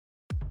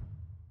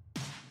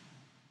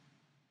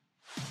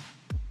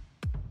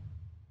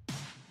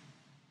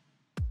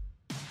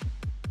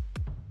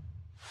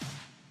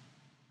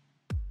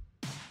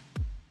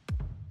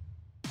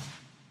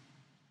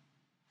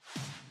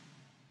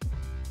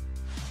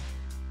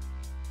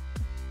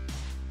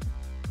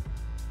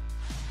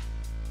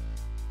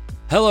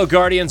Hello,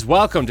 Guardians.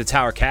 Welcome to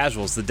Tower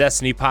Casuals, the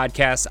Destiny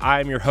podcast.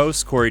 I'm your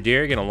host, Corey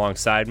Deering, and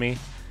alongside me,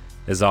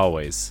 as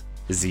always,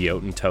 is the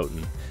Jotun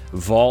Toten,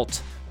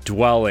 Vault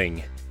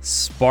Dwelling,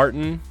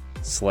 Spartan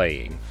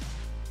Slaying,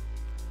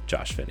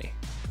 Josh Finney.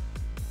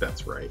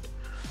 That's right.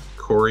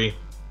 Corey,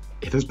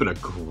 it has been a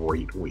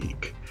great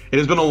week. It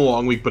has been a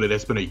long week, but it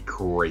has been a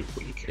great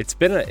week. It's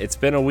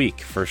been a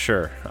week for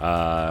sure.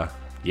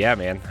 Yeah,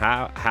 man.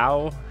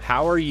 How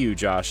are you,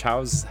 Josh?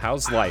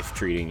 How's life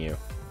treating you?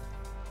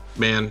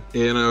 Man,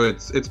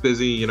 it's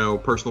busy,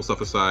 personal stuff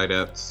aside,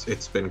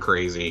 it's been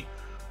crazy,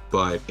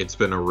 but it's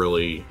been a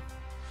really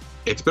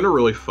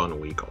fun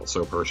week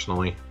also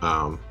personally.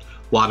 A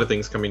lot of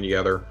things coming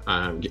together.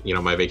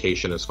 My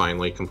vacation is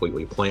finally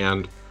completely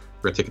planned.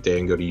 We're gonna take a day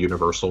and go to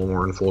Universal when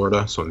we're in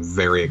Florida, so I'm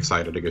very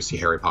excited to go see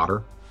Harry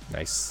Potter.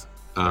 Nice.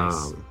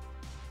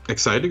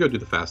 Excited to go do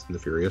the Fast and the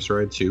Furious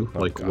ride too,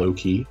 God. Low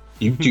key.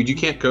 Dude, you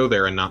can't go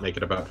there and not make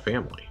it about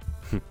family.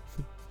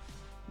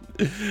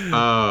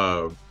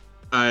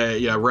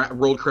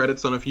 Rolled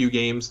credits on a few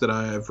games that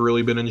I've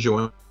really been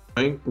enjoying.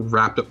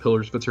 Wrapped up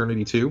Pillars of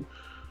Eternity 2.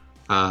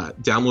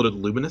 Downloaded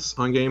Luminous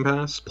on Game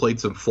Pass. Played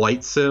some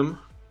Flight Sim.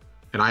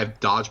 And I have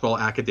Dodgeball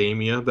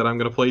Academia that I'm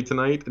going to play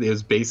tonight. It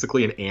is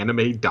basically an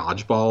anime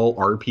dodgeball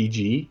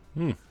RPG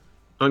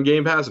on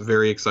Game Pass.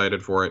 Very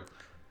excited for it.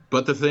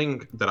 But the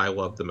thing that I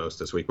love the most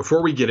this week,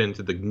 before we get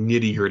into the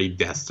nitty-gritty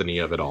destiny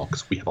of it all,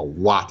 because we have a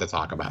lot to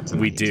talk about tonight.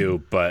 We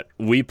do, but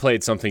we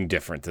played something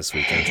different this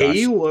weekend, Josh.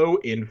 Halo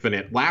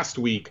Infinite. Last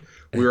week,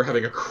 we were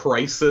having a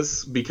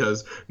crisis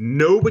because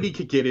nobody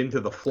could get into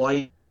the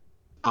flight.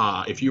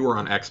 If you were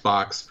on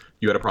Xbox,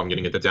 you had a problem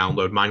getting it to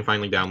download. Mine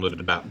finally downloaded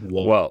about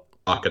 1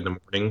 o'clock in the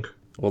morning.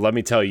 Well, let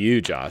me tell you,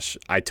 Josh,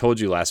 I told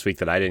you last week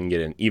that I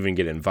didn't even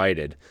get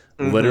invited.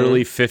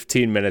 Literally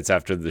 15 minutes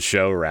after the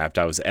show wrapped,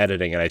 I was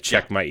editing and I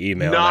checked my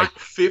email. Not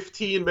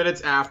 15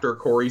 minutes after,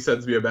 Corey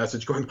sends me a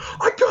message going,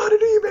 I got an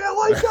email,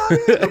 I got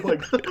it. I'm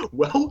like,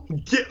 well,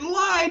 get in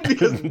line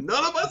because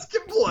none of us can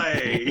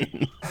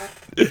play.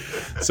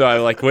 So I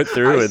went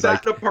through I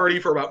sat in a party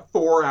for about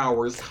 4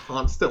 hours,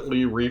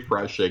 constantly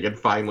refreshing, and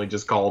finally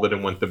just called it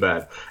and went to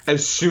bed.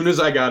 As soon as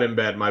I got in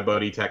bed, my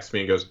buddy texts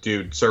me and goes,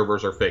 dude,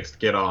 servers are fixed,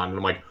 get on. And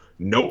I'm like,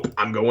 nope,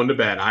 I'm going to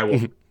bed. I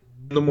will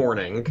in the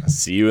morning.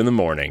 See you in the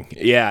morning.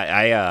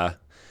 Yeah,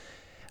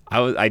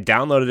 I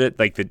downloaded it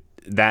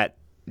that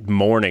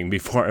morning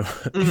before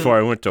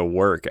I went to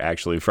work,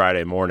 actually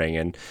Friday morning,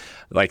 and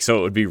so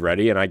it would be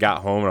ready. And I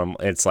got home and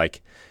it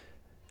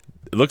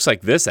looks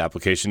like this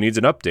application needs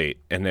an update,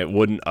 and it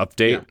wouldn't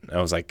update. Yeah.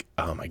 I was like,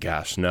 oh my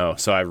gosh, no.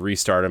 So I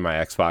restarted my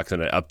Xbox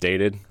and it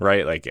updated,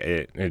 right?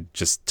 It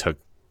just took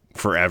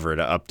forever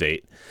to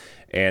update.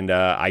 And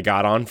I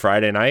got on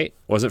Friday night.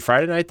 Was it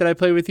Friday night that I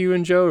played with you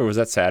and Joe, or was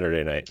that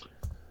Saturday night?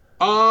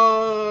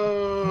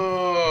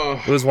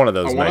 It was one of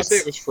those nights. I want to say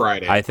it was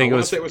Friday. I think it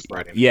was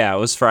Friday night. Yeah, it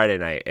was Friday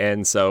night.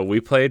 And so we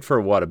played for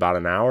about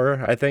an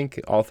hour, I think,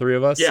 all three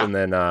of us. Yeah. And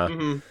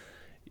then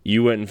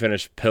you went and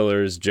finished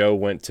Pillars. Joe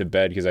went to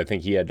bed because I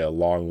think he had a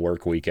long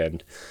work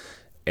weekend.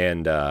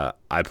 And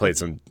I played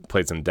some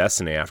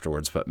Destiny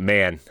afterwards. But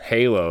man,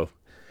 Halo.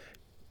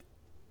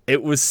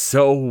 It was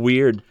so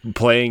weird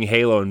playing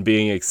Halo and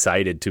being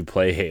excited to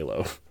play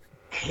Halo.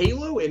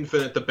 Halo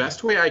Infinite, the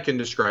best way I can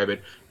describe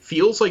it,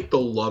 feels like the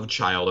love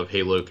child of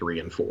Halo 3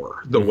 and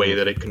 4. The way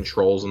that it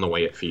controls and the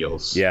way it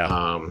feels. Yeah.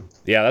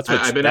 That's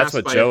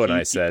what Joe and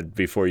I said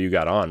before you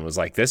got on, was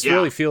like, this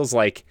really feels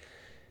like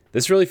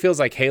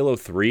Halo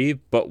 3,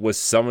 but with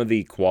some of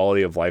the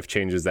quality of life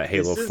changes that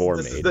Halo 4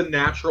 made. This is the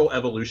natural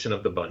evolution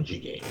of the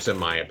Bungie games, in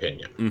my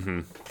opinion.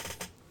 Mm-hmm.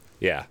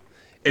 Yeah.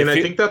 And I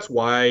think that's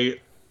why,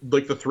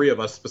 the three of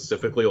us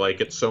specifically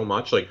like it so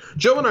much.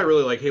 Joe and I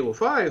really like Halo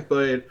 5,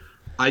 but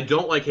I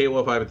don't like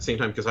Halo 5 at the same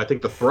time because I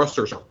think the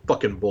thrusters are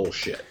fucking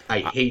bullshit. I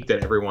hate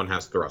that everyone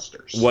has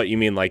thrusters. What, you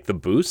mean the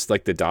boost?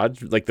 The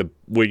dodge?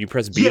 Where you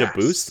press B to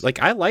boost?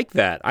 I like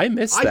that. I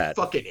miss that. I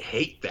fucking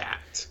hate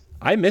that.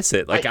 I miss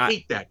it. I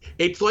hate that.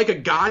 It's like a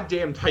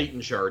goddamn Titan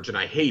charge, and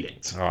I hate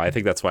it. Oh, I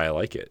think that's why I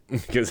like it,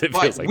 because it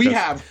feels like we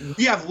have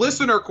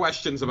listener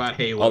questions about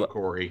Halo,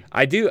 Corey.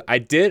 I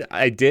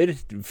did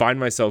find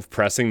myself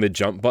pressing the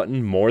jump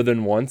button more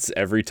than once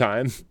every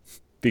time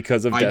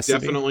because of Destiny. I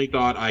definitely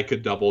thought I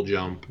could double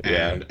jump,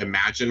 and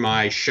imagine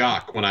my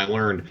shock when I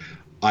learned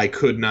I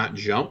could not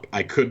jump.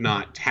 I could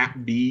not tap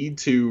B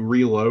to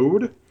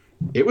reload.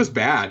 It was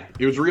bad.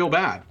 It was real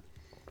bad.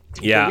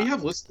 Yeah, we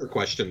have listener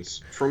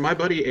questions from my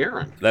buddy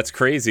Aaron. That's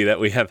crazy that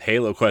we have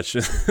Halo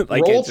questions.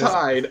 Roll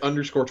Tide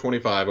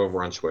 _25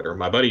 over on Twitter.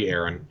 My buddy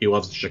Aaron, he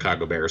loves the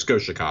Chicago Bears. Go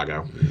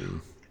Chicago.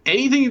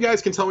 Anything you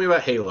guys can tell me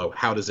about Halo?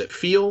 How does it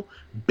feel?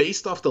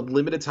 Based off the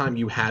limited time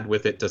you had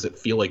with it, does it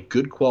feel like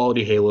good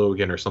quality Halo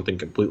again or something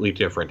completely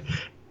different?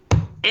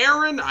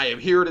 Aaron, I am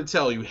here to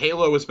tell you,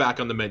 Halo is back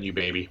on the menu,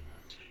 baby.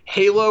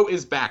 Halo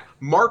is back.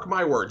 Mark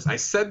my words. I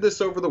said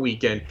this over the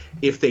weekend.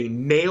 If they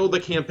nail the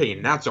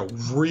campaign, that's a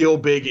real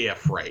big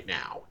if right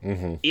now.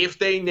 Mm-hmm. If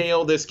they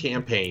nail this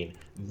campaign,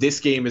 this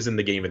game is in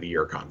the Game of the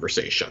Year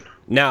conversation.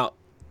 Now,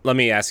 let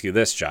me ask you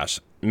this, Josh.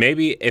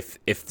 maybe if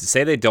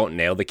say they don't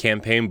nail the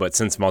campaign, but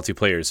since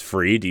multiplayer is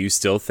free, do you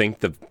still think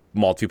the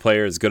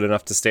multiplayer is good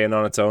enough to stand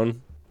on its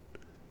own?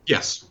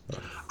 Yes.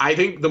 I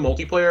think the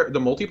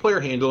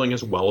multiplayer handling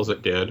as well as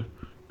it did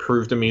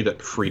proved to me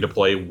that free to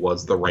play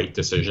was the right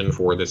decision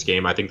for this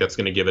game. I think that's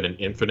going to give it an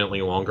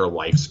infinitely longer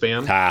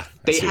lifespan.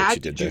 They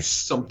had to do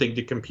something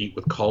to compete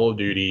with Call of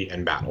Duty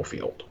and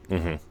Battlefield.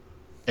 Mm-hmm.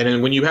 And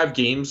then when you have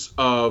games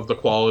of the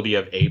quality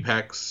of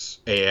Apex,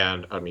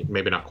 and I mean,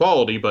 maybe not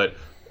quality, but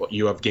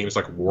you have games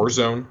like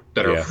Warzone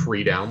that are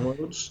free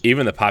downloads.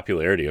 Even the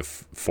popularity of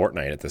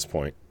Fortnite at this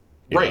point.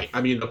 Right.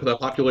 I mean, the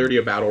popularity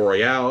of Battle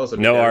Royales. I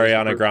mean, no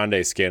Ariana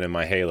Grande skin in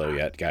my Halo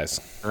yet, guys.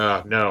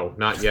 No,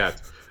 not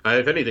yet.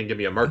 If anything, give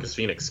me a Marcus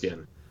Phoenix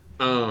skin.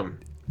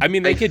 I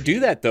mean, they could do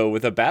that, though,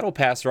 with a Battle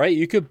Pass, right?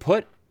 You could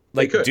put,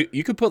 like,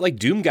 you could put, like,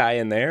 Doom Guy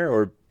in there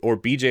or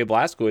BJ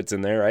Blazkowicz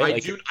in there,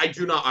 right? I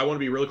do not. I want to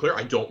be really clear.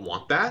 I don't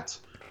want that,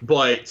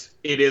 but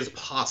it is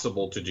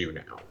possible to do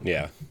now.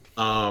 Yeah.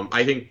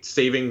 I think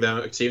saving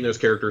those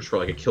characters for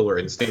like a Killer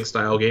Instinct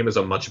style game is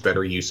a much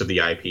better use of the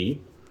IP.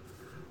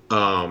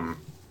 And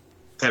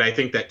I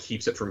think that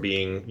keeps it from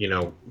being,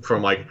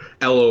 from like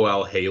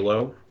LOL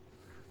Halo.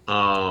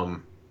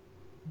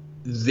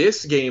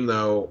 This game,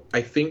 though,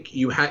 I think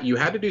you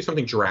had to do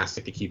something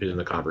drastic to keep it in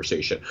the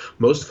conversation.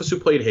 Most of us who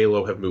played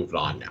Halo have moved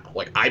on now.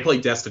 Like, I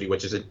played Destiny,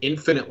 which is an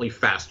infinitely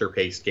faster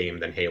paced game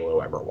than Halo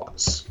ever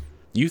was.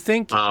 You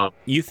think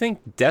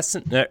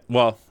Destiny?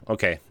 Well,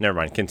 okay, never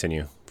mind.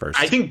 Continue first.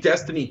 I think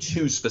Destiny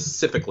 2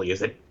 specifically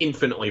is an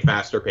infinitely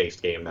faster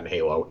paced game than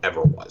Halo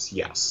ever was.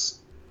 Yes.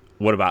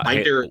 What about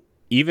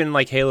even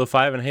like Halo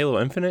 5 and Halo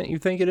Infinite? You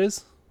think it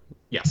is?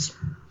 Yes.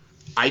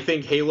 I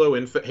think Halo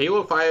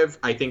 5,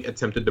 I think,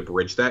 attempted to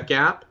bridge that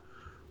gap,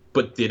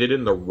 but did it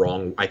in the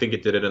wrong. I think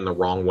it did it in the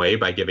wrong way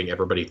by giving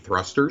everybody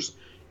thrusters.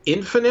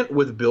 Infinite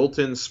with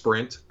built-in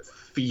sprint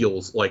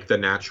feels like the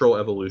natural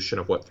evolution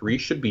of what 3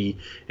 should be.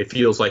 It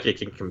feels like it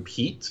can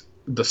compete.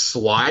 The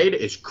slide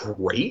is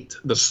great.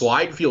 The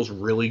slide feels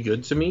really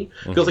good to me.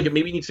 Mm-hmm. Feels like it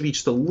maybe needs to be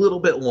just a little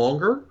bit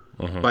longer.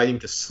 Mm-hmm. But I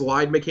think the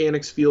slide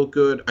mechanics feel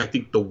good. I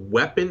think the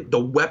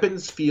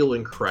weapons feel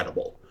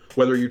incredible.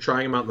 Whether you're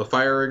trying them out in the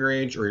firing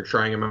range or you're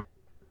trying them out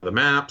on the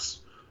maps,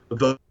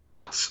 the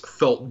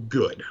felt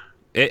good.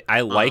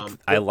 I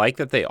like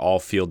that they all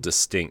feel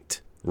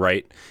distinct,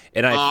 right?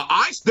 And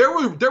there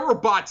were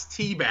bots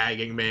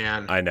teabagging,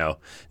 man. I know.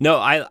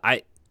 No,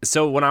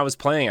 so when I was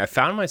playing, I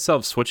found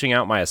myself switching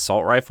out my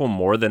assault rifle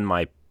more than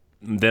my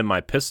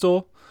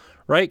pistol,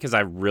 right? Because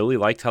I really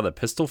liked how the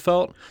pistol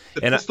felt.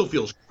 The pistol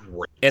feels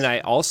great. And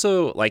I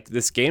also, like,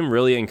 this game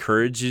really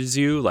encourages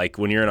you, like,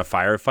 when you're in a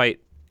firefight,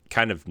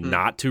 kind of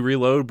not to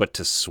reload, but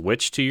to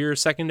switch to your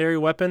secondary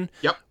weapon.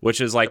 Yep. Which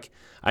is like,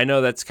 I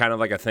know that's kind of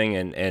like a thing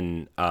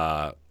in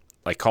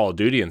like Call of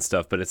Duty and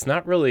stuff, but it's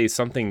not really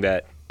something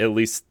that, at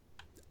least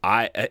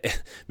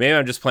maybe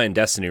I'm just playing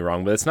Destiny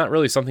wrong, but it's not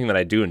really something that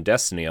I do in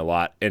Destiny a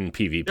lot in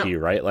PvP,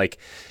 right? Like,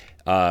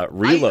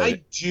 reload.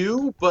 I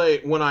do,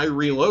 but when I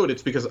reload,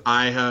 it's because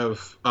I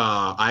have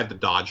the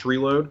dodge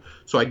reload,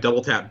 so I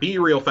double tap B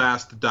real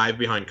fast, dive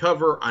behind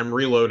cover, I'm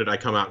reloaded, I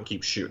come out and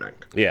keep shooting.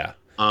 Yeah.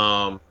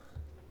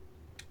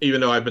 Even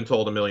though I've been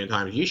told a million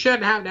times, you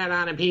shouldn't have that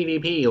on a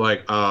PvP.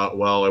 Like,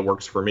 well, it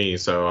works for me,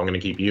 so I'm going to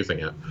keep using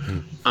it.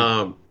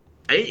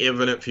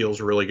 Infinite feels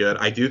really good.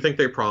 I do think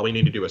they probably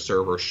need to do a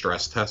server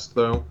stress test,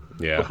 though,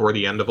 before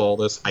the end of all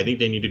this. I think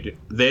they need to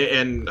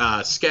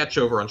do... Sketch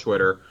over on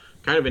Twitter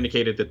kind of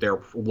indicated that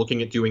they're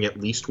looking at doing at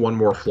least one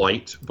more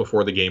flight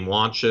before the game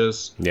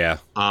launches. Yeah.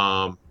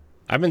 I've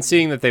been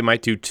seeing that they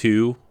might do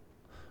 2.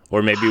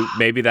 Or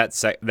maybe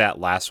that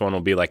last one will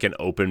be like an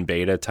open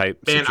beta type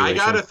situation. I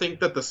gotta think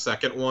that the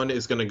second one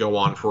is gonna go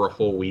on for a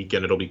full week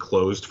and it'll be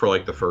closed for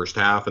like the first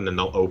half, and then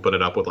they'll open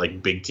it up with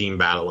like Big Team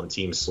Battle and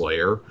Team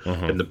Slayer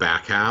in the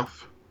back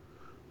half.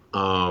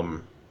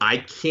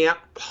 I can't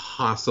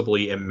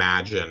possibly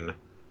imagine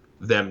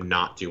them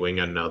not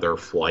doing another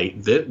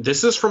flight.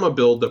 This is from a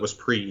build that was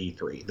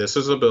pre-E3. This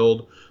is a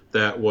build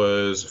that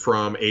was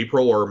from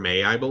April or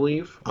May, I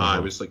believe.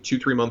 It was like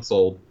 2-3 months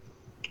old.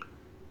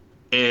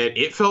 And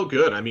it felt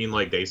good. I mean,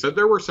 like, they said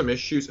there were some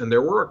issues, and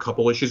there were a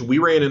couple issues. We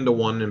ran into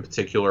one in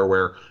particular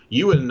where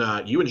you and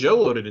Joe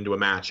loaded into a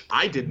match.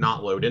 I did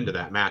not load into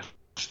that match,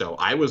 though.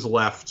 I was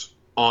left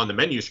on the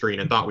menu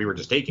screen and thought we were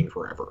just taking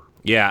forever.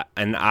 Yeah,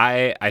 and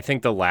I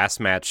think the last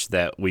match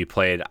that we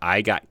played,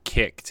 I got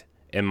kicked,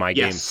 and my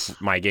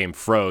game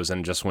froze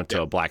and just went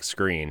to a black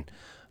screen.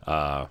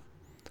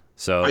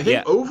 So I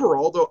think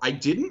overall, though, I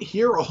didn't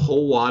hear a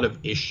whole lot of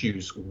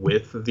issues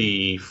with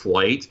the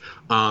flight.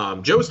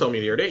 Joe was telling me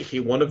the other day,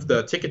 one of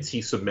the tickets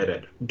he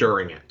submitted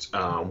during it,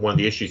 one of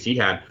the issues he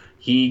had,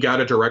 he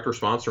got a direct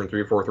response from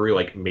 343,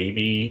 like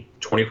maybe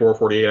 24,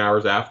 48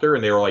 hours after,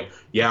 and they were like,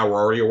 yeah, we're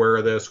already aware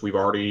of this. We've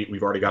already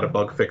got a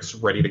bug fix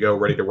ready to go,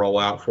 ready to roll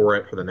out for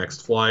it for the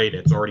next flight.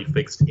 It's already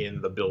fixed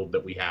in the build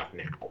that we have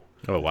now.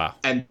 Oh, wow.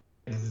 And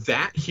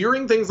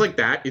hearing things like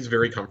that is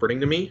very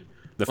comforting to me.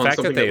 The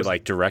fact that they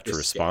like direct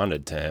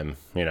responded to him,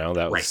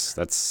 that was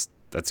that's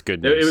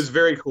good news. It was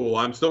very cool.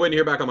 I'm still waiting to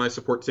hear back on my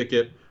support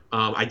ticket.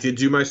 I did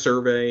do my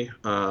survey,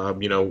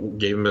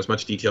 gave them as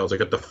much detail as I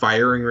could. The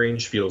firing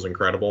range feels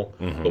incredible.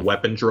 The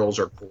weapon drills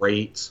are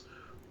great.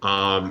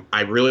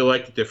 I really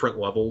like the different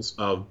levels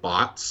of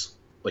bots.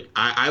 Like,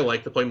 I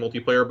like to play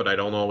multiplayer, but I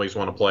don't always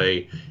want to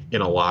play in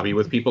a lobby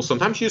with people.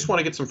 Sometimes you just want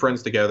to get some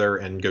friends together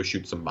and go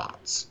shoot some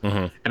bots.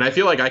 And I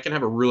feel like I can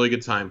have a really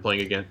good time playing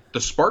against...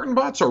 The Spartan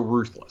bots are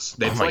ruthless.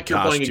 It's like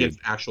you're playing against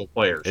actual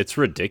players. It's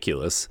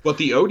ridiculous. But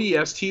the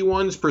ODST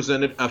ones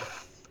presented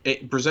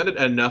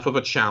enough of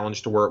a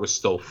challenge to where it was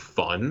still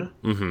fun.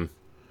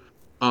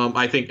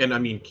 I think, and I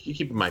mean,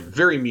 keep in mind,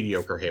 very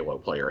mediocre Halo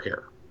player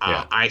here.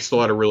 I still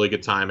had a really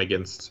good time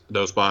against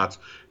those bots.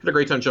 Had a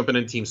great time jumping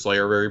in Team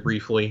Slayer very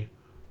briefly.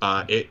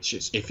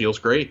 It feels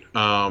great.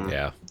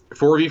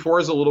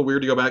 4v4 is a little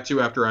weird to go back to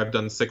after I've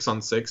done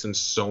 6-on-6 in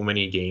so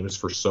many games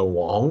for so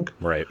long.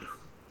 Right.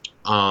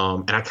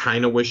 And I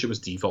kind of wish it was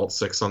default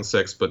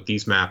 6-on-6, but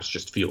these maps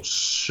just feel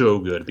so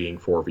good being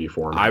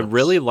 4v4 maps. I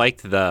really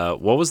liked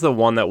what was the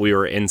one that we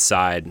were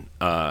inside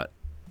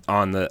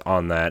on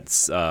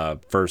that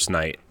first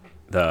night?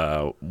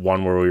 The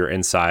one where we were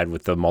inside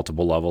with the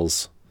multiple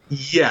levels.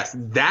 Yes,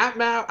 that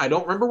map, I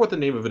don't remember what the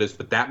name of it is,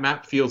 but that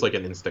map feels like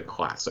an instant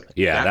classic.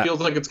 Yeah, that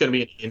feels like it's going to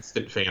be an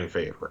instant fan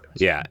favorite.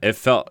 Yeah, it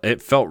felt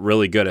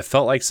really good. It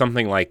felt like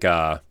something like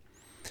felt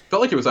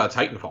like it was out of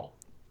Titanfall.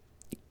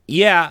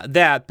 Yeah,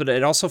 but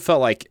it also felt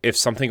like if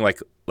something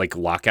like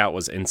Lockout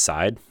was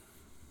inside.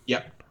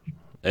 Yep.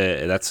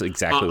 That's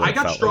exactly what I it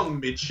felt got strong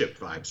like. midship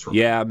vibes from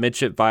it.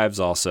 Midship vibes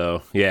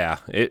also. Yeah,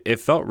 it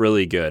felt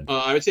really good.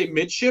 I would say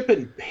midship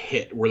and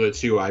pit were the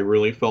two I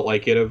really felt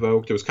like it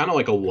evoked. It was kind of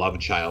like a love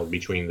child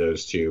between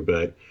those two,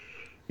 but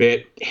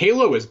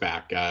Halo is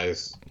back,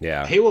 guys.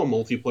 Yeah. Halo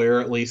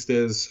multiplayer at least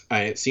is.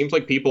 It seems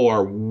like people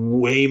are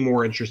way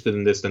more interested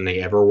in this than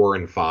they ever were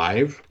in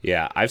 5.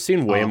 Yeah, I've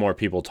seen way more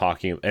people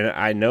talking, and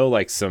I know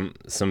like some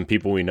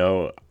people we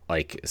know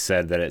like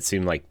said that it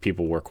seemed like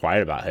people were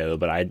quiet about Halo,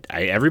 but I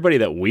everybody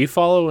that we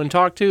follow and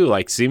talk to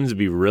like seems to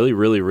be really,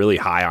 really, really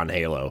high on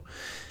Halo.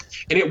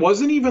 And it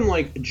wasn't even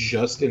like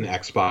just in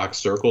Xbox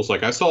circles.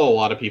 Like I saw a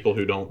lot of people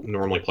who don't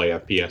normally play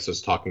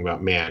FPSs talking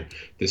about, man,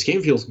 this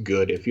game feels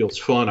good. It feels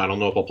fun. I don't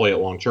know if I'll play it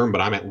long term,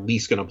 but I'm at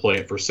least going to play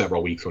it for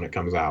several weeks when it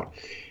comes out.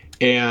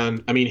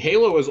 And I mean,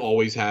 Halo has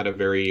always had a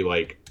very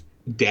like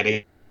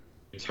dedicated,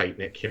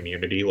 tight-knit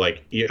community.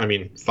 Like, I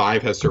mean,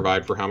 5 has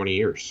survived for how many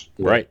years?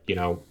 Right.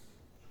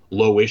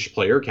 Lowish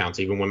player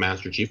counts. Even when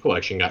Master Chief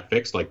Collection got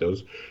fixed, like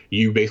those,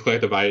 you basically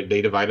they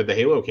divided the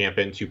Halo camp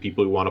into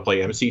people who want to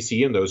play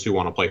MCC and those who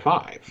want to play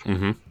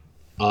 5.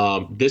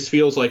 This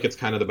feels like it's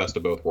kind of the best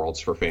of both worlds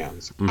for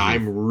fans.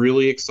 I'm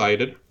really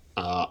excited.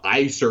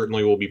 I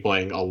certainly will be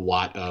playing a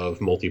lot of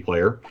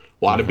multiplayer,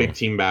 a lot of big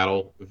team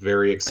battle.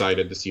 Very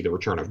excited to see the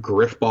return of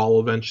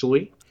Griffball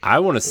eventually. I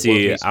want to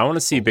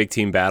see big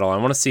team battle. I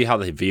want to see how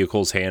the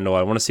vehicles handle.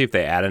 I want to see if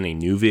they add any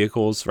new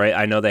vehicles, right?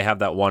 I know they have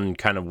that one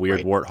kind of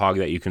weird Warthog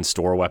that you can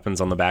store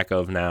weapons on the back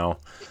of now.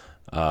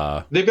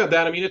 They've got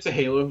that. I mean, it's a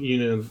Halo.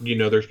 You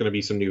know, there's going to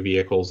be some new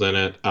vehicles in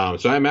it.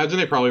 So I imagine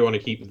they probably want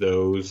to keep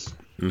those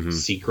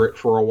secret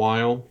for a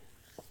while.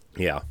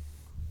 Yeah.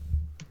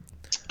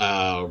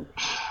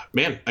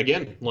 Man,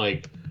 again,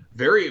 like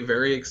very,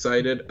 very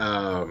excited.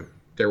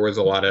 There was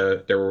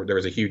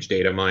a huge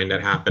data mine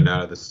that happened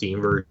out of the Steam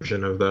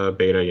version of the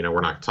beta.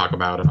 We're not going to talk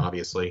about it,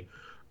 obviously.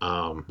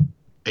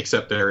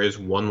 Except there is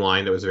one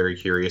line that was very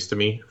curious to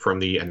me from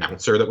the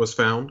announcer that was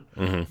found.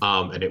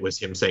 And it was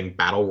him saying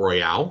Battle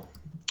Royale,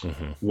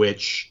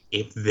 which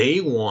if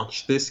they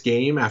launch this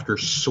game after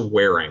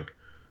swearing,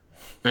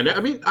 and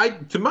I mean,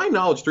 to my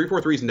knowledge,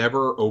 343's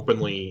never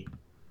openly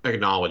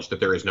acknowledged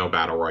that there is no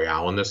battle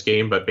royale in this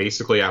game, but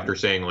basically after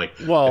saying like,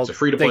 it's a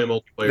free to play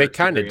multiplayer, they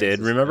kind of did.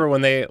 Remember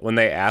when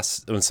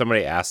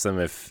somebody asked them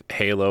if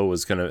Halo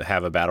was going to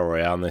have a battle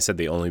royale, and they said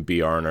the only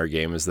BR in our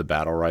game is the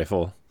battle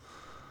rifle.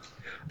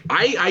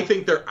 I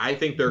think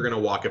they're going to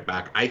walk it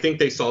back. I think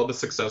they saw the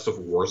success of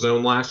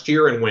Warzone last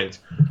year and went,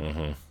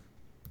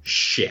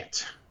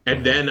 shit.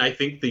 And then I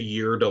think the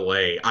year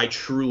delay, I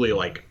truly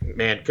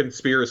man,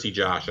 Conspiracy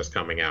Josh is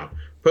coming out.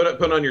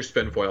 Put on your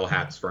spinfoil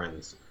hats,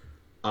 friends.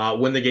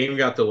 When the game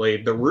got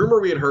delayed, the rumor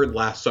we had heard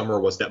last summer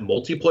was that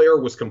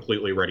multiplayer was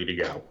completely ready to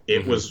go.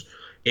 It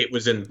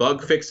was in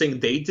bug fixing.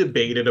 They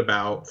debated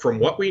about, from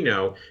what we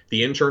know,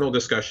 the internal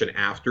discussion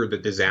after the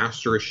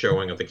disastrous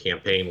showing of the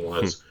campaign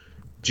was,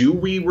 do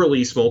we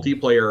release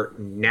multiplayer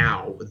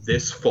now,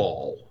 this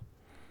fall,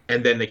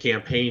 and then the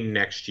campaign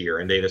next year?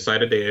 And they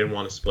decided they didn't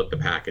want to split the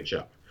package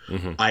up.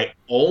 I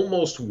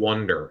almost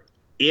wonder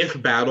if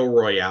Battle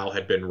Royale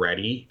had been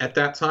ready at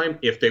that time,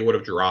 if they would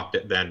have dropped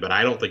it then, but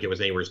I don't think it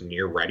was anywhere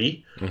near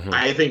ready.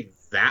 I think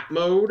that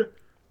mode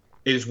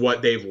is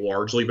what they've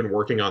largely been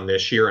working on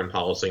this year and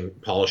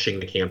polishing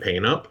the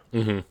campaign up.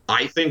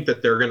 I think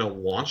that they're going to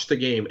launch the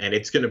game and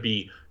it's either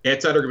going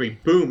to be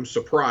boom,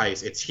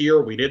 surprise, it's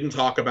here, we didn't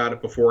talk about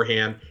it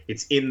beforehand,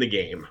 it's in the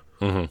game.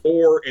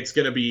 Or it's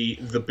going to be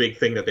the big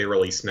thing that they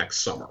release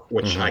next summer,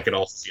 which I could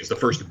also see as the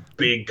first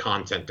big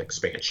content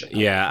expansion.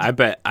 Yeah, I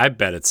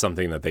bet it's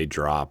something that they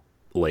drop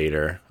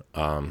later.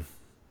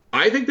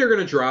 I think they're going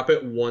to drop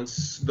it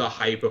once the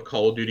hype of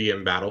Call of Duty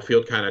and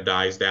Battlefield kind of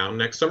dies down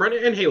next summer,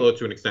 and Halo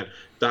to an extent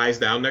dies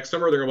down next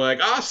summer. They're going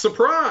to be like,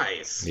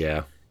 surprise!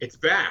 Yeah. It's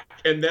back.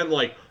 And then,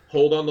 like,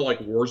 hold on to, like,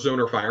 Warzone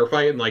or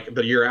Firefight, and, like,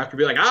 the year after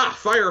be like,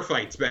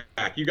 Firefight's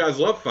back. You guys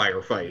love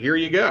Firefight. Here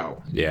you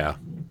go. Yeah.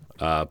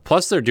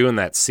 Plus, they're doing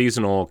that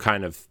seasonal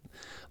kind of,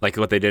 like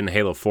what they did in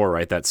Halo 4,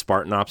 right? That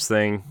Spartan Ops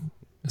thing,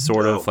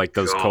 sort of, like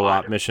those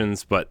co-op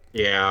missions, but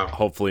yeah,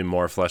 hopefully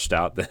more fleshed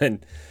out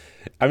than...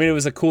 I mean, it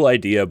was a cool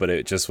idea, but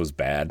it just was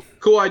bad.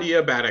 Cool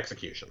idea, bad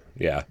execution.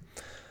 Yeah.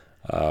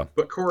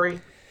 But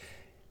Corey,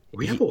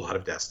 we have a lot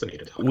of Destiny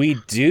to talk about. We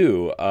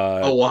do.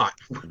 A lot.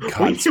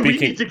 God, we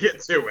need to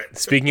get to it.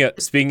 Speaking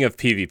of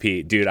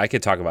PvP, dude, I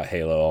could talk about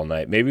Halo all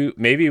night.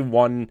 Maybe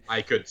one...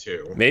 I could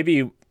too.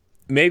 Maybe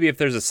if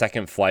there's a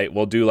second flight,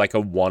 we'll do like a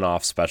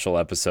one-off special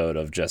episode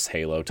of just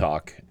Halo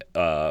talk.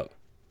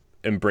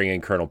 And bring in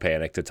Colonel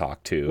Panic to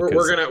talk to.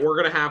 We're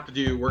gonna have to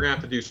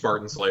do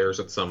Spartan Slayers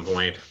at some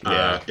point.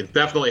 Yeah. It's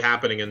definitely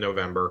happening in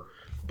November,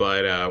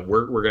 but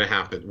we're gonna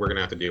have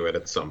to do it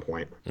at some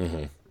point.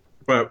 Mm-hmm.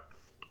 But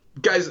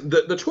guys,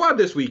 the TWAD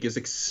this week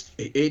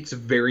it's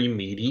very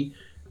meaty,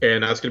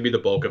 and that's gonna be the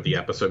bulk of the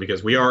episode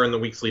because we are in the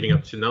weeks leading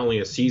up to not only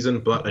a season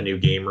but a new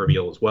game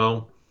reveal as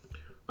well.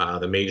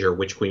 The major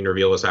Witch Queen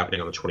reveal is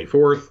happening on the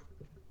 24th.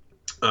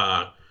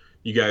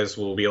 You guys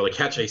will be able to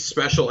catch a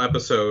special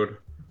episode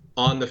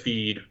on the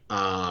feed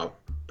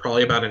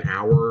probably about an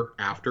hour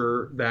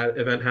after that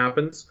event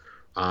happens.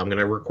 I'm going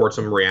to record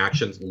some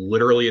reactions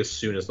literally as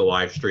soon as the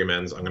live stream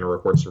ends. I'm going to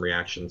record some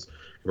reactions.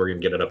 We're going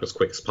to get it up as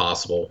quick as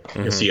possible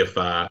and see if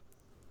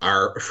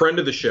our friend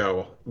of the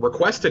show,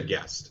 requested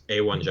guest,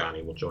 A1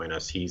 Johnny, will join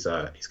us. He's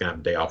going to have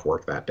a day off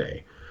work that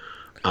day.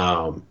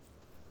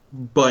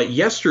 But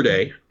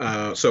yesterday,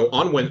 so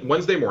on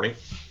Wednesday morning,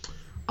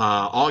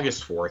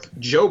 August 4th,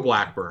 Joe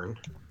Blackburn,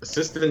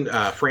 assistant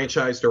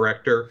franchise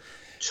director,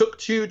 took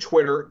to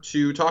Twitter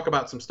to talk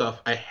about some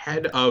stuff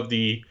ahead of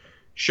the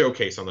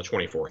showcase on the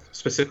 24th,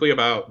 specifically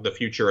about the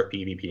future of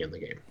PvP in the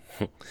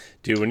game.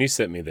 Dude, when you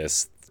sent me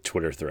this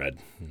Twitter thread,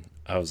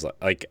 I was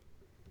like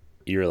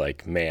you're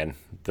like, man,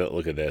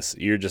 look at this.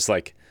 You're just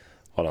like,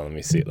 hold on, let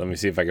me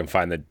see if I can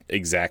find the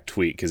exact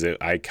tweet, because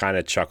I kind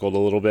of chuckled a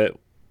little bit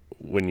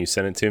when you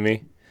sent it to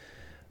me.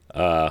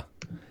 I'll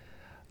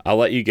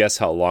let you guess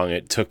how long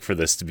it took for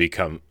this to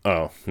become...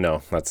 Oh,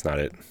 no, that's not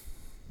it.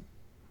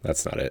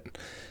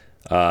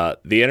 The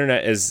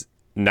internet is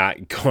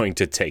not going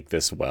to take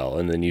this well.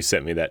 And then you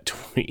sent me that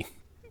tweet.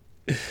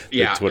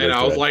 Yeah, and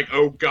I was like,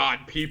 oh God,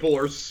 people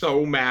are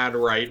so mad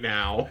right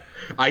now.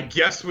 I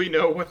guess we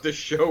know what the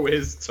show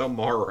is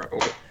tomorrow.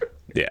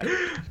 Yeah.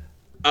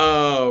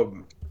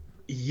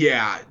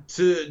 Yeah,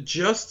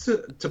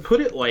 to put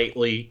it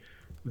lightly,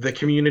 the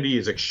community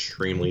is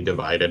extremely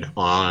divided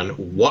on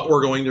what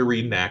we're going to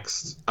read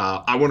next.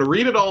 I want to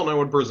read it all and I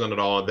want to present it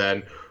all, and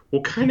then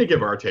we'll kind of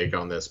give our take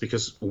on this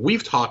because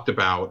we've talked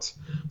about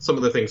some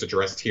of the things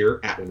addressed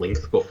here at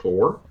length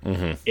before.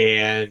 Mm-hmm.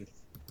 And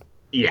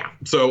yeah,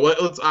 so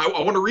I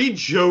want to read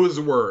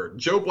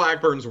Joe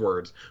Blackburn's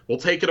words. We'll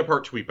take it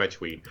apart tweet by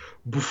tweet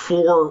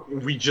before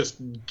we just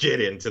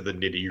get into the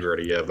nitty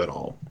gritty of it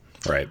all.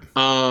 Right.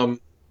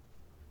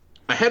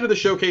 Ahead of the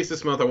showcase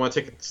this month, I want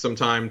to take some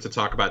time to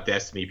talk about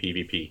Destiny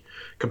PvP.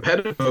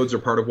 Competitive modes are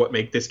part of what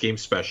make this game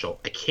special.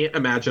 I can't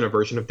imagine a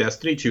version of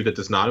Destiny 2 that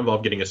does not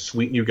involve getting a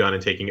sweet new gun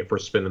and taking it for a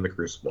spin in the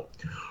Crucible.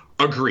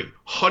 Agree.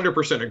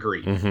 100%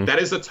 agree. Mm-hmm. That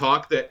is a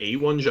talk that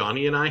A1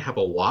 Johnny and I have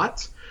a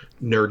lot.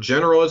 Nerd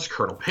Generalist,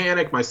 Colonel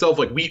Panic, myself,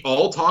 like, we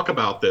all talk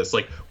about this.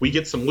 Like, we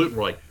get some loot and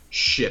we're like,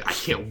 shit, I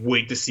can't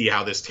wait to see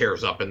how this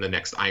tears up in the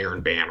next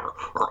Iron Banner.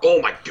 Or,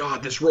 oh my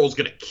God, this role's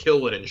going to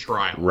kill it in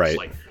Trials. Right.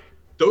 Like,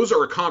 those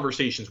are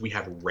conversations we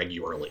have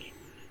regularly.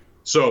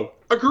 So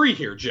agree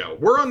here, Joe.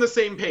 We're on the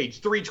same page.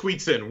 3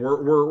 tweets in.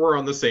 We're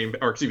on the same,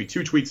 or excuse me,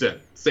 2 tweets in.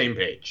 Same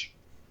page.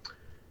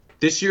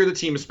 This year, the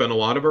team has spent a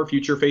lot of our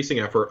future-facing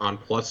effort on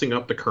plussing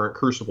up the current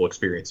Crucible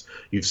experience.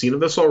 You've seen some of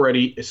this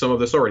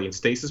already in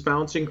stasis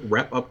balancing,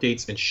 rep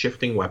updates, and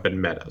shifting weapon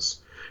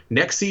metas.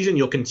 Next season,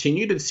 you'll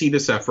continue to see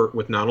this effort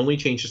with not only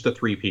changes to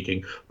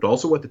 3-peaking, but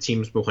also what the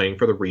team's been playing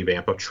for the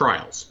revamp of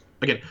Trials.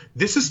 Again,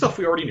 this is stuff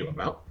we already knew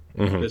about.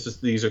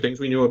 Mm-hmm. These are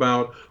things we knew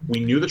about. We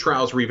knew the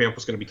Trials revamp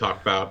was going to be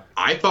talked about.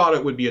 I thought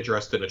it would be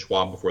addressed in a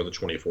TWAB before the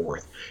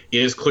 24th.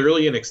 It is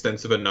clearly an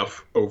extensive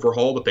enough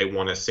overhaul that they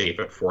want to save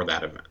it for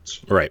that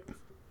event. Right.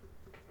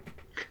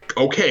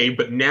 Okay,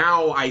 but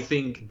now I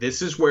think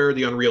this is where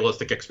the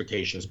unrealistic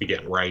expectations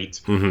begin, right?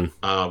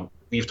 Mm-hmm.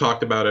 We've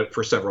talked about it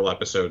for several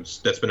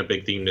episodes. That's been a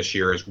big theme this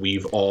year, is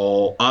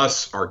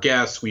our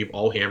guests, we've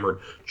all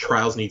hammered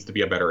Trials needs to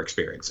be a better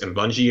experience. And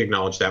Bungie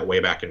acknowledged that way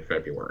back in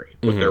February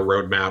with their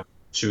roadmap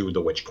to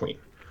the Witch Queen.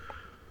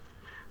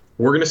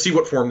 We're going to see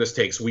what form this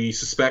takes. We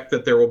suspect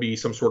that there will be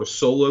some sort of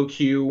solo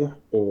queue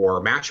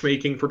or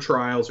matchmaking for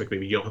Trials. Like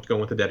maybe you don't have to go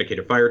with a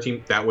dedicated fire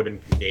team. That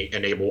would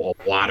enable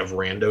a lot of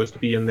randos to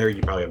be in there.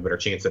 You probably have a better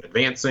chance at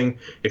advancing.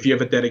 If you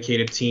have a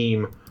dedicated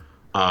team,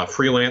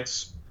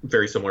 freelance,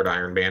 very similar to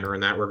Iron Banner in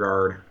that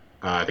regard.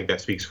 I think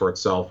that speaks for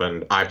itself,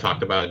 and I've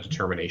talked about a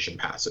determination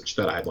passage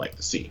that I'd like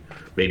to see.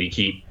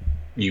 Maybe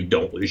you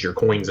don't lose your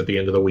coins at the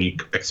end of the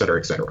week, et cetera,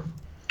 et cetera.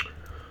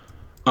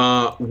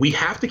 We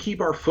have to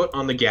keep our foot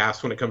on the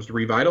gas when it comes to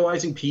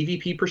revitalizing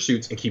PvP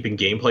pursuits and keeping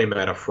gameplay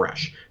meta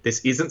fresh. This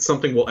isn't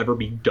something we'll ever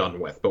be done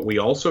with, but we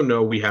also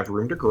know we have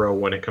room to grow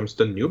when it comes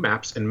to new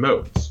maps and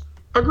modes.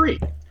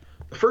 Agreed.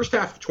 The first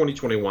half of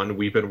 2021,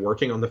 we've been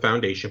working on the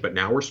foundation, but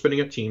now we're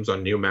spinning up teams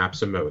on new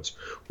maps and modes.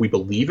 We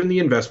believe in the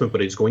investment,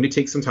 but it's going to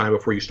take some time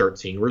before you start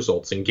seeing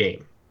results in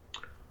game.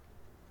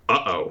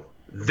 Uh-oh.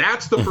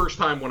 That's the first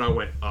time when I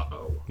went,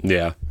 uh-oh.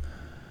 Yeah.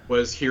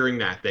 Was hearing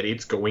that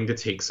it's going to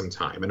take some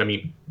time. And I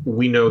mean,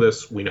 we know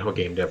this. We know how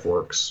game dev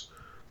works.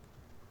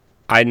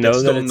 I know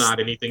that's that still not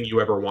anything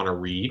you ever want to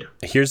read.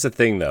 Here's the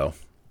thing, though.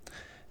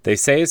 They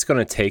say it's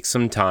going to take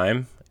some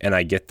time, and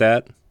I get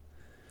that.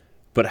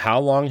 But how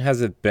long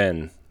has it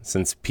been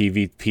since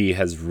PvP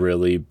has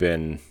really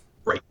been...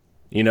 Right.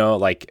 You know,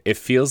 like, it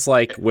feels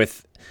like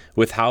with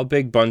how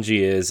big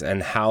Bungie is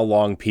and how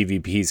long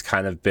PvP's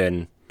kind of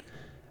been...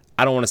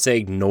 I don't want to say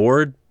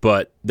ignored,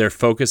 but their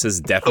focus has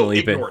definitely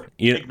ignored.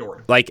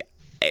 Ignored. Like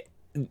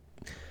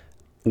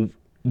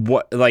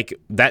what? Like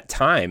that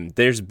time.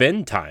 There's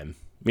been time.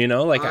 You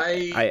know, like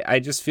I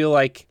just feel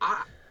like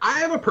I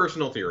have a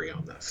personal theory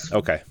on this.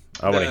 Okay,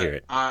 I want to hear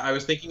it. I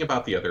was thinking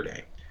about the other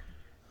day,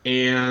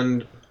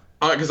 and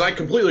because I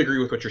completely agree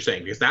with what you're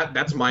saying, because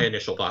that's my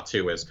initial thought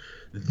too. Is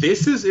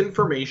this is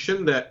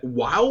information that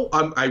while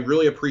I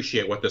really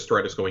appreciate what this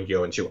thread is going to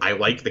go into, I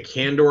like the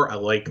candor, I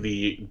like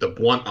the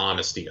blunt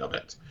honesty of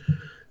it.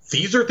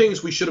 These are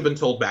things we should have been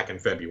told back in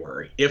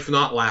February, if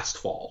not last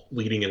fall,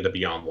 leading into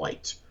Beyond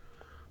Light.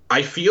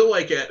 I feel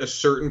like at a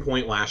certain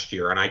point last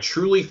year, and I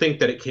truly think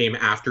that it came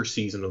after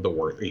Season of the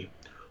Worthy,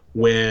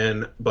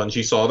 when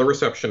Bungie saw the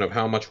reception of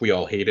how much we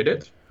all hated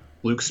it.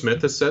 Luke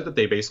Smith has said that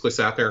they basically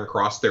sat there and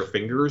crossed their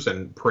fingers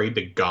and prayed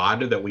to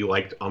God that we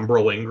liked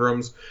Umbral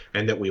Ingrams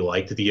and that we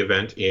liked the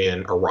event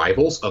in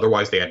Arrivals.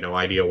 Otherwise, they had no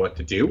idea what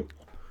to do,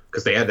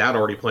 because they had that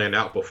already planned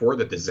out before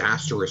the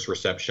disastrous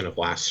reception of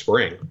last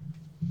spring.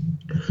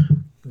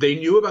 They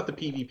knew about the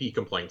PvP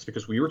complaints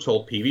because we were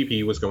told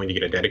PvP was going to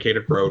get a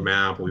dedicated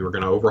roadmap. We were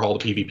going to overhaul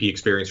the PvP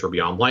experience for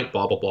Beyond Light,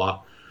 blah, blah,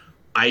 blah.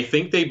 I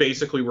think they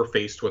basically were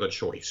faced with a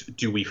choice.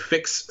 Do we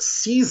fix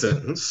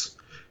seasons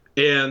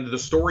and the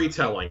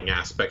storytelling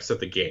aspects of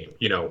the game?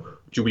 You know,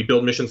 do we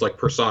build missions like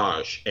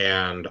Presage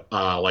and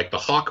like the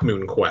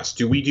Hawkmoon quest?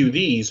 Do we do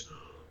these?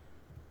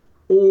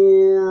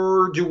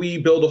 Or do we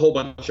build a whole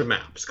bunch of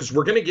maps? Because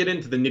we're going to get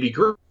into the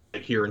nitty-gritty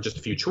here in just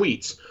a few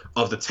tweets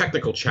of the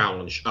technical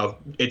challenge of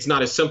it's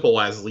not as simple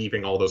as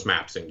leaving all those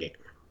maps in game.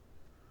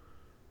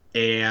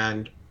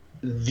 And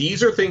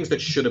these are things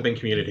that should have been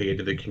communicated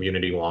to the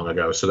community long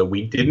ago, so that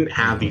we didn't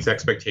have these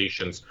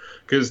expectations,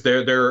 because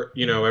they're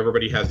you know,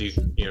 everybody has these,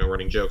 you know,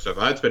 running jokes of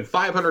it's been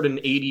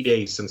 580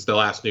 days since the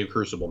last new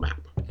Crucible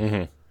map.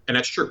 And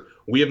that's true.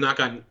 We have not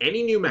gotten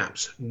any new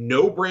maps.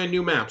 No brand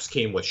new maps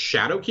came with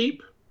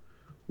Shadowkeep.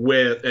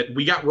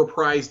 We got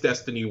reprised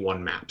Destiny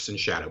 1 maps in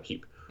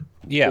Shadowkeep.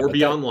 Yeah, or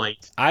Beyond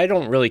Light. I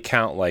don't really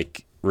count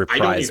like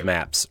reprise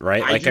maps,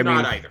 right? I do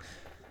not either.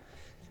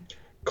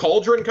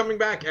 Cauldron coming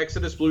back,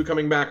 Exodus Blue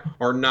coming back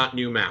are not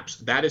new maps.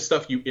 That is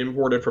stuff you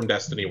imported from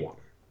Destiny 1.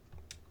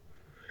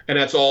 And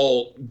that's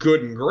all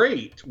good and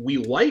great. We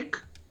like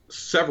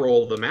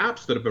several of the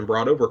maps that have been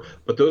brought over,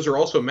 but those are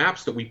also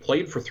maps that we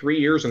played for 3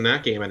 years in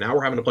that game, and now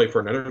we're having to play for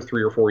another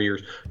 3 or 4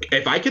 years.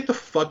 If I get the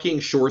fucking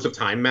Shores of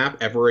Time map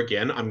ever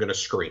again, I'm gonna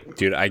scream.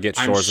 Dude, I get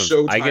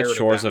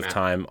Shores of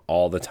Time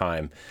all the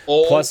time.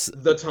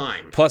 The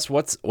time. Plus,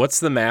 what's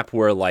the map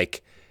where,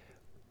 like,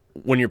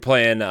 when you're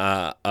playing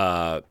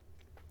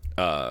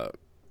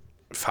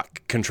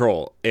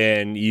Control,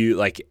 and you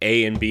like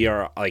A and B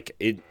are like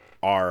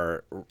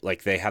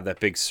they have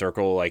that big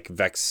circle like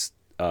Vex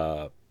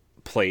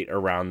plate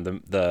around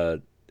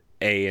the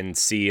A and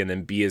C, and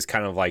then B is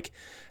kind of like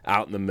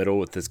out in the middle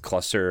with this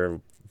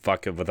cluster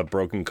with a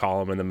broken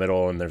column in the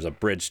middle, and there's a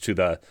bridge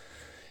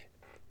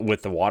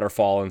with the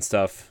waterfall and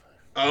stuff.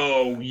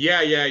 Oh,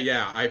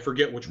 yeah. I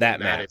forget which one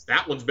that is.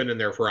 That one's been in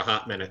there for a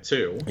hot minute,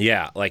 too.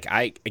 Yeah, like,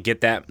 I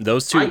get that.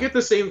 Those two... I get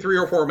the same 3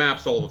 or 4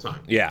 maps all the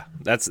time. Yeah,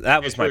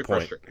 that was my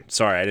point.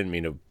 Sorry, I didn't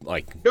mean to,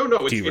 like, No,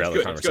 it's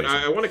good. It's good.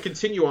 I want to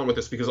continue on with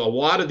this, because a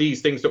lot of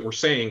these things that we're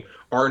saying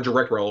are in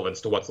direct relevance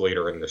to what's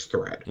later in this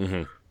thread.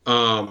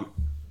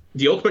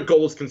 The ultimate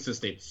goal is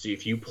consistency.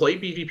 If you play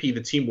PvP,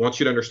 the team wants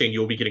you to understand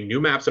you'll be getting new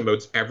maps and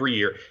modes every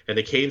year, and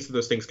the cadence of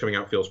those things coming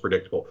out feels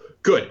predictable.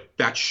 Good.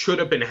 That should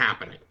have been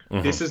happening.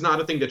 This is not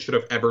a thing that should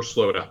have ever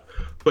slowed up.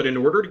 But in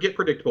order to get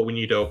predictable, we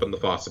need to open the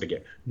faucet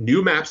again.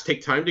 New maps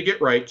take time to get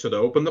right, so to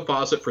open the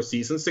faucet for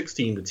Season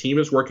 16, the team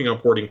is working on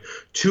porting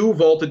 2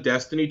 vaulted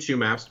Destiny 2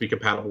 maps to be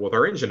compatible with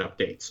our engine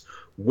updates.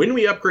 When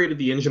we upgraded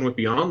the engine with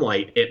Beyond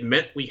Light, it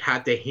meant we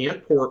had to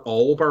hand port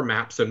all of our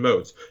maps and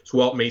modes. So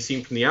while it may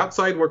seem from the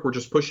outside like we're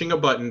just pushing a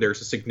button,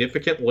 there's a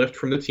significant lift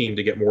from the team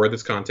to get more of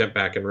this content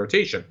back in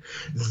rotation.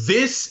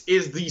 This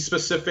is the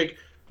specific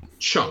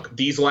Chunk,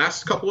 these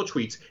last couple of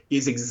tweets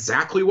is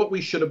exactly what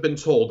we should have been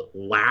told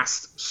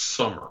last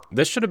summer.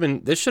 They should have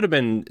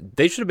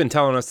been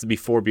telling us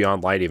before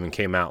Beyond Light even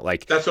came out.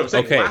 Like, that's what I'm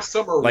saying. Okay, last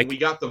summer, when we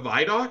got the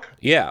Vidoc,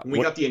 when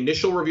we got the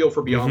initial reveal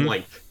for Beyond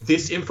Light,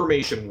 this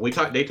information,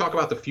 they talk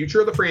about the future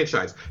of the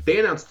franchise. They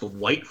announced the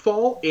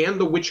Lightfall and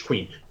the Witch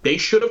Queen. They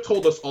should have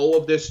told us all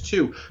of this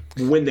too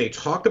when they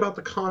talked about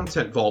the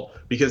content vault,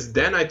 because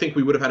then I think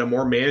we would have had a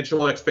more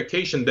manageable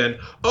expectation than,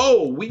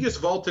 oh, we just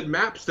vaulted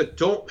maps that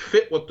don't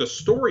fit with the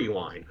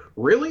storyline.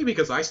 Really?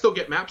 Because I still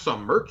get maps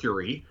on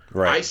Mercury.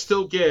 Right. I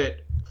still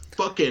get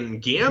fucking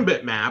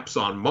Gambit maps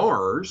on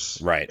Mars.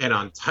 Right. And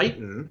on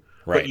Titan.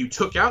 Right. But you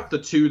took out the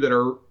two that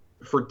are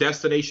for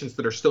destinations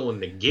that are still in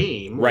the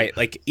game. Right.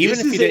 Like, even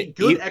this if you is a didn't,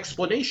 good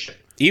explanation.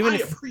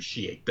 I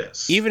appreciate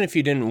this. Even if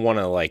you didn't want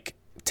to like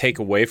take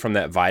away from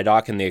that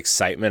Vidoc and the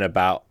excitement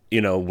about,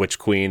 Witch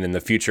Queen and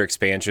the future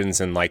expansions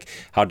and like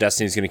how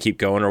Destiny's going to keep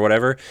going or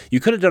whatever, you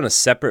could have done a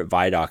separate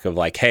Vidoc of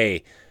like,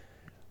 hey,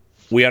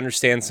 we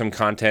understand some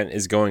content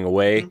is going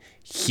away.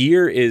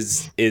 Here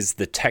is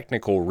the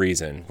technical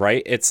reason,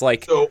 right? It's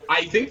like, so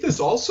I think this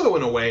also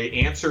in a way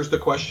answers the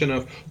question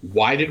of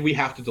why did we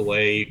have to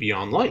delay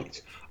Beyond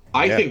Light?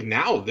 I think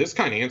now this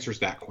kind of answers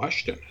that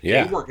question.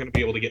 Yeah. They weren't going to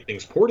be able to get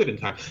things ported in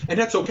time, and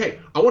that's okay.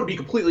 I want to be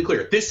completely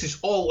clear. This is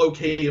all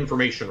okay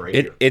information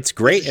here. It's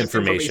great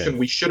information.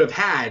 We should have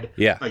had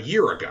a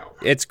year ago.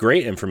 It's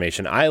great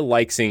information. I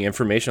like seeing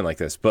information like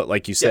this, but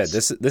like you said,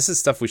 this is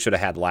stuff we should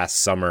have had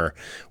last summer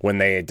when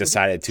they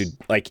decided to,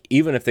 like,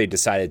 even if they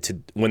decided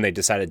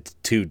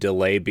to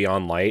delay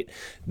Beyond Light,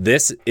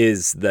 this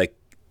is the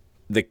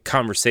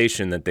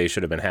conversation that they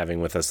should have been having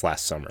with us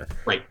last summer.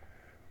 Right.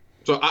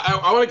 So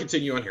I want to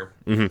continue on here.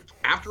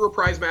 After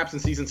Reprise maps in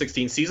Season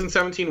 16, Season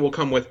 17 will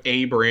come with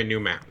a brand new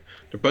map.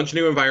 A bunch of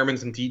new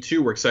environments in D2.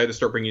 We're excited to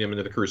start bringing them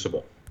into the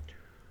Crucible.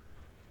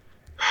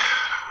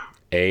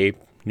 A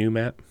new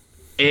map?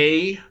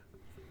 A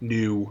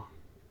new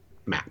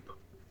map.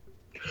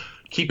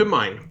 Keep in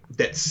mind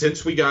that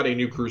since we got a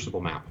new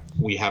Crucible map,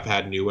 we have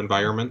had new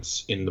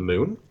environments in the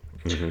Moon,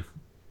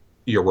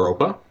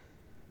 Europa,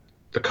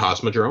 the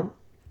Cosmodrome,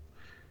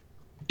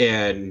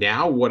 and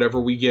now whatever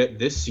we get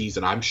this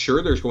season, I'm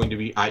sure there's going to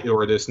be,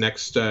 or this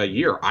next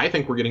year, I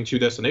think we're getting two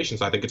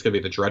destinations. I think it's going to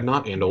be the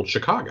Dreadnought and Old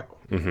Chicago.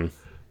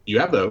 You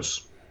have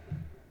those.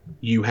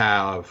 You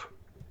have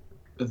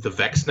the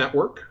Vex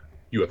Network.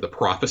 You have the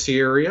Prophecy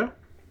area.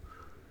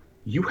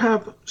 You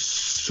have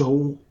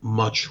so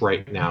much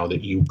right now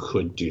that you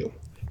could do.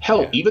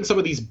 Hell, even some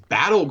of these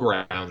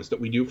battlegrounds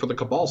that we do for the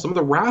Cabal, some of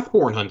the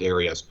Wrathborn Hunt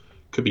areas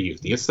could be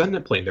used. The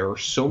Ascendant Plane, there are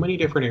so many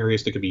different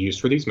areas that could be used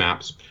for these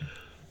maps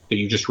that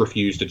you just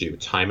refuse to do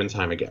time and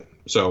time again.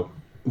 So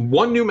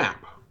one new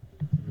map,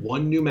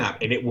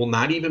 and it will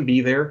not even be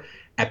there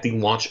at the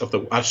launch of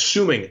the,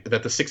 assuming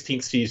that the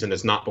 16th season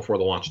is not before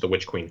the launch of the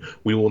Witch Queen,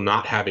 we will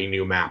not have a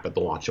new map at the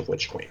launch of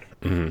Witch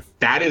Queen.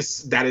 That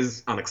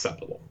is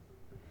unacceptable.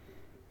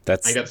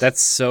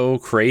 That's so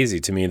crazy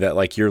to me that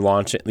like you'll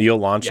launch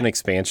an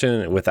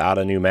expansion without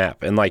a new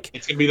map, and like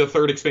it's gonna be the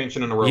third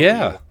expansion in a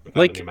row.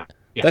 Like a new map.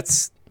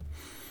 That's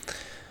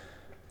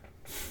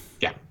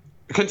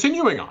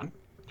Continuing on.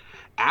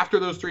 After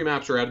those three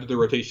maps are added to the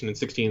rotation in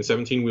 16 and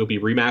 17, we'll be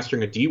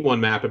remastering a D1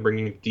 map and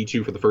bringing it to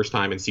D2 for the first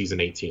time in Season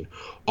 18.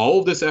 All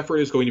of this effort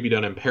is going to be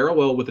done in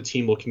parallel with the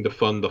team looking to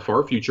fund the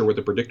far future with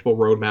a predictable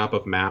roadmap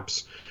of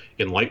maps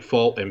in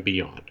Lightfall and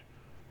beyond.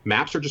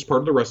 Maps are just part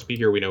of the recipe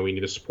here. We know we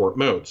need to support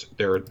modes.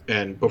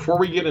 And before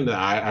we get into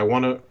that, I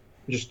want to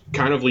just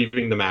kind of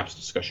leaving the maps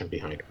discussion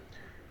behind it.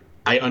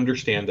 I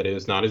understand that it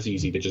is not as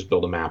easy to just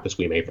build a map as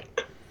we may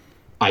think.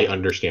 I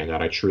understand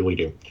that. I truly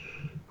do.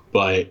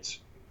 But...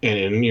 and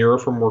in an era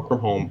from work from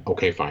home,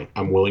 okay, fine.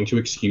 I'm willing to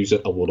excuse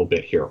it a little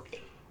bit here.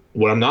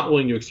 What I'm not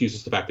willing to excuse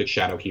is the fact that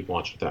Shadowkeep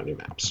launched without new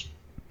maps.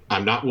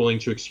 I'm not willing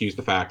to excuse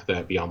the fact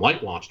that Beyond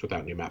Light launched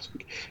without new maps.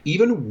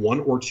 Even one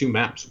or two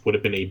maps would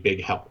have been a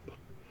big help.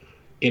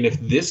 And if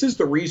this is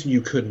the reason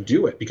you couldn't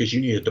do it, because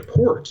you needed to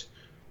port,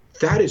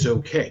 that is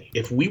okay.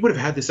 If we would have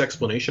had this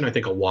explanation, I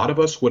think a lot of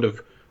us would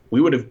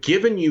have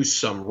given you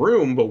some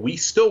room, but we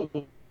still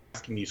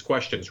asking these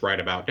questions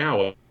right about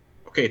now.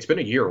 Okay, it's been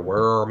a year.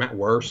 Where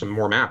are some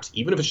more maps?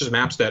 Even if it's just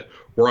maps that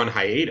were on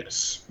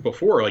hiatus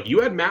before. Like,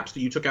 you had maps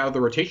that you took out of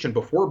the rotation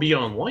before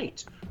Beyond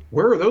Light.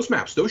 Where are those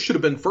maps? Those should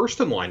have been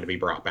first in line to be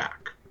brought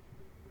back.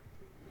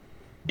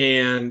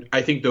 And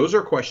I think those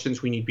are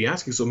questions we need to be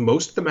asking. So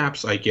most of the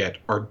maps I get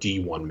are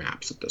D1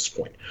 maps at this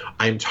point.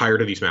 I am tired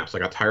of these maps. I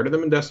got tired of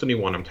them in Destiny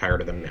 1. I'm tired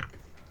of them now.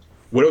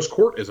 Widow's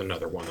Court is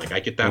another one. Like, I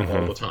get that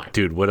all the time.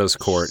 Dude, Widow's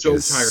Court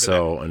is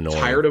so annoying.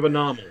 Tired of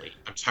Anomaly.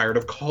 I'm tired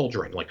of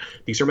Cauldron. Like,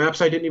 these are maps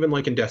I didn't even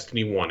like in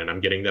Destiny 1, and I'm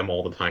getting them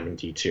all the time in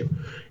D2.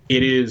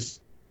 It's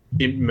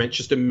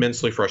just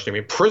immensely frustrating.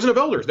 I mean, Prison of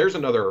Elders, there's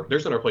another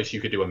place you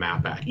could do a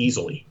map at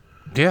easily.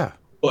 Yeah.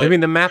 But, I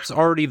mean, the map's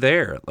already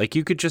there. Like,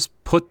 you could just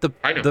put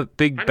the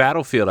big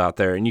battlefield out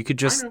there, and you could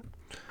just...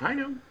 I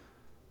know.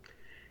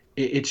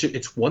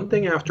 It's one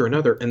thing after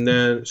another. And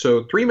then,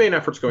 so three main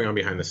efforts going on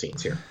behind the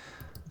scenes here.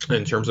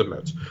 in terms of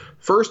modes.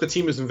 First, the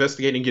team is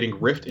investigating getting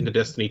Rift into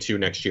Destiny 2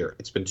 next year.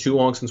 It's been too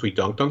long since we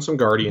dunked on some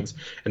Guardians,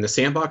 and the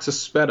sandbox is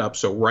sped up,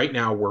 so right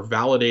now we're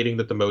validating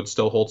that the mode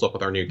still holds up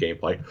with our new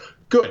gameplay.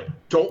 Good.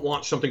 Don't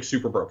launch something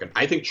super broken.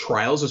 I think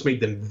Trials has made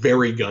them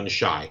very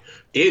gun-shy.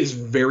 It is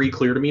very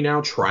clear to me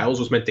now Trials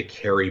was meant to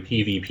carry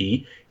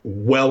PvP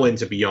well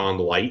into Beyond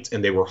Light,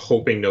 and they were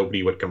hoping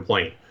nobody would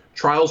complain.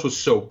 Trials was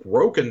so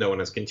broken, though,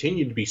 and has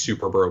continued to be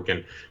super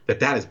broken,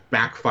 that has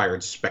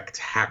backfired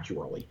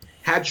spectacularly.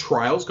 Had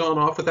Trials gone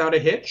off without a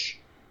hitch,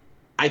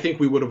 I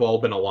think we would have all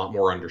been a lot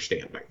more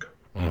understanding.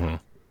 Mm-hmm.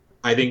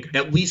 I think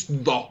at least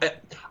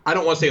I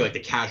don't want to say like the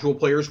casual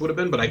players would have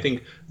been, but I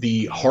think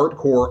the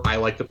hardcore, I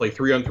like to play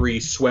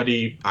 3-on-3,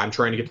 sweaty, I'm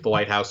trying to get to the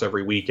lighthouse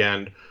every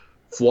weekend,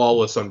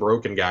 flawless,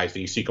 unbroken guys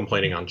that you see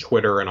complaining on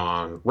Twitter and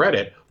on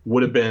Reddit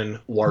would have been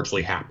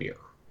largely happier.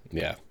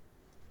 Yeah.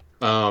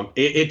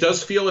 It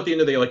does feel at the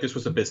end of the day like this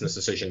was a business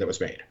decision that was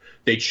made.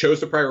 They chose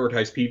to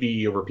prioritize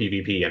PvE over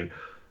PvP, and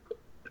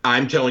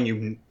I'm telling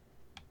you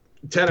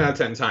 10 out of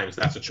 10 times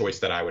that's a choice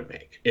that I would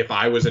make if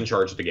I was in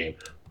charge of the game.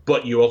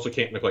 But you also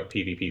can't neglect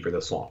PvP for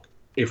this long.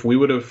 If we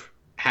would have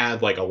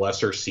had like a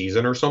lesser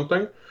season or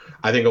something,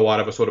 I think a lot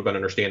of us would have been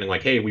understanding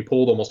like, hey, we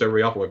pulled almost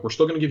everybody off. Like, we're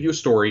still going to give you a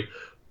story,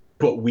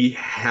 but we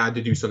had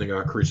to do something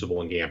about Crucible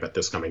and Gambit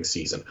this coming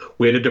season.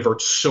 We had to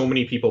divert so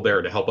many people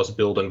there to help us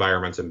build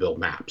environments and build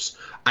maps.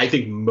 I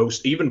think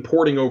even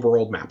porting over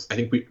old maps, I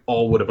think we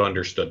all would have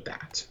understood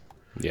that.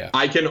 Yeah.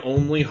 I can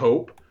only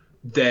hope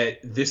that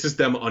this is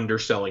them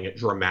underselling it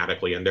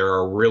dramatically, and there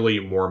are really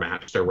more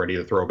maps they're ready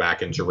to throw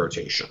back into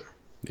rotation.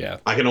 Yeah.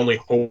 I can only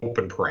hope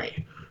and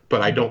pray,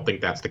 but I don't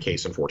think that's the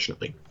case,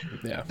 unfortunately.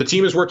 Yeah. The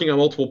team is working on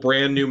multiple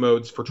brand new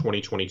modes for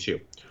 2022.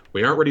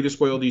 We aren't ready to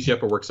spoil these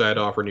yet, but we're excited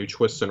to offer new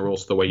twists and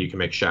rules to the way you can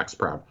make Shaxx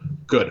proud.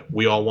 Good.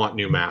 We all want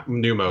new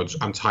modes.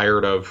 I'm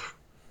tired of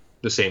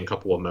the same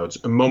couple of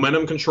modes.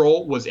 Momentum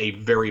Control was a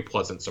very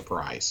pleasant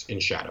surprise in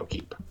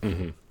Shadowkeep.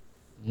 Mm-hmm.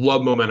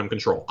 Love Momentum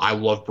Control. I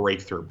love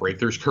Breakthrough.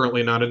 Breakthrough's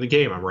currently not in the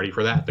game. I'm ready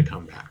for that to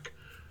come back.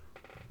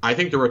 I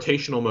think the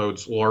rotational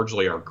modes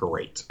largely are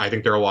great. I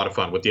think they're a lot of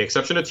fun. With the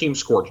exception of Team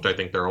Scorched, I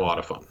think they're a lot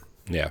of fun.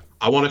 Yeah.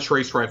 I want a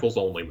trace rifles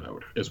only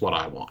mode is what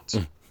I want.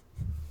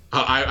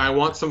 I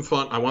want some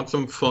fun. I want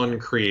some fun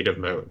creative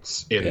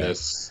modes in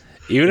this.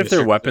 Even if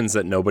they're weapons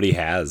that nobody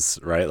has,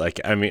 right? Like,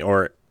 I mean,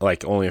 or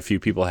like only a few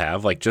people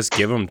have, like just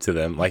give them to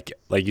them. Like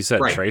you said,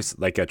 Right.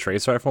 a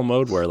trace rifle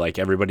mode where like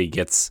everybody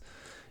gets,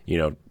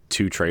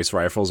 2 trace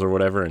rifles or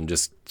whatever and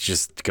just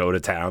go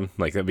to town.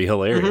 Like that'd be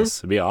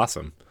hilarious. It'd be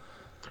awesome.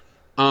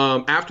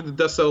 After the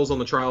dust settles on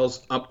the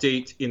Trials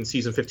update in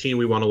Season 15,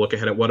 we want to look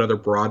ahead at what other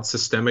broad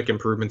systemic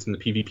improvements in the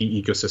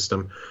PvP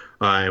ecosystem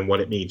and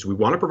what it needs. We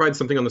want to provide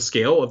something on the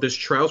scale of this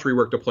Trials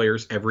rework to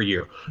players every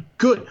year.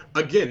 Good.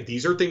 Again,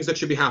 these are things that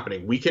should be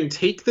happening. We can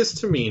take this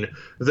to mean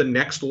the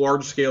next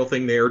large-scale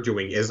thing they are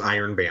doing is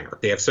Iron Banner.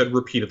 They have said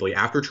repeatedly,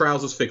 after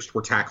Trials is fixed,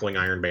 we're tackling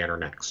Iron Banner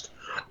next.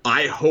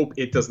 I hope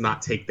it does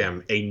not take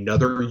them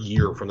another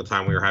year from the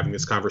time we were having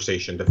this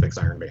conversation to fix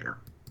Iron Banner.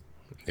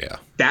 Yeah.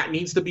 That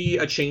needs to be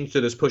a change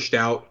that is pushed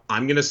out.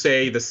 I'm going to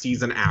say the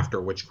season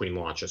after Witch Queen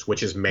launches,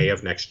 which is May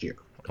of next year.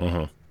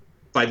 Uh-huh.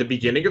 By the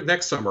beginning of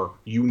next summer,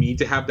 you need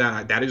to have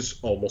that. That is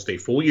almost a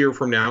full year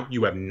from now.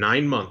 You have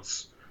 9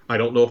 months. I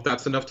don't know if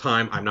that's enough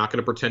time. I'm not going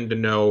to pretend to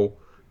know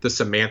the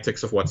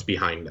semantics of what's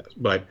behind it.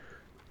 But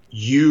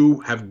you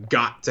have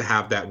got to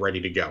have that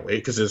ready to go.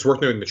 Because it's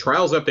worth noting the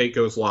Trials update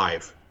goes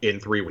live in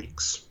 3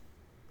 weeks.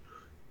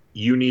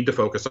 You need to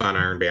focus on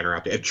Iron Banner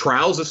update. If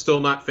Trials is still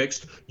not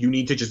fixed, you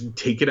need to just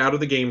take it out of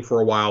the game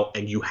for a while,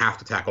 and you have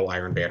to tackle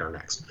Iron Banner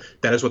next.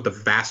 That is what the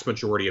vast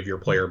majority of your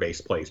player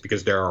base plays,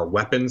 because there are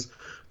weapons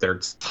that are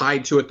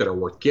tied to it that are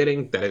worth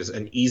getting. That is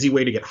an easy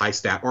way to get high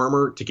stat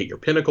armor, to get your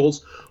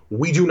pinnacles.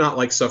 We do not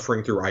like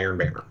suffering through Iron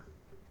Banner.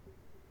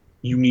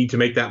 You need to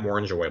make that more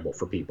enjoyable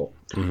for people.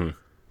 Mm-hmm.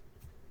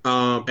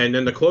 And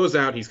then to close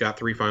out, he's got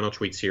 3 final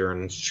tweets here,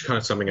 and it's kind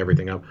of summing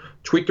everything up.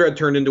 Tweet thread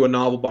turned into a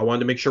novel, but I wanted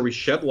to make sure we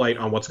shed light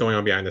on what's going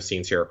on behind the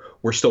scenes here.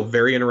 We're still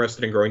very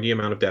interested in growing the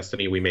amount of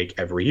Destiny we make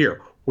every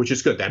year, which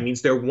is good. That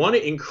means they want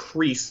to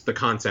increase the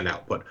content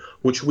output,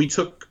 which we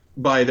took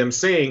by them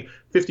saying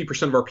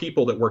 50% of our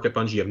people that work at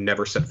Bungie have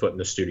never set foot in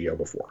the studio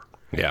before.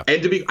 Yeah.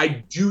 And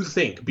I do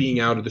think being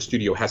out of the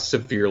studio has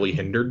severely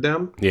hindered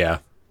them. Yeah.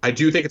 I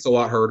do think it's a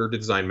lot harder to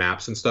design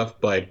maps and stuff,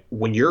 but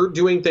when you're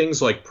doing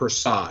things like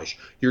Presage,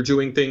 you're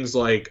doing things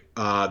like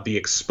the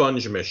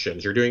Expunge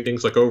missions, you're doing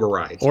things like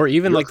Overrides, or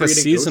even like the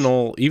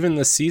seasonal, those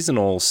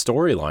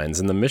storylines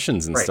and the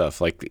missions and Right.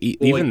 stuff. Like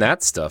even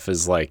that stuff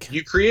is like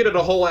you created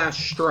a whole ass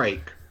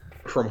strike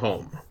from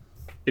home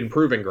in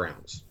Proving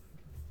Grounds.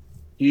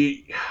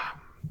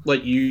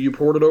 You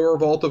ported over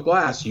Vault of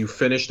Glass. You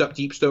finished up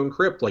Deepstone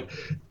Crypt. Like,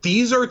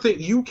 these are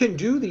things you can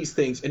do these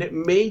things, and it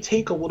may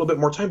take a little bit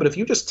more time. But if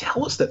you just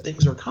tell us that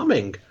things are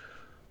coming,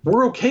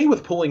 we're okay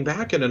with pulling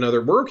back in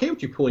another. We're okay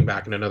with you pulling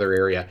back in another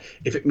area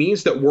if it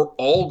means that we're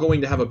all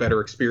going to have a better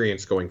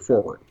experience going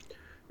forward.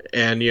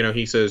 And,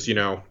 he says,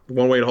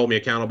 one way to hold me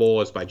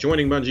accountable is by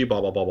joining Bungie,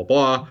 blah, blah, blah, blah,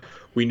 blah.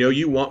 We know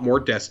you want more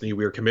Destiny.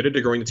 We are committed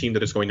to growing the team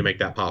that is going to make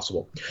that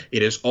possible.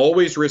 It is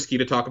always risky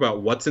to talk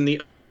about what's in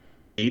the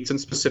dates and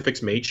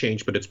specifics may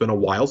change, but it's been a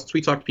while since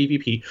we talked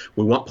PvP.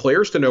 We want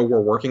players to know we're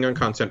working on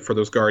content for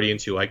those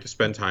Guardians who like to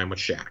spend time with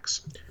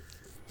Shaxx.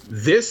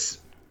 This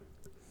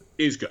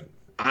is good.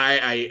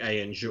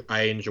 I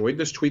enjoyed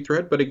this tweet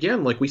thread, but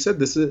again, like we said,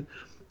 this is,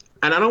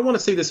 and I don't want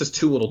to say this is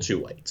too little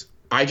too late.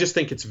 I just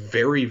think it's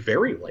very,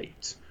 very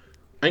late.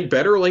 I think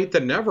better late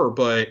than never,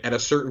 but at a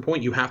certain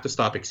point, you have to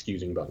stop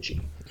excusing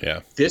Bungie.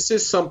 Yeah. This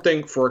is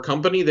something for a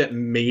company that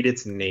made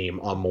its name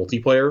on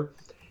multiplayer.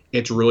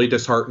 It's really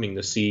disheartening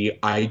to see.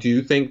 I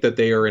do think that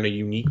they are in a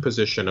unique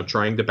position of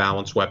trying to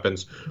balance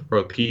weapons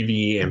for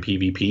PvE and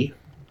PvP.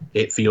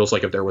 It feels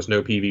like if there was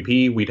no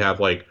PvP,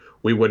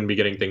 we wouldn't be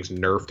getting things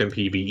nerfed in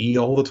PvE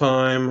all the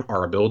time.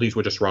 Our abilities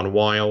would just run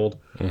wild.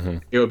 Mm-hmm.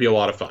 It would be a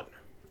lot of fun.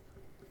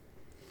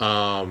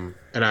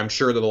 And I'm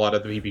sure that a lot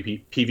of the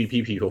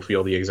PvP people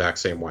feel the exact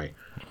same way.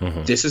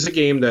 Mm-hmm. This is a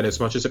game that, as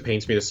much as it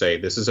pains me to say,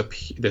 this is a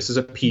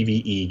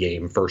PvE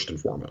game first and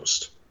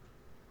foremost.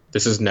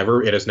 It has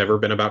never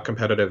been about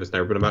competitive. It's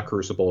never been about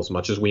Crucible, as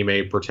much as we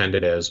may pretend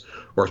it is,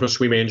 or as much as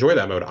we may enjoy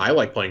that mode. I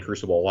like playing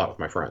Crucible a lot with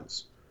my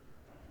friends.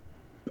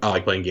 I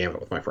like playing Gambit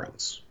with my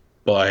friends.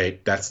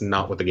 But that's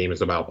not what the game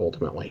is about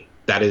ultimately.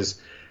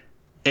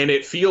 And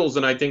it feels,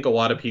 and I think a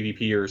lot of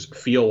PvPers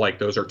feel like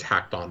those are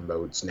tacked on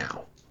modes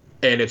now.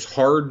 And it's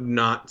hard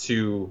not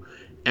to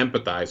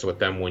empathize with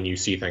them when you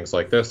see things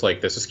like this. Like,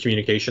 this is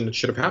communication that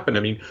should have happened. I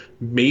mean,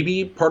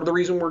 maybe part of the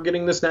reason we're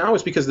getting this now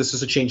is because this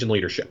is a change in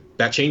leadership.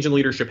 That change in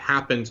leadership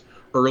happened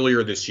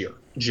earlier this year.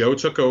 Joe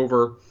took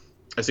over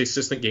as the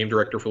assistant game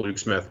director for Luke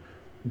Smith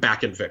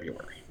back in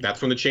February.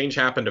 That's when the change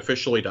happened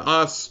officially to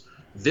us.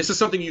 This is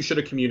something you should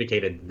have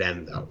communicated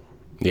then, though.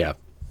 Yeah.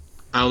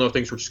 I don't know if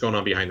things were just going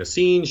on behind the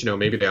scenes.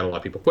 Maybe they had a lot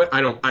of people quit.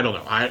 I don't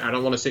know. I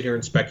don't want to sit here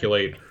and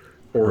speculate.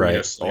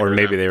 Right. Or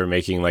maybe they were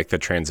making like the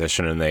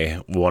transition and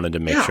they wanted to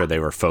make sure they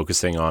were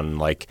focusing on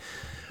like,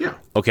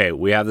 okay,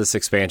 we have this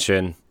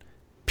expansion.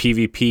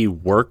 PvP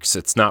works.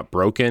 It's not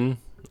broken.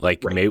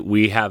 Like, maybe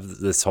we have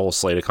this whole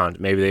slate of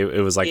content. Maybe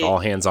it was like all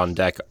hands on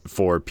deck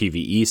for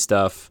PvE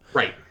stuff.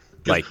 Right.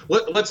 Like,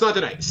 let's not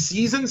deny it.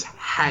 Seasons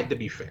had to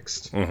be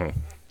fixed. Mm-hmm.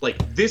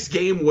 Like, this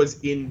game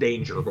was in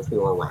danger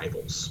before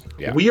Arrivals.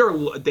 Yeah.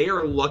 They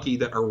are lucky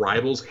that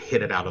Arrivals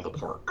hit it out of the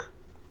park.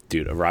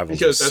 Dude,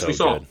 Arrivals was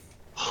so good.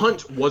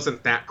 Hunt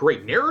wasn't that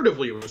great.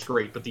 Narratively, it was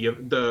great, but the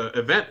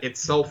event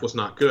itself was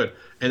not good.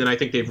 And then I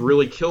think they've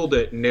really killed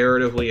it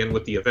narratively and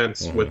with the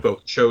events with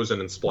both Chosen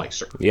and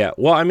Splicer. Yeah,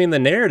 well, I mean, the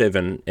narrative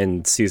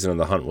in Season of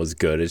the Hunt was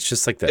good. It's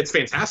just like it's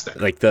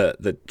fantastic. Like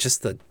the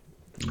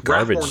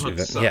garbage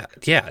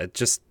event. Yeah, it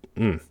just.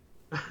 And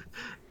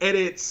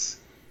it's,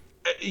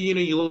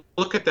 you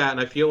look at that,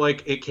 and I feel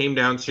like it came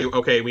down to,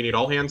 okay, we need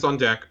all hands on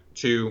deck.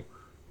 To,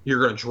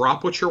 you're going to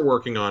drop what you're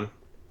working on.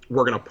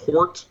 We're going to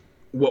port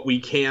what we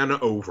can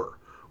over.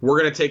 We're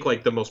going to take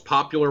like the most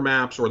popular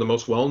maps or the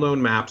most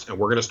well-known maps, and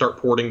we're going to start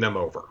porting them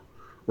over.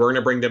 We're going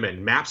to bring them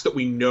in. Maps that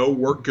we know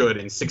work good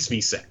in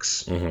 6v6.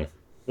 Mm-hmm.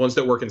 Ones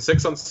that work in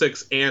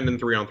 6-on-6 and in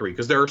 3-on-3.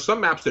 Because there are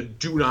some maps that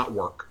do not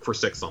work for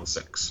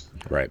 6-on-6.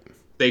 Right.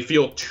 They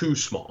feel too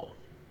small.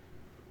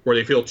 Or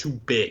they feel too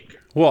big.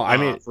 Well, I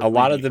mean, a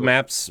lot of the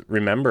maps,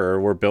 remember,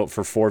 were built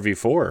for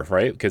 4v4,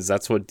 right? Because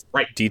that's what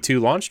D2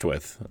 launched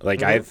with.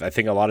 Like, I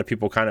think a lot of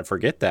people kind of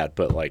forget that,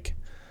 but like...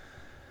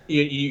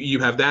 You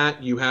have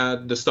that. You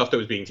had the stuff that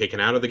was being taken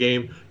out of the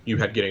game. You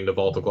had getting the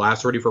Vault of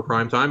Glass ready for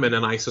prime time. And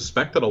then I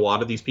suspect that a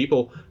lot of these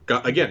people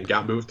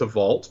got moved to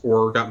Vault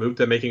or got moved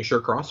to making sure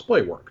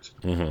crossplay worked.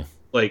 Mm-hmm.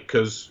 Like,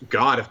 because,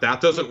 God, if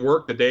that doesn't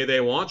work the day they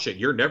launch it,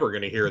 you're never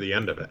going to hear the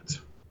end of it.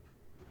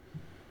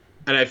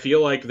 And I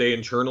feel like they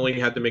internally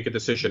had to make a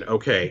decision.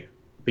 Okay,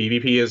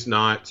 PvP is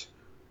not...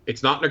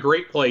 It's not in a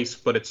great place,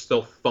 but it's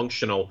still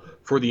functional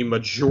for the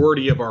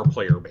majority of our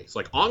player base.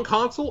 Like, on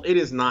console, it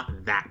is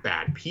not that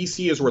bad.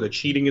 PC is where the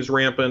cheating is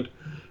rampant,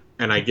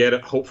 and I get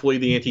it. Hopefully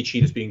the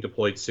anti-cheat is being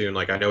deployed soon.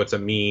 Like, I know it's a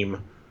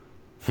meme.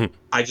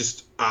 I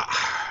just...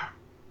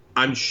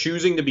 I'm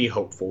choosing to be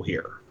hopeful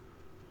here.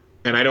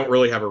 And I don't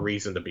really have a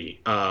reason to be.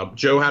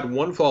 Joe had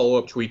one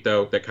follow-up tweet,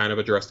 though, that kind of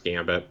addressed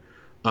Gambit.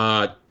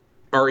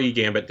 RE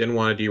Gambit didn't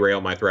want to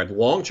derail my thread.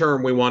 Long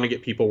term, we want to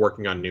get people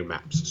working on new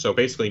maps. So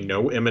basically,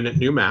 no imminent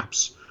new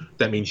maps.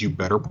 That means you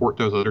better port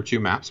those other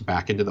two maps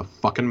back into the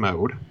fucking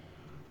mode.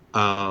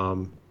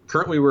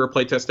 Currently, we're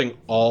playtesting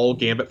all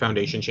Gambit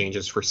Foundation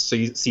changes for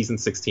Season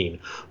 16,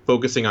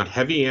 focusing on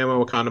heavy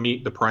ammo economy,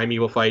 the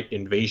Primeval fight,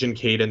 invasion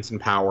cadence and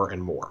power,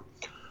 and more.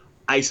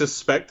 I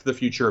suspect the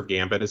future of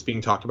Gambit is being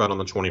talked about on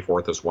the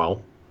 24th as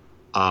well,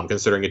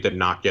 considering it did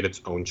not get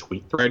its own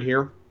tweet thread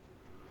here.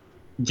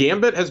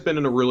 Gambit has been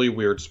in a really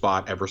weird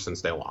spot ever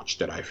since they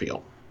launched it, I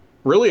feel.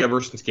 Really,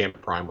 ever since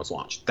Gambit Prime was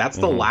launched. That's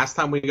the last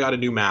time we got a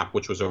new map,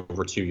 which was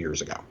over 2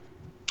 years ago.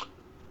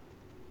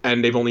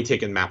 And they've only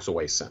taken maps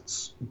away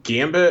since.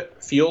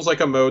 Gambit feels like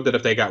a mode that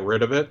if they got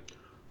rid of it,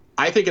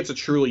 I think it's a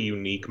truly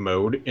unique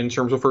mode in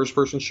terms of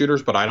first-person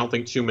shooters, but I don't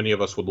think too many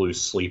of us would lose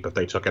sleep if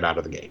they took it out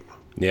of the game.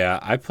 Yeah,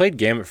 I played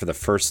Gambit for the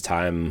first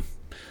time.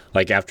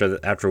 Like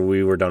after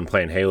we were done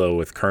playing Halo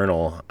with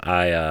Colonel,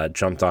 I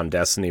jumped on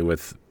Destiny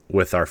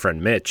with our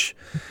friend Mitch.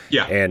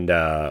 Yeah,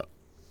 and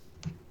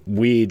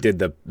we did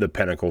the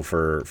pinnacle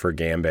for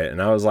Gambit,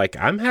 and I was like,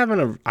 I'm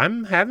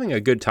having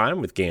a good time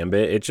with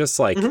Gambit. It's just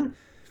like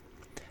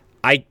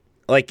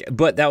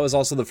but that was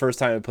also the first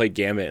time I played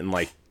Gambit in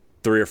like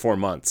 3 or 4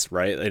 months,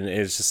 right? And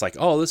it's just like,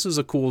 oh, this is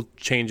a cool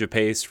change of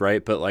pace,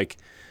 right? But like,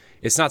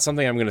 it's not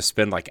something I'm going to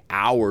spend like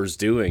hours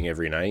doing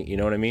every night. You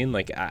know what I mean?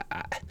 Like,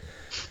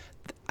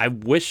 I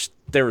wish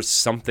there was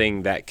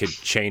something that could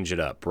change it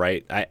up,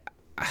 right?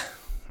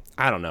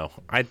 I don't know.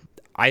 I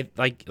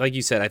like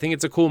you said, I think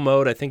it's a cool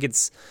mode. I think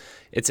it's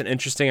an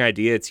interesting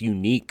idea. It's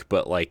unique,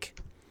 but like,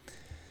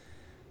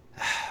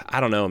 I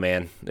don't know,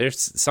 man.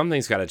 There's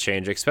something's got to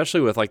change,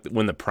 especially with like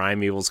when the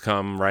Primevals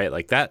come, right?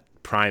 Like that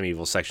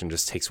Primeval section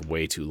just takes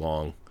way too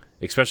long,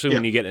 especially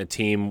when you get in a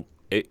team.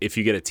 If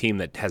you get a team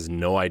that has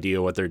no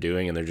idea what they're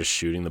doing and they're just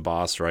shooting the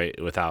boss, right,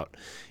 without,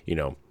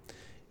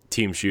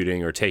 team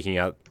shooting or taking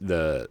out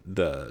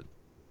the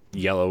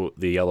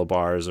yellow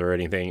bars or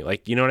anything,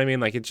 like, you know what I mean?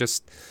 Like, it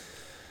just,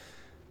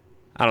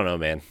 I don't know,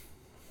 man.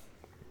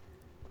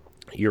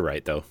 You're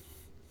right though.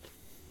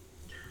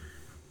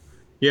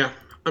 Yeah.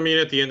 I mean,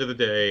 at the end of the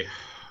day,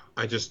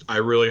 I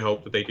really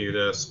hope that they do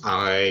this.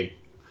 I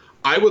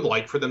would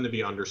like for them to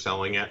be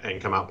underselling it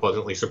and come out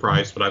pleasantly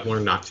surprised, but I've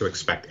learned not to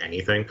expect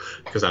anything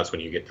because that's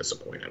when you get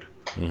disappointed.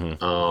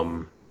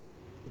 Mm-hmm.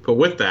 But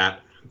with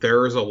that,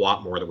 there is a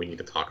lot more that we need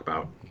to talk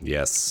about.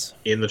 Yes.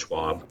 In the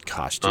TWAB.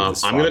 Gosh, dude,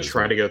 I'm going to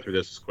try to go through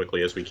this as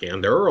quickly as we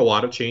can. There are a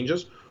lot of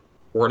changes.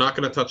 We're not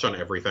going to touch on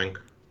everything.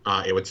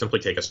 It would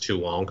simply take us too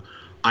long.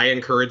 I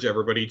encourage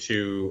everybody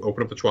to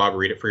open up the TWAB,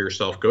 read it for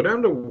yourself, go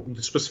down to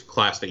the specific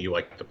class that you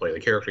like to play, the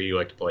character you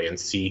like to play, and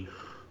see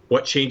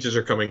what changes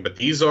are coming. But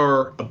these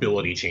are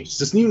ability changes.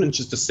 This isn't even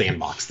just a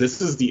sandbox. This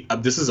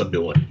is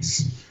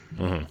abilities.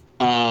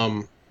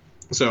 Mm-hmm.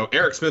 So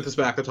Eric Smith is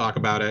back to talk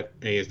about it.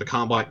 He is the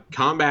combat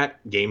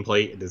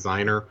gameplay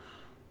designer.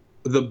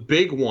 The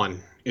big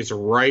one is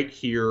right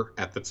here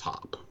at the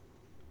top.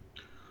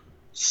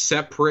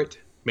 Separate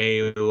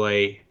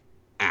melee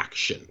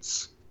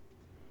actions.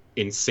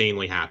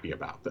 Insanely happy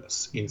about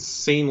this.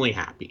 Insanely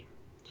happy.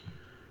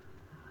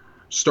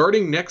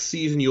 Starting next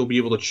season, you'll be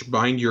able to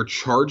bind your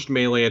charged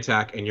melee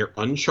attack and your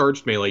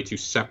uncharged melee to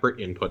separate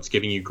inputs,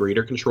 giving you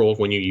greater control of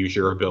when you use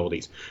your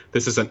abilities.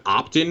 This is an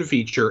opt-in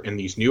feature, and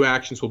these new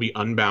actions will be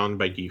unbound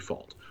by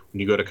default.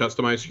 When you go to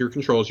customize your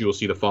controls, you will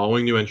see the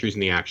following new entries in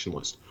the action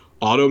list.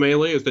 Auto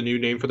melee is the new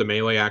name for the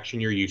melee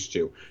action you're used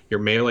to. Your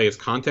melee is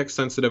context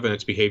sensitive, and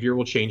its behavior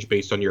will change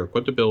based on your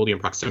equipped ability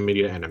and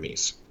proximity to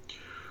enemies.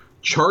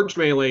 Charged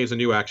melee is a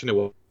new action that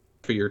will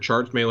for your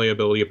charged melee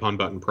ability upon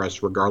button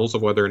press, regardless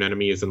of whether an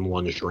enemy is in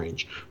lunge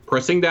range.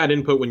 Pressing that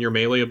input when your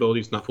melee ability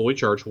is not fully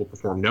charged will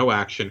perform no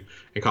action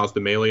and cause the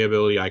melee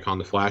ability icon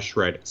to flash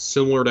red,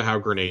 similar to how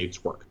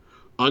grenades work.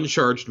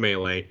 Uncharged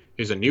melee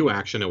is a new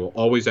action that will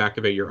always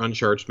activate your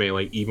uncharged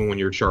melee even when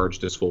your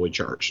charged is fully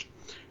charged.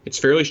 It's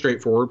fairly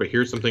straightforward, but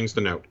here's some things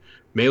to note.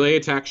 Melee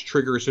attacks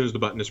trigger as soon as the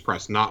button is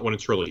pressed, not when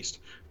it's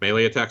released.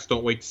 Melee attacks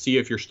don't wait to see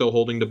if you're still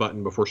holding the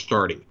button before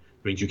starting.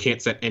 It means you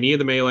can't set any of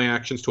the melee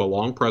actions to a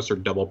long press or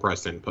double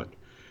press input.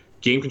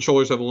 Game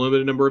controllers have a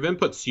limited number of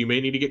inputs, so you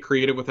may need to get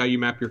creative with how you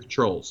map your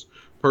controls.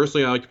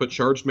 Personally, I like to put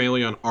charged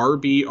melee on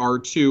RB,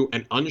 R2,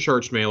 and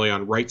uncharged melee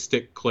on right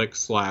stick click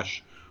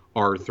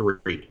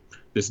 /R3.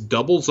 This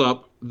doubles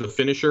up the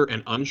finisher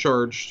and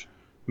uncharged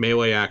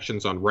melee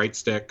actions on right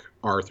stick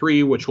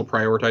R3, which will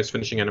prioritize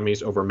finishing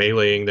enemies over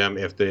meleeing them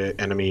if the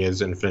enemy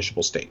is in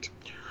finishable state.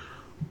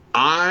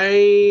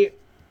 I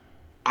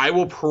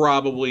will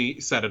probably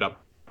set it up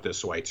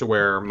this way to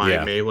where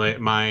my melee,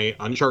 my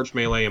uncharged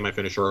melee, and my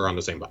finisher are on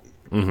the same button.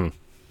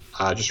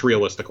 Mm-hmm. Just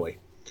realistically,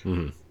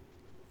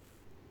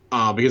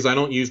 because I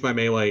don't use my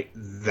melee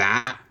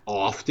that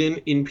often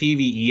in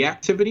PvE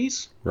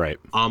activities. Right.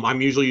 I'm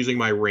usually using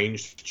my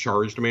ranged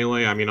charged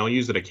melee. I mean, I'll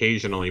use it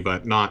occasionally,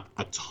 but not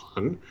a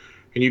ton.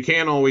 And you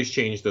can always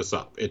change this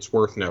up. It's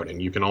worth noting.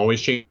 You can always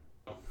change.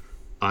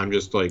 I'm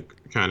just like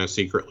kind of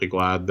secretly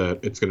glad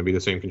that it's going to be the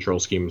same control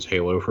scheme as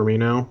Halo for me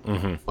now.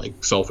 Mm-hmm.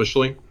 Like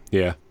selfishly.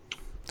 Yeah.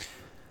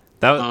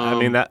 That was, I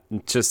mean, that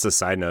just a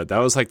side note, that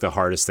was like the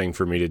hardest thing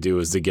for me to do,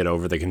 was to get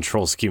over the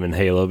control scheme in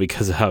Halo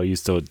because of how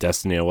used to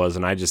Destiny I was,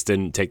 and I just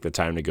didn't take the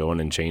time to go in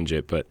and change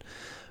it. But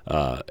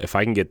if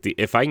I can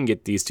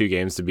get these two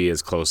games to be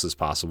as close as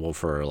possible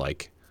for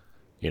like,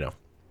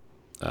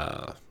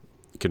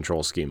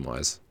 control scheme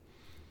wise.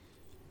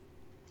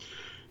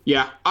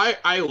 Yeah,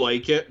 I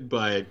like it,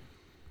 but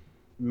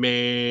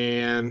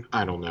man,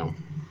 I don't know.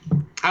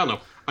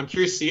 I'm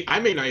curious to see. I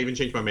may not even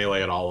change my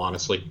melee at all,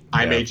 honestly.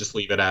 I may just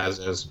leave it as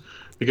is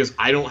because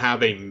I don't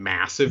have a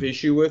massive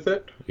issue with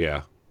it.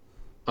 Yeah.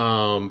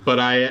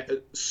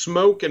 But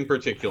smoke in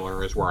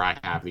particular is where I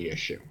have the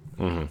issue.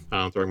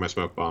 Mm-hmm. Throwing my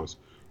smoke bombs.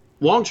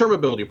 Long-term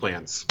ability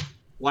plans.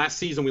 Last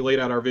season, we laid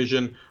out our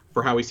vision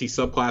for how we see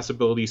subclass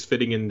abilities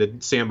fitting in the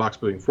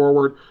sandbox moving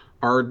forward.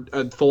 Our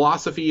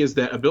philosophy is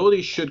that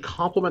abilities should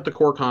complement the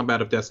core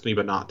combat of Destiny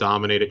but not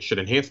dominate it, should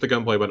enhance the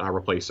gunplay but not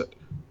replace it.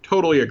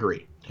 Totally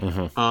agree.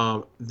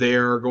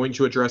 They're going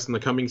to address in the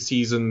coming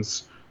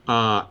seasons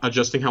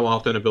adjusting how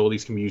often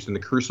abilities can be used in the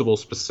Crucible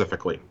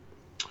specifically.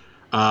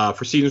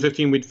 For Season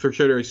 15, we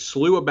featured a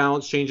slew of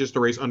balance changes to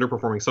raise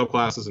underperforming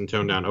subclasses and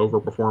tone down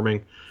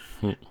overperforming.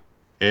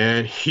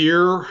 And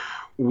here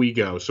we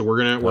go. So we're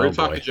gonna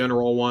talk the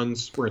general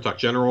ones. We're gonna talk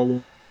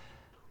general.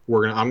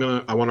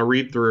 I want to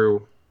read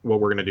through what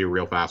we're gonna do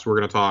real fast. We're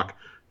gonna talk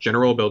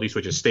general abilities,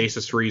 which is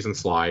Stasis, Freeze, and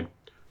Slide.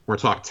 We're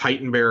gonna talk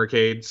Titan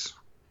Barricades.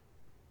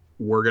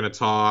 We're gonna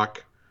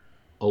talk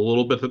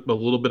we're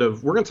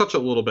gonna touch a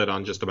little bit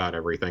on just about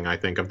everything, I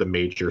think, of the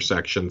major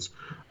sections.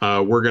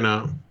 We're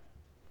gonna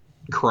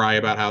cry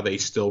about how they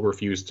still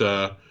refuse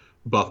to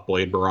buff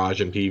Blade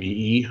Barrage in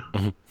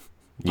PvE.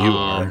 You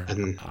are.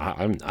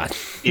 I'm not.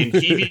 In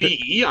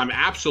PvE, I'm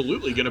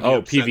absolutely going to be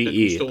upset PvE. That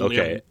we still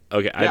okay.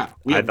 Yeah,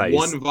 we have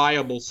one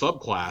viable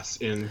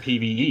subclass in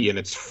PvE, and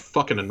it's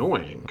fucking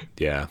annoying.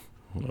 Yeah.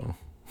 Well.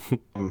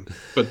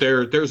 But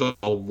there's a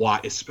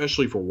lot,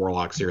 especially for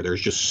Warlocks here.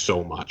 There's just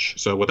so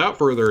much. So without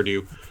further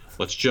ado,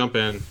 let's jump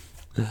in.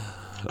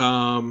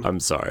 I'm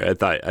sorry. I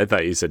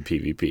thought you said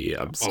PvP.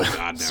 Oh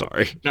God, no.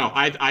 Sorry. No,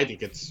 I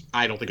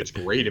don't think it's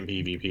great in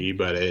PvP,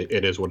 but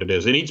it is what it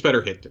is. It needs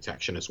better hit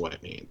detection, is what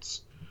it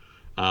needs.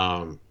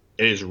 It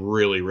is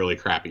really, really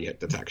crappy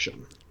hit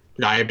detection.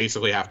 I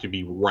basically have to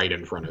be right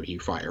in front of you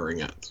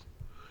firing it.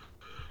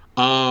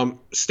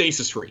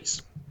 Stasis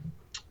Freeze.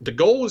 The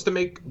goal was to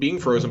make being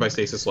frozen by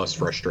stasis less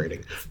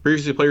frustrating.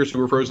 Previously, players who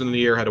were frozen in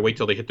the air had to wait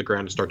till they hit the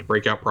ground to start the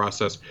breakout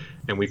process,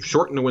 and we've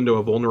shortened the window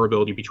of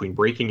vulnerability between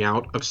breaking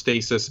out of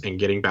stasis and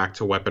getting back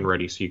to weapon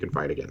ready so you can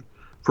fight again.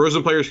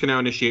 Frozen players can now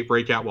initiate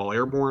breakout while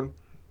airborne,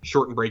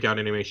 shorten breakout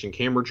animation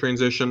camera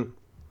transition,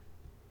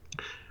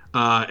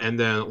 and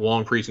then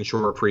long freeze and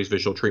short freeze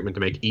visual treatment to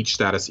make each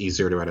status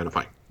easier to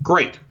identify.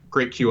 Great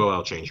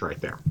QOL change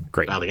right there.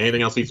 Great. I don't think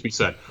anything else needs to be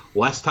said.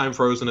 Less time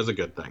frozen is a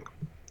good thing.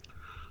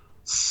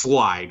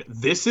 Slide.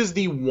 This is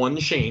the one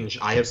change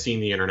I have seen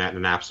the internet in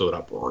an absolute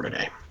uproar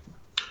today.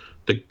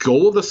 The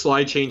goal of the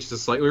slide change is to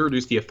slightly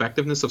reduce the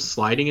effectiveness of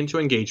sliding into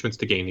engagements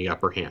to gain the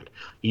upper hand.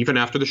 Even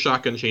after the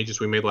shotgun changes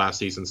we made last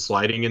season,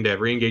 sliding into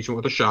every engagement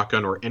with a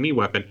shotgun or any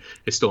weapon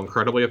is still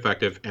incredibly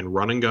effective, and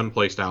run and gun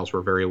playstyles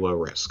were very low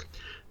risk.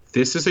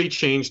 This is a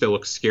change that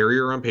looks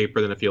scarier on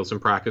paper than it feels in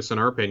practice, in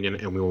our opinion,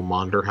 and we will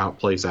monitor how it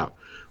plays out.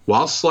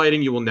 While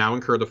sliding, you will now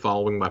incur the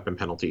following weapon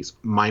penalties: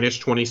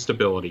 -20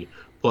 stability,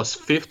 plus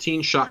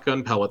 15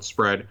 shotgun pellet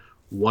spread,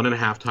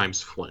 1.5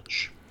 times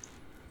flinch.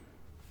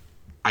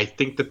 I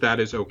think that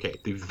is okay.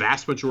 The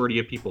vast majority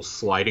of people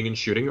sliding and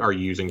shooting are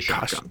using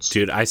shotguns.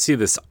 Dude, I see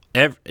this.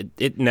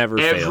 It never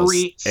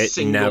fails.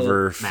 It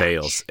never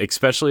fails.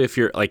 Especially if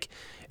you're like,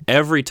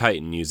 every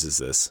Titan uses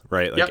this,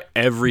 right? Like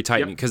every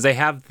Titan, because they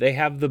have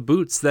the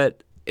boots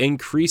that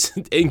increase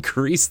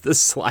the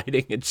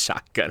sliding and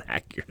shotgun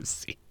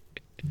accuracy.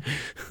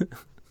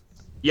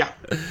 Yeah,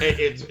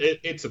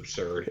 it's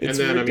absurd. It's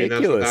and then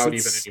ridiculous. I mean, that's without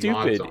it's even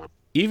any stupid. mods on.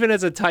 Even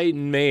as a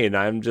Titan main,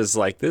 I'm just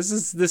like, this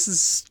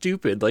is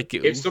stupid. Like,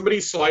 if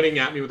somebody's sliding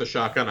at me with a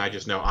shotgun, I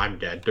just know I'm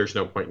dead. There's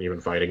no point in even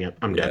fighting it.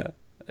 I'm dead.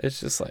 It's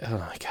just like, oh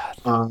my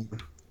God.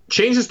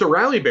 Changes to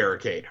Rally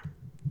Barricade.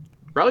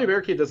 Rally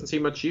Barricade doesn't see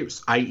much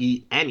use,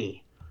 i.e.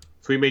 any.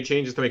 So we made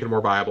changes to make it a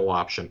more viable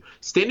option.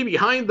 Standing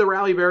behind the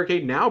Rally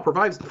Barricade now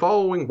provides the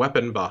following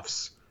weapon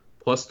buffs: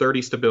 plus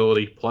 30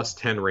 stability, plus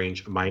 10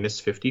 range,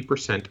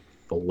 -50%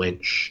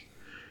 flinch.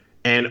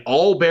 And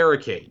all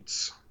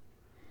barricades.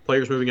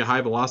 Players moving at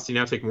high velocity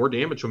now take more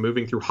damage when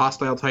moving through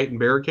hostile Titan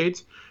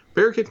barricades.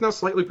 Barricades now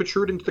slightly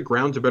protrude into the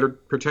ground to better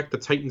protect the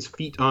Titan's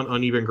feet on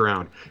uneven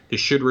ground.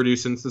 This should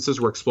reduce instances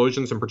where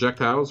explosions and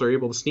projectiles are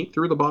able to sneak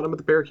through the bottom of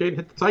the barricade and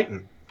hit the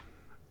Titan.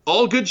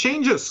 All good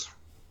changes.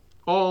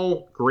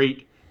 All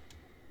great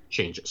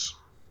changes.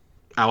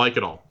 I like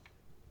it all.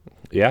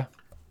 Yeah.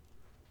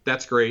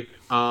 That's great.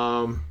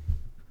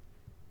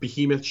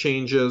 Behemoth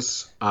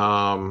changes.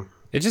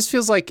 It just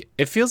feels like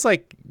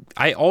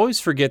I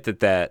always forget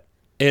that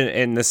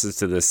and this is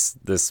to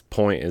this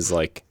point is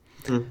like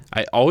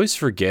I always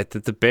forget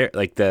that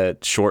the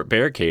short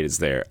barricade is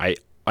there.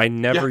 I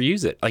never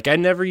use it. Like, I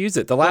never use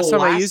it. The last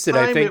time I used it,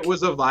 I think it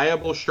was a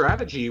viable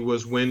strategy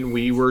was when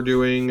we were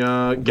doing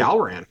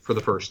Galran for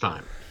the first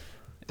time.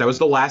 That was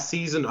the last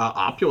season.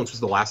 Opulence was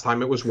the last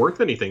time it was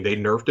worth anything. They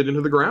nerfed it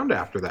into the ground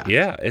after that.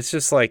 Yeah, it's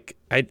just like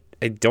I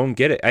don't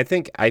get it. I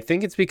think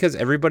it's because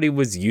everybody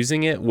was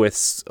using it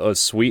with a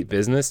sweet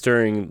business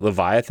during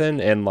Leviathan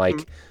and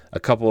like a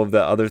couple of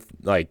the other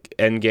like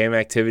end game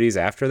activities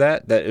after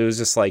that. That it was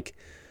just like,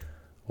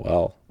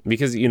 well,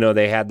 because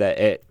they had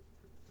that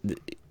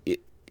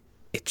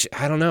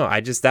I don't know.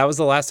 That was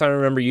the last time I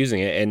remember using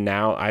it, and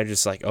now I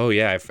just like, oh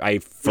yeah, I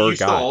forgot. We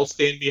used to all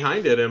stand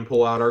behind it and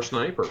pull out our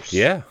snipers.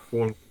 Yeah,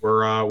 when we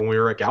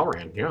were at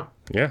Galran. Yeah.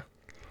 Yeah.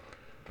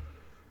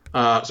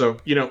 So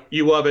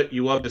you love it.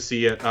 You love to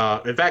see it.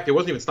 In fact, it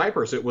wasn't even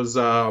snipers. It was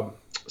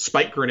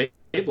spike grenade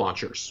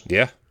launchers.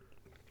 Yeah.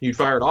 You'd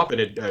fire it off and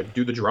it'd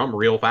do the drum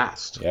real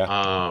fast.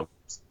 Yeah.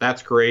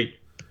 That's great.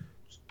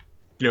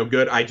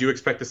 Good. I do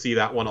expect to see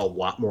that one a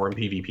lot more in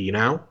PvP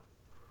now.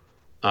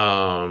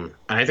 And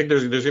I think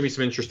there's going to be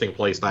some interesting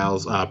play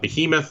styles.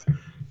 Behemoth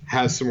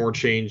has some more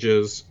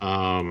changes.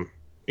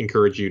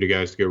 Encourage you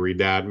guys to go read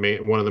that.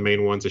 One of the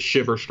main ones is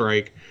Shiver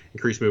Strike,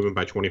 increased movement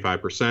by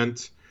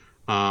 25%.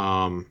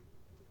 And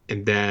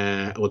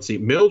then, let's see,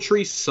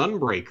 Military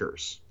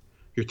Sunbreakers.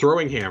 Your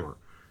throwing hammer.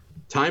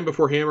 Time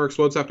before hammer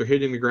explodes after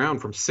hitting the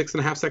ground from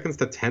 6.5 seconds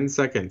to 10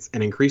 seconds,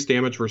 and increased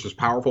damage versus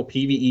powerful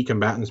PvE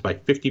combatants by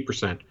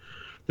 50%.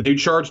 The dude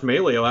charged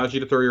melee allows you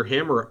to throw your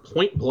hammer at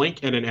point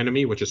blank at an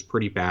enemy, which is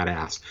pretty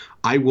badass.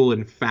 I will,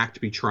 in fact,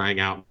 be trying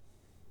out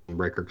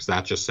Sunbreaker because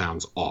that just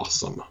sounds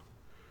awesome.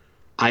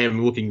 I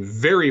am looking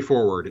very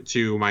forward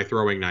to my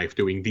throwing knife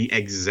doing the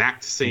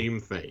exact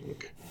same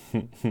thing.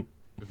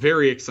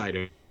 Very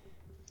excited.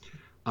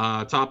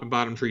 Top and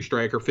bottom tree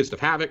striker, Fist of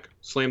Havoc,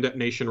 slam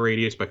detonation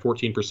radius by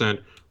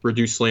 14%,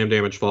 reduce slam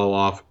damage fall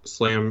off,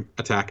 slam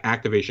attack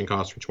activation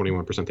cost from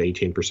 21% to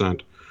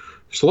 18%.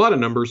 There's a lot of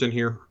numbers in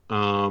here.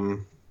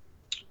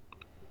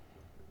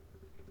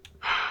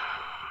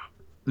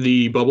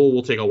 The bubble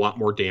will take a lot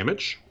more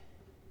damage,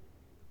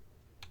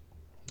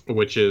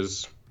 which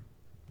is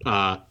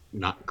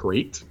not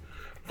great,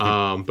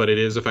 but it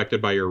is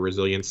affected by your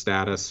resilience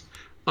status.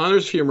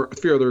 There's a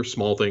few other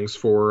small things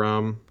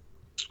for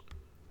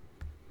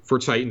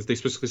Titans. They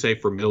specifically say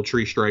for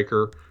Military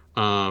Striker,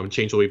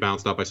 change will be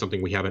bounced out by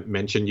something we haven't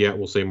mentioned yet.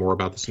 We'll say more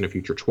about this in a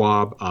future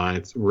TWAB.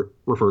 It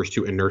refers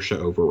to Inertia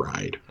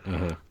Override.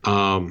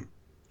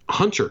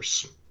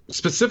 Hunters.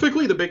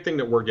 Specifically, the big thing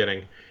that we're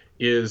getting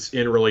is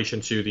in relation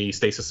to the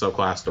Stasis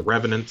subclass, the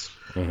Revenant.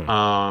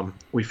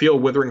 We feel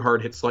Withering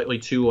Heart hit slightly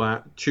too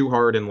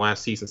hard in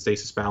last season's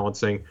Stasis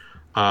balancing.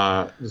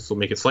 This will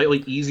make it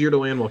slightly easier to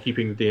land while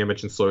keeping the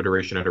damage and slow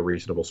duration at a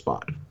reasonable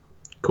spot.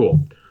 Cool.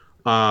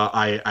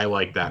 I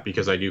like that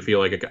because I do feel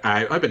like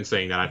I've been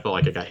saying that I felt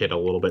like it got hit a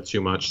little bit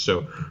too much.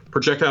 So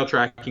projectile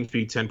tracking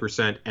speed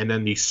 10%, and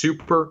then the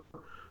super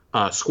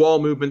squall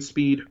movement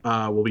speed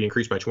will be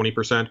increased by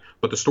 20%.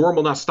 But the storm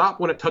will not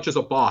stop when it touches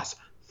a boss.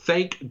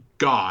 Thank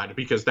God,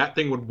 because that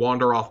thing would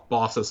wander off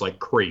bosses like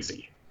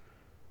crazy.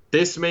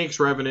 This makes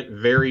Revenant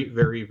very,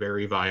 very,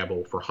 very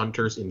viable for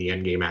hunters in the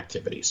endgame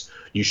activities.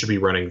 You should be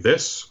running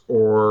this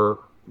or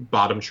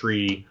bottom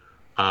tree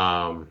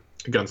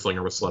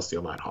Gunslinger with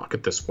Celestial Nighthawk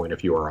at this point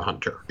if you are a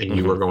hunter and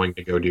you are going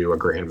to go do a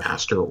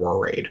Grandmaster or a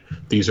raid.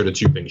 These are the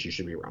two things you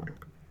should be running.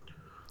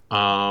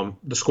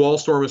 The Squall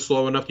Storm is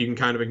slow enough you can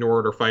kind of ignore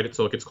it or fight it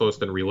till it gets close,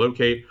 then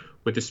relocate.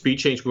 With the speed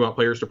change, we want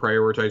players to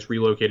prioritize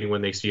relocating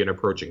when they see an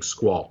approaching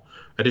Squall.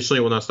 Additionally,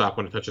 it will not stop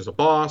when it touches a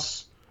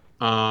boss.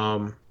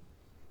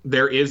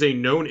 There is a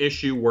known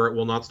issue where it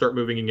will not start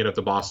moving again if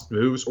the boss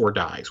moves or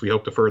dies. We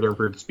hope to further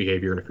improve this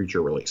behavior in a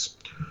future release.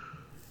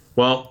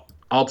 Well,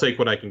 I'll take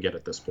what I can get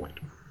at this point.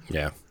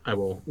 Yeah. I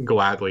will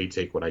gladly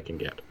take what I can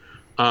get.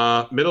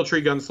 Middle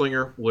Tree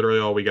Gunslinger, literally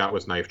all we got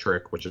was Knife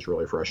Trick, which is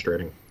really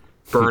frustrating.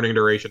 Burning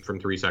duration from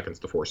 3 seconds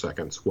to 4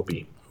 seconds.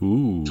 Whoopee.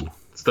 Ooh.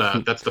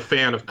 That's the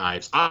fan of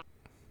knives. I like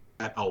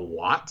that a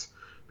lot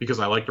because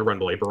I like to run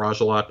Blade Barrage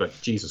a lot, but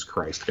Jesus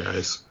Christ,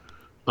 guys.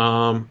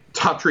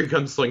 Top Tree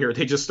Gunslinger,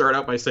 they just start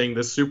out by saying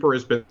this super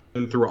has been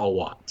through a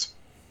lot.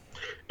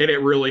 And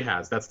it really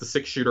has. That's the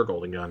 6-shooter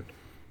Golden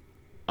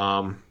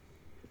Gun.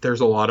 There's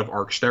a lot of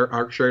Arc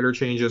Strider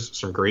changes,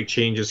 some great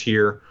changes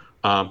here.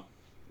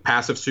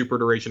 Passive super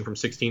duration from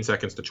 16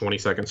 seconds to 20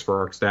 seconds for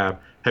Arc Stab.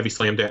 Heavy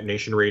slam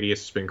detonation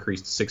radius has been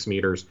increased to 6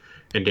 meters.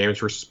 And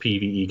damage versus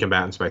PvE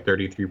combatants by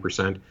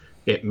 33%.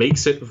 It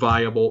makes it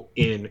viable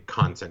in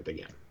content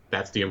again.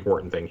 That's the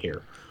important thing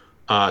here.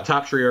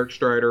 Top Tree Arc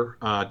Strider,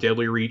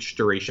 Deadly Reach,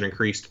 duration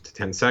increased to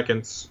 10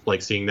 seconds.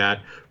 Like seeing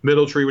that.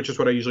 Middle Tree, which is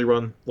what I usually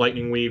run,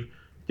 Lightning Weave.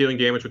 Dealing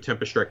damage with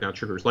Tempest Strike now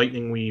triggers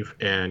Lightning Weave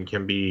and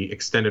can be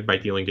extended by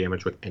dealing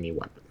damage with any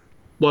weapon.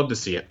 Love to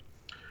see it.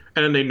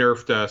 And then they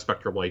nerfed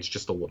Spectral Blades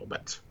just a little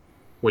bit,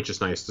 which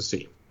is nice to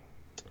see.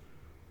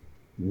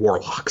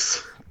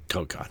 Warlocks.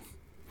 Oh, God.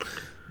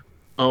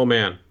 Oh,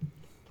 man.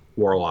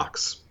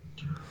 Warlocks.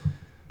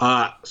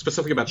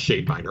 Specifically about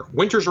Shadebinder.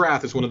 Winter's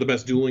Wrath is one of the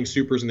best dueling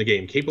supers in the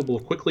game, capable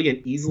of quickly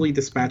and easily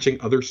dispatching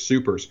other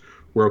supers.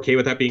 We're okay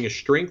with that being a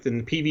strength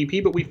in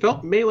PvP, but we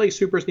felt melee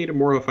supers needed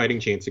more of a fighting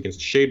chance against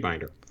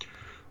Shadebinder.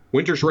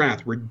 Winter's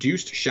Wrath,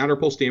 reduced Shatter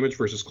Pulse damage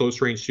versus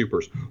close-range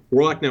supers.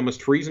 Warlock now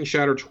must freeze and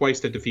shatter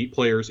twice to defeat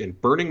players in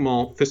Burning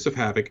Maul, Fists of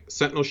Havoc,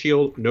 Sentinel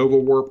Shield, Nova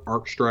Warp,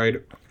 Arc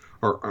Stride,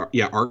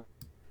 Arc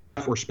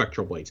or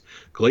Spectral Blades.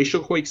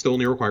 Glacial Quake still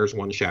only requires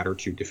 1 shatter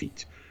to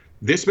defeat.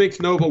 This makes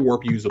Nova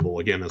Warp usable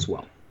again as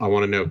well. I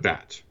want to note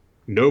that.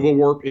 Nova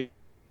Warp is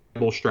a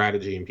viable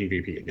strategy in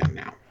PvP again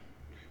now.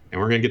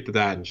 And we're going to get to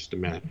that in just a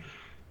minute.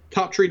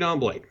 Top Tree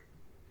Dawnblade.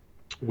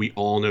 We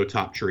all know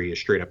Top Tree is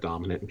straight up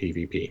dominant in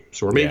PvP.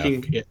 So we're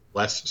making it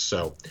less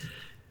so.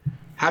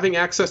 Having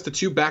access to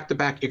 2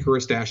 back-to-back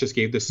Icarus dashes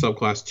gave this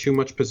subclass too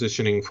much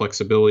positioning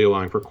flexibility,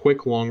 allowing for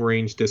quick,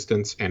 long-range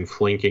distance and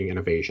flanking and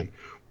evasion.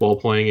 While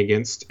playing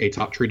against a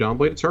top tree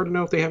Dawnblade, it's hard to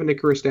know if they have an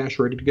Icarus dash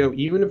ready to go,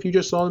 even if you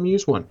just saw them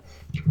use one.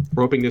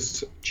 We're hoping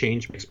this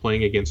change makes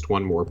playing against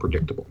one more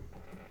predictable.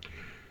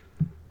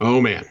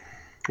 Oh man.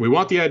 We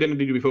want the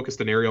identity to be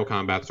focused on aerial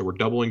combat, so we're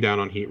doubling down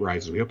on Heat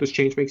Rises. We hope this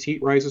change makes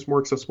Heat Rises more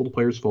accessible to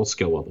players of all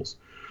skill levels.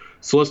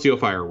 Celestial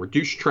Fire,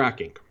 reduced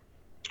tracking.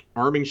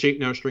 Arming shape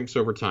now shrinks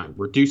over time.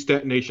 Reduced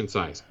detonation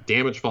size.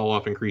 Damage fall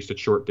off increased at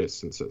short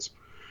distances.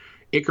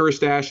 Icarus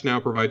Dash now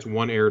provides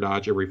 1 air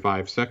dodge every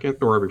 5 seconds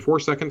or every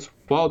 4 seconds,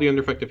 while the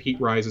under effect of Heat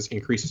Rises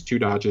increases 2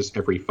 dodges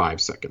every 5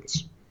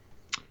 seconds.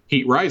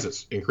 Heat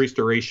Rises, increased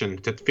duration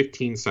to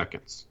 15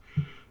 seconds.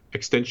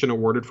 Extension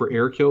awarded for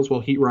air kills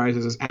while Heat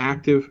Rises is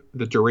active.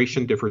 The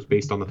duration differs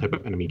based on the type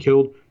of enemy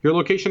killed. Your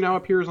location now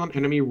appears on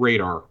enemy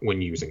radar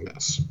when using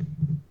this.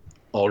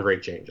 All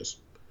great changes.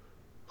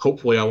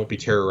 Hopefully I won't be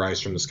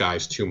terrorized from the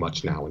skies too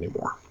much now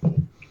anymore.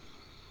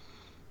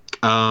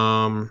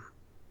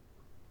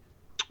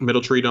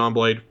 Middle Tree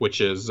Dawnblade, which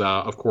is,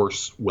 of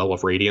course, Well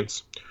of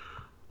Radiance.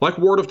 Like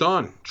Ward of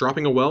Dawn,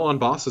 dropping a well on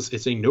bosses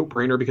is a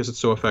no-brainer because it's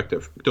so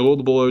effective.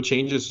 Below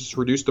changes to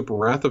reduce the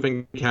breadth of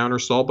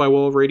encounters solved by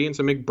Well of Radiance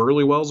and make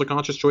Burly Wells a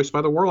conscious choice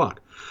by the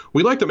Warlock.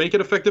 We like to make it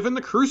effective in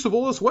the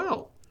Crucible as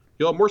well.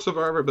 You'll have more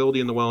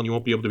survivability in the well, and you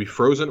won't be able to be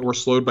frozen or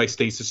slowed by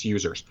stasis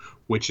users,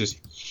 which is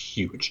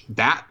huge.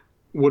 That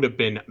would have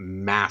been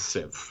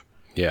massive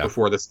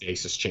before the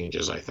stasis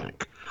changes, I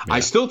think. Yeah. I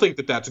still think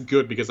that that's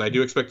good because I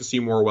do expect to see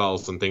more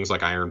wells and things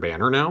like Iron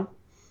Banner now.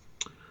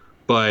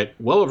 But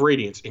Well of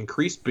Radiance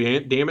increased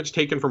damage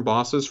taken from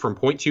bosses from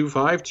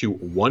 0.25 to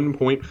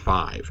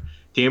 1.5.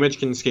 Damage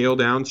can scale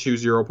down to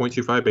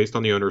 0.25 based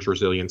on the owner's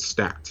resilience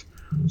stat.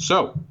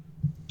 So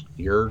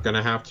you're going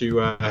to have to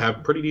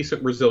have pretty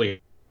decent resilience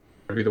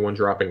to be the one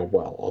dropping a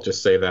well. I'll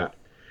just say that.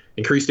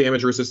 Increased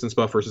damage resistance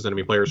buff versus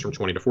enemy players from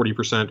 20 to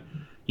 40%.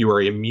 You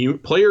are immune.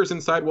 Players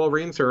inside Well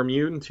Radiance are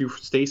immune to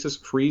stasis,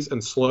 freeze,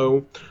 and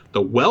slow.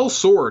 The Well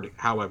Sword,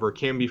 however,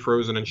 can be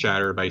frozen and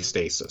shattered by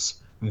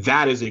stasis.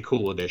 That is a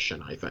cool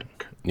addition, I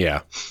think.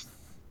 Yeah.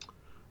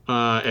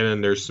 And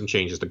then there's some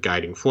changes to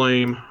Guiding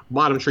Flame.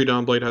 Bottom Tree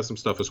Dawnblade has some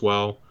stuff as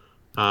well.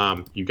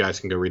 You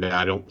guys can go read it.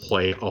 I don't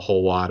play a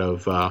whole lot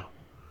of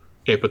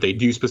it, but they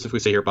do specifically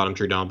say here Bottom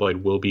Tree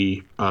Dawnblade will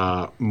be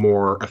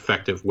more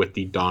effective with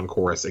the Dawn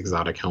Chorus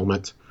exotic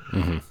helmet.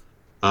 Mm-hmm.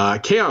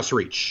 Chaos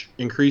Reach.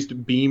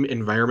 Increased beam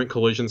environment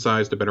collision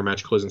size to better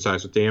match collision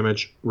size with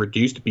damage.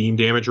 Reduced beam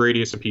damage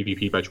radius in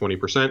PvP by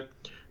 20%.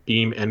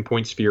 Beam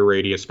endpoint sphere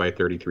radius by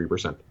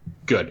 33%.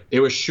 Good. It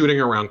was shooting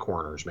around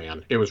corners,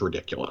 man. It was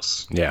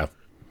ridiculous. Yeah.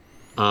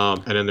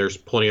 And then there's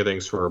plenty of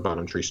things for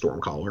Bottom Tree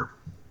Stormcaller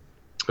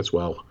as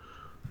well.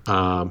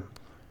 I'm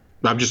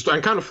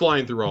kind of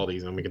flying through all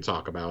these and we can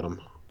talk about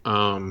them.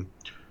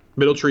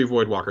 Middle Tree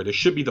Voidwalker. This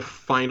should be the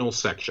final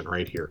section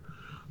right here.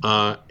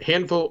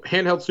 Handheld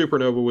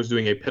Supernova was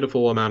doing a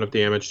pitiful amount of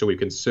damage, so we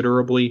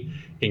considerably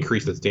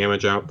increased its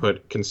damage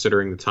output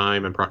considering the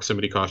time and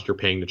proximity cost you're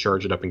paying to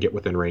charge it up and get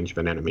within range of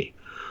an enemy.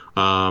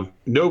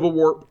 Nova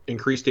Warp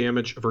increased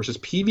damage versus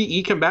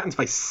PvE combatants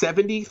by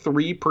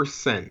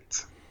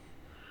 73%.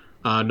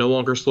 No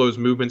longer slows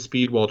movement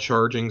speed while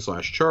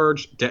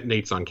charging/charge,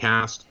 detonates on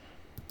cast.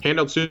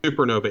 Handheld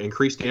Supernova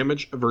increased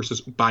damage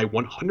versus by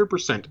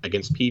 100%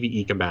 against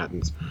PvE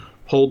combatants.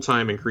 Hold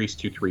time increased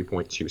to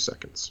 3.2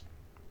 seconds.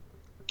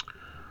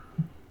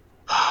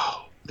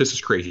 This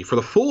is crazy. For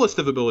the full list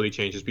of ability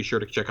changes, be sure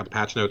to check out the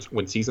patch notes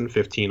when Season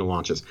 15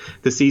 launches.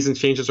 The season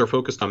changes are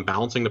focused on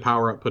balancing the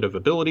power output of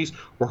abilities.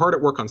 We're hard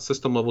at work on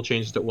system-level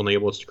changes that will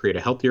enable us to create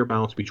a healthier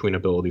balance between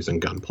abilities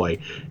and gunplay,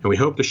 and we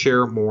hope to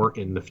share more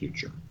in the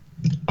future.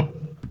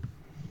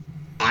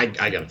 I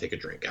gotta take a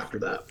drink after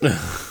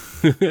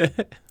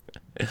that.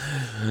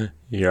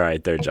 You're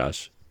right there,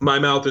 Josh. My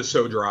mouth is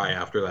so dry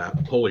after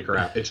that. Holy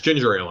crap. It's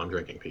ginger ale I'm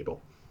drinking,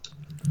 people.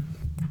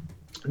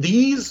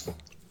 These,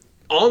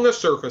 on the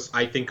surface,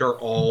 I think are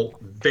all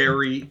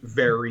very,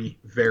 very,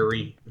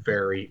 very,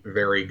 very,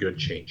 very good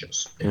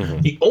changes.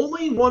 Mm-hmm. The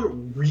only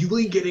one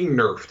really getting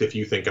nerfed, if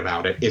you think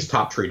about it, is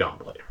Top Tree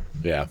Dawnblade.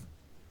 Yeah.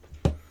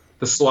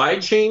 The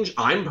slide change,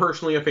 I'm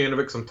personally a fan of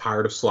it because I'm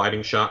tired of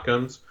sliding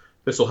shotguns.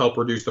 This will help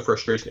reduce the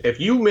frustration.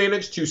 If you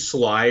manage to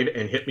slide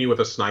and hit me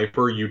with a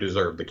sniper, you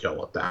deserve the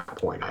kill at that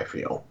point, I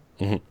feel.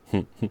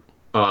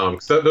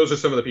 So those are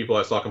some of the people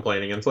I saw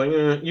complaining, and it's like,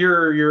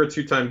 you're a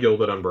 2-time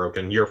Gilded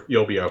Unbroken.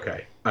 You'll be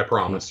okay. I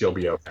promise you'll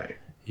be okay.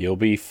 You'll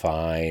be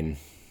fine.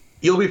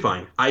 You'll be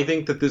fine. I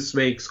think that this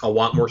makes a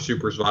lot more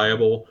supers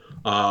viable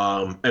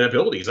and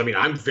abilities. I mean,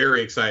 I'm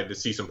very excited to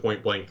see some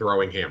point-blank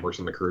throwing hammers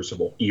in the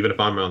Crucible, even if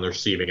I'm on the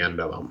receiving end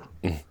of them.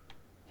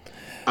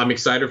 I'm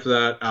excited for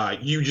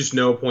that. You just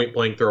know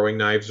point-blank throwing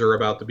knives are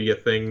about to be a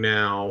thing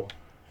now.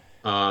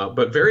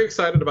 But very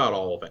excited about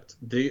all of it.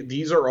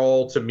 These are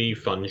all, to me,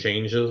 fun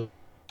changes.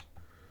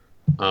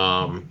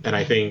 And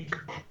I think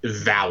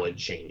valid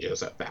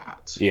changes at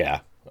that. Yeah.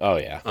 Oh,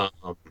 yeah.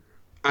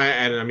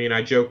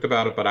 I joked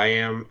about it, but I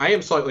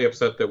am slightly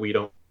upset that we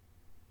don't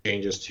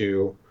changes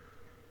to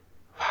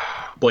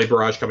Blade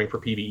Barrage coming for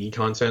PvE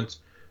content,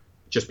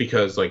 just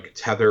because like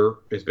Tether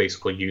is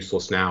basically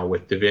useless now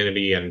with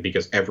Divinity, and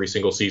because every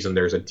single season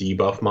there's a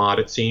debuff mod,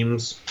 it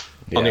seems,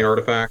 on the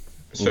artifact.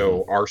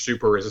 So our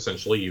super is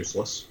essentially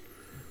useless.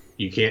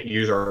 You can't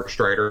use our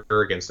Strider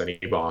against any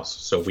boss,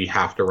 so we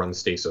have to run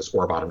Stasis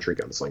or Bottom Tree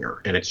Gunslinger,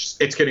 and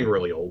it's getting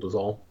really old is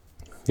all.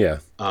 Yeah.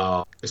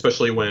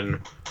 Especially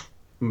when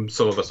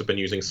some of us have been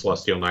using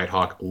Celestial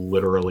Nighthawk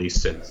literally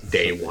since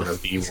day one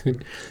of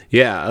the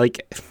yeah,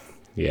 like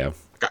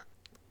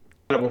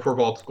before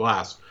Vaulted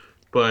Glass.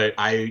 But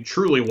I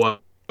truly was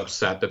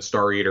upset that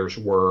Star Eaters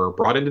were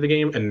brought into the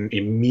game and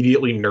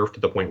immediately nerfed to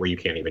the point where you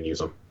can't even use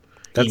them.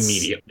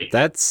 Immediately.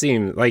 That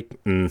seemed like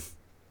I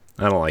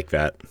don't like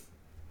that.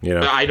 You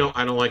know, I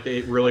don't like it.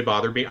 It really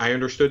bothered me. I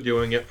understood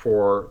doing it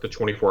for the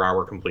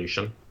 24-hour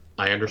completion.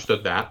 I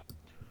understood that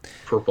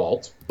for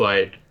Vault,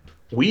 but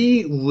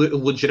we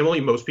legitimately,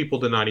 most people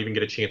did not even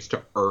get a chance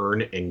to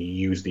earn and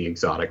use the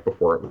exotic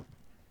before it was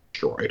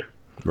destroyed.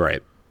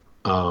 Right.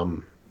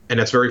 And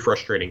that's very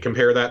frustrating.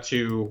 Compare that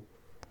to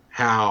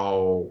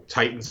how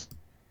Titans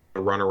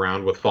run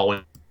around with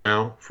Falling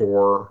now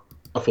for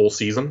a full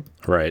season.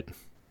 Right.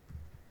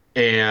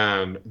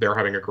 And they're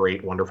having a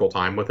great, wonderful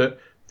time with it.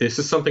 This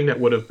is something that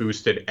would have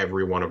boosted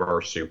every one of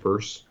our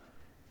supers.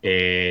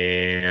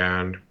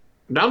 And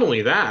not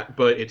only that,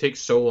 but it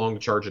takes so long to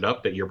charge it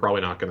up that you're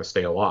probably not going to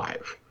stay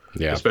alive.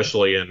 Yeah.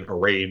 Especially in a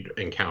raid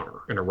encounter,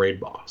 in a raid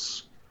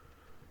boss.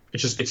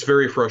 It's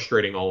very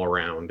frustrating all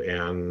around,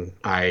 and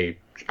I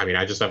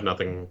just have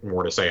nothing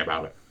more to say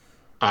about it.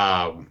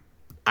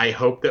 I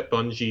hope that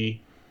Bungie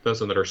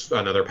does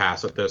another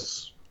pass at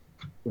this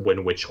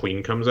when Witch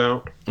Queen comes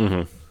out.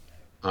 Mm-hmm.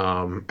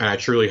 And I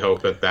truly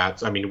hope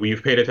that's... I mean,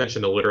 we've paid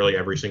attention to literally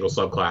every single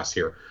subclass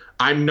here.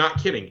 I'm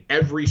not kidding.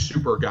 Every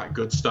super got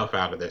good stuff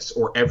out of this,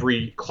 or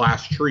every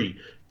class tree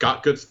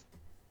got good stuff,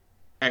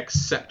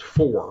 except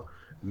for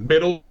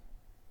Middle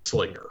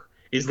Slinger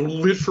is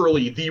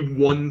literally the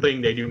one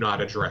thing they do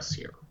not address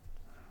here.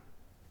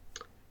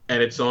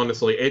 And it's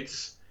honestly,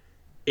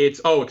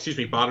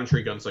 Bottom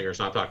Tree Gunslinger is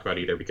not talked about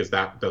either, because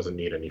that doesn't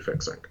need any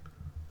fixing.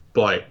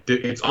 But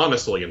it's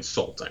honestly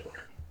insulting.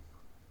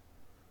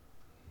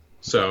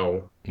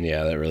 So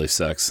yeah, that really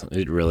sucks.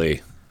 It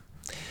really,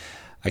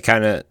 I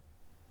kind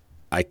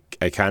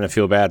of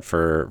feel bad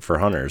for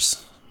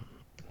hunters.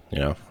 You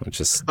know,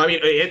 I mean,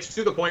 it's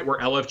to the point where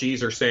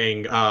LFGs are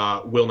saying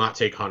will not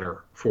take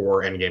hunter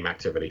for endgame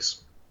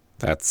activities.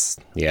 I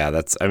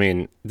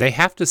mean, they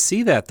have to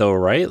see that though,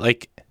 right?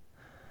 Like,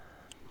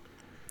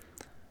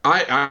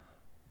 but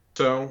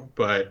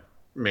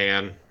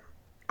man,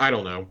 I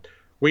don't know.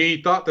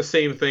 We thought the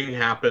same thing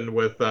happened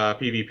with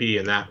PvP,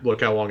 and look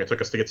how long it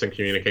took us to get some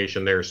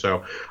communication there.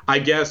 So I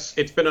guess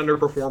it's been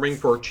underperforming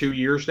for 2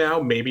 years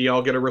now. Maybe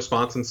I'll get a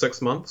response in 6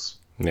 months.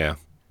 Yeah.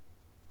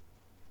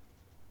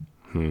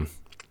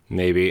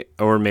 Maybe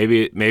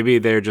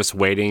they're just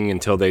waiting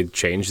until they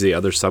change the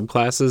other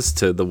subclasses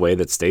to the way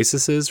that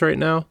Stasis is right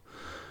now,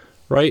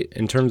 right?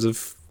 In terms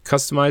of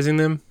customizing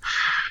them.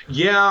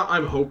 Yeah,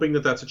 I'm hoping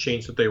that that's a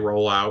change that they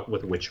roll out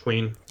with Witch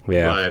Queen.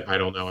 Yeah. But I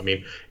don't know. I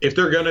mean, if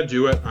they're going to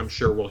do it, I'm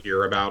sure we'll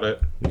hear about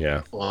it.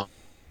 Yeah. But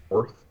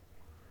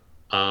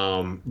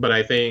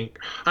I think,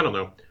 I don't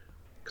know.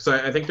 Because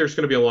I think there's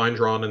going to be a line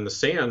drawn in the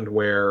sand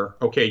where,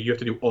 okay, you have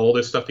to do all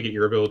this stuff to get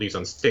your abilities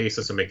on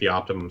Stasis and make the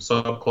optimum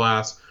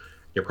subclass.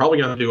 You're probably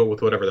going to do it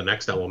with whatever the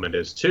next element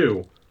is,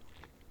 too.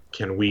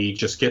 Can we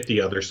just get the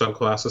other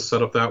subclasses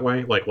set up that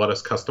way? Like, let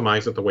us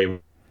customize it the way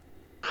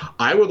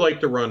I would like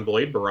to run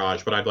Blade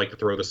Barrage, but I'd like to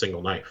throw the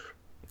single knife.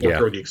 Or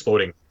throw the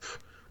exploding knife.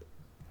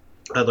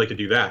 I'd like to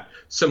do that.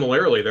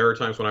 Similarly, there are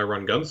times when I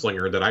run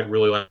Gunslinger that I'd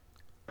really like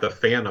the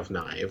fan of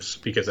knives,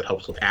 because it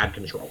helps with ad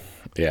control.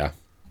 Yeah.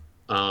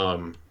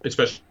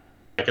 Especially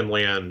if I can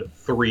land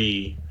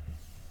 3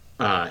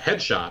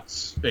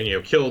 headshots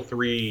and kill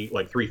 3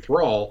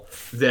 thrall,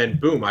 then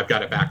boom, I've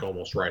got it back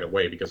almost right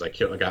away because I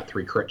got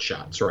 3 crit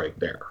shots right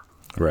there.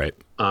 Right.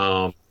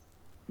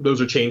 Those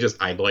are changes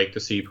I'd like to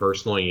see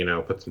personally.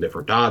 Put some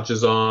different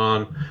dodges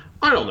on.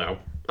 I don't know.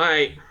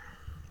 I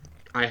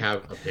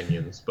have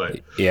opinions, but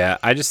yeah,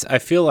 I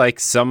feel like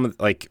some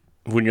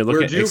when you're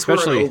looking, we're due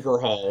especially for an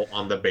overhaul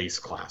on the base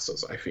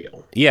classes. I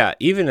feel. Yeah,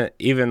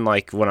 even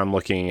like when I'm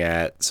looking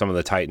at some of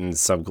the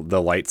Titans,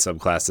 the light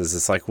subclasses,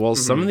 it's like, well,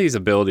 some of these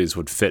abilities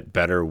would fit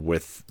better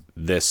with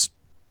this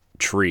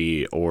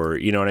tree, or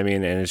you know what I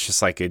mean. And it's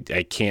just like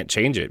I can't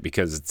change it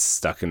because it's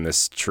stuck in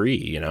this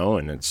tree,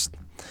 and it's.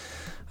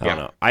 I don't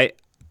know. I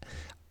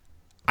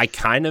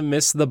kind of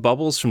miss the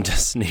bubbles from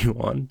Destiny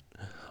 1,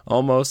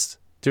 almost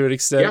to an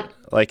extent. Yeah.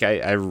 Like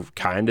I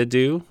kind of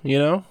do,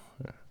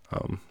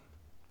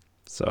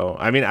 So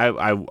I mean,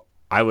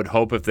 I would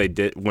hope if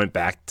they went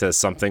back to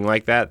something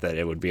like that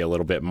it would be a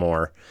little bit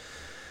more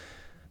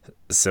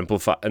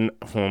simplified.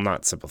 Well,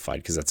 not simplified,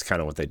 because that's kind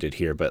of what they did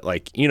here, but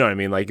you know what I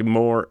mean,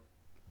 more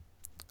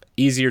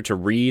easier to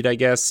read, I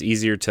guess,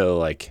 easier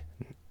to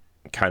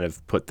kind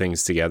of put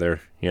things together,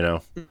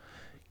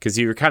 because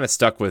you were kind of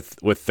stuck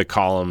with the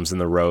columns and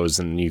the rows,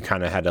 and you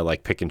kind of had to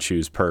like pick and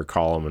choose per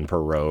column and per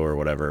row or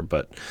whatever.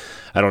 But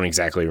I don't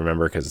exactly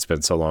remember because it's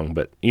been so long.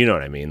 But you know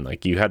what I mean?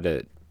 Like you had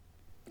to,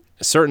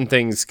 certain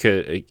things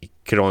could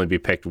only be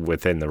picked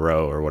within the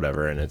row or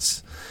whatever, and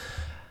it's.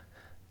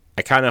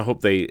 I kind of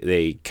hope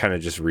they kind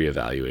of just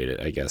reevaluate it,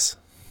 I guess.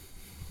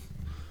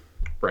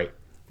 Right.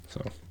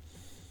 So.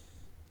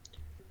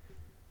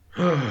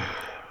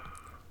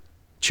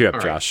 Cheer up, All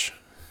right. Josh.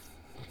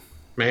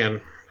 Man,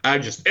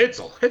 it's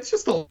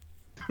just a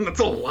that's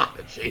a lot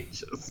of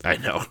changes. I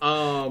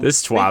know.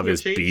 This TWAB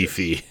is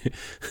beefy.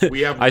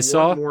 We have I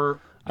saw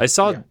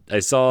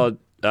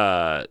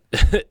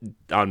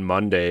on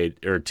Monday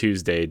or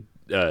Tuesday,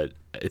 I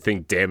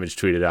think Damage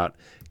tweeted out,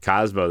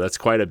 Cosmo, that's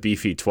quite a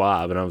beefy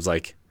TWAB, and I was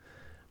like,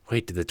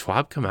 wait, did the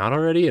TWAB come out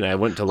already? And I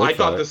went to look. I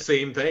thought the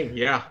same thing.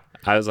 Yeah.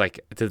 I was like,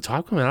 did the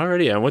TWAB come out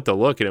already? And I went to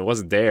look, and it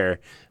wasn't there.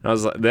 And I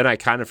was like, then I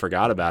kind of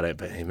forgot about it.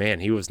 But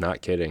man, he was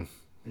not kidding.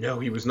 No,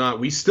 he was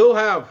not. We still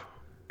have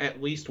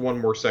at least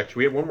one more section.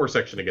 We have one more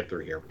section to get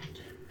through here.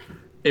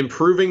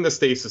 Improving the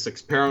stasis,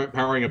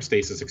 powering up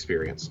stasis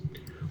experience.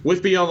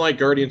 With Beyond Light,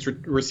 Guardians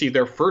received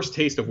their first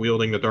taste of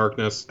wielding the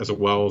darkness, as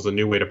well as a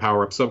new way to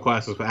power up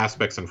subclasses with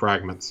aspects and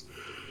fragments.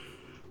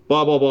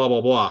 Blah, blah, blah,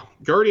 blah, blah.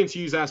 Guardians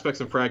use aspects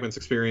and fragments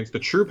experience the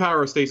true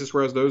power of stasis,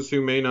 whereas those who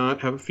may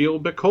not feel a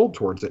bit cold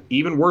towards it.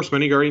 Even worse,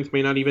 many Guardians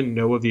may not even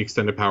know of the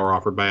extended power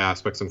offered by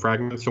aspects and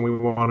fragments, and we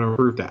want to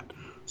improve that.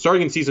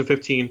 Starting in Season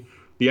 15,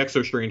 the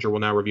Exo Stranger will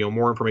now reveal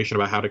more information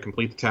about how to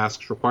complete the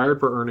tasks required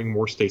for earning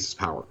more stasis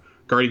power.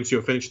 Guardians who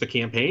have finished the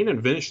campaign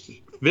and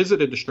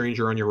visited the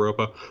Stranger on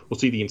Europa will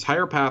see the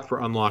entire path for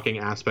unlocking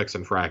aspects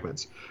and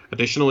fragments.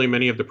 Additionally,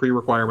 many of the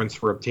pre-requirements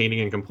for obtaining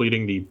and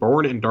completing the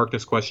Born in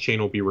Darkness quest chain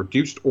will be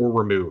reduced or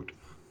removed.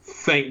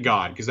 Thank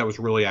God, because that was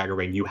really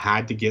aggravating. You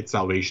had to get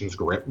Salvation's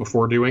Grip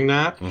before doing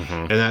that,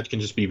 and that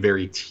can just be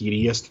very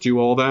tedious to do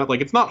all that.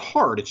 Like, it's not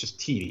hard, it's just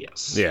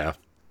tedious. Yeah.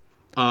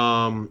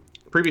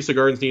 Previously,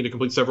 Guardians needed to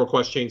complete several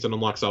quest chains and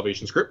unlock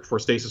Salvation's Grip before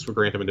stasis would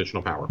grant them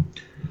additional power.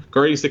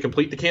 Guardians that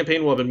complete the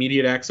campaign will have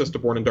immediate access to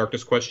Born in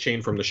Darkness quest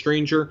chain from the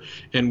Stranger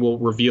and will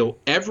reveal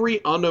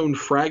every unknown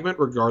fragment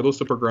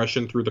regardless of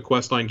progression through the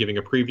quest line, giving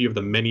a preview of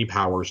the many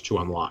powers to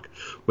unlock.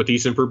 With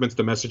these improvements,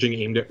 the messaging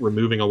aimed at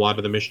removing a lot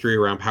of the mystery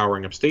around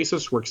powering up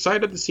stasis, we're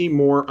excited to see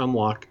more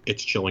unlock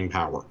its chilling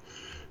power.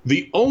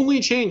 The only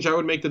change I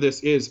would make to this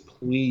is,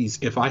 please,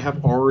 if I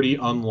have already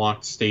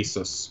unlocked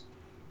stasis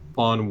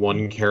on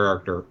one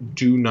character,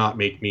 do not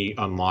make me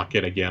unlock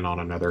it again on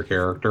another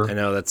character. I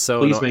know, that's so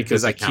please annoying make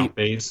this because account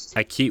based.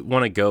 I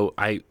want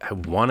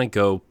to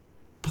go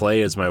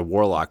play as my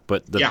Warlock,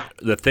 but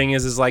the thing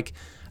is like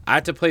I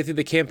have to play through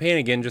the campaign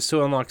again just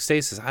to unlock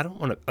stasis. I don't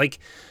want to, like,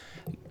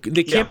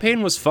 the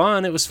campaign was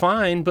fun, it was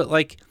fine, but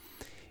like,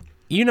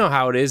 you know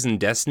how it is in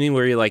Destiny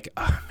where you're like,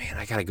 oh man,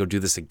 I gotta go do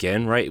this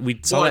again, right? We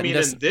saw that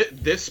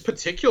in this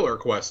particular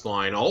quest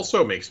line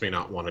also makes me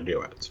not want to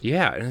do it.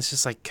 Yeah, and it's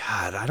just like,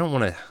 God, I don't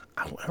want to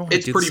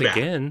do this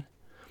again.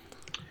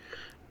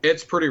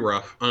 It's pretty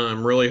rough.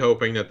 I'm really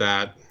hoping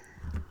that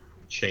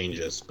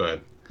changes,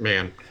 but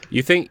man,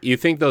 you think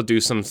they'll do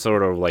some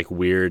sort of like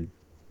weird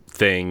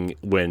thing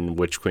when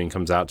Witch Queen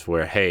comes out to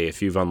where, hey, if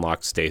you've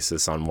unlocked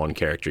stasis on one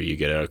character, you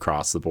get it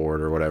across the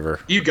board or whatever?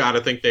 You gotta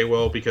think they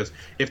will, because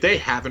if they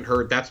haven't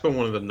heard, that's been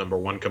one of the number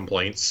one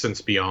complaints since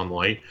Beyond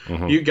Light.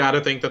 You gotta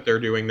think that they're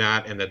doing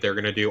that, and that they're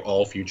going to do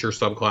all future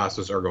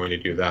subclasses are going to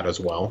do that as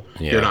well.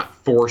 You're not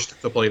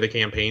forced to play the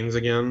campaigns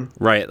again,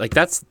 right? Like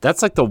that's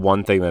like the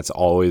one thing that's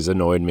always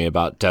annoyed me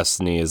about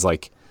Destiny is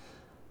like,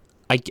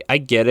 I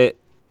get it,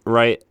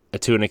 right,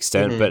 to an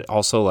extent, but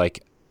also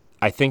like,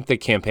 I think the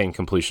campaign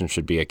completion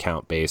should be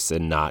account-based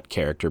and not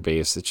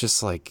character-based. It's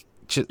just like,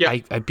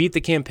 I beat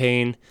the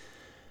campaign,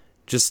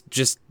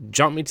 just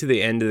jump me to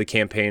the end of the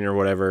campaign or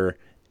whatever,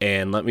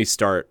 and let me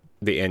start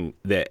the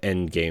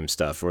end game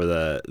stuff or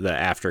the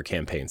after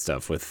campaign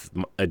stuff with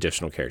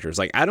additional characters.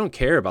 Like, I don't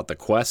care about the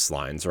quest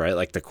lines, right?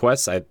 Like, the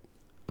quests,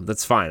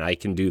 that's fine, I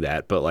can do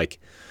that, but like,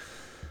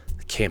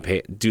 the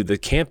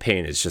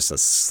campaign is just a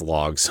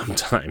slog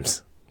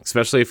sometimes.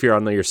 Especially if you're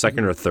on your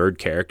second or third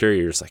character,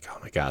 you're just like, oh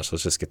my gosh,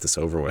 let's just get this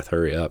over with.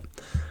 Hurry up.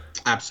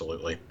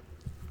 Absolutely.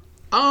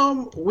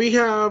 We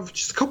have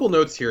just a couple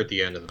notes here at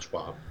the end of the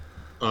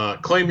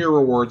TWAB. Claim your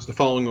rewards. The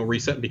following will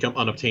reset and become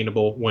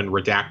unobtainable when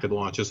Redacted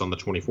launches on the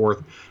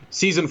 24th.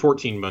 Season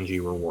 14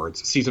 Bungie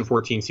rewards. Season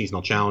 14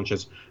 seasonal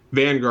challenges.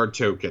 Vanguard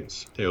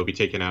tokens. They will be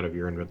taken out of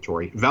your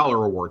inventory. Valor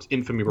rewards.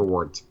 Infamy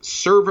rewards.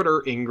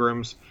 Servitor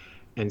Ingrams.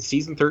 And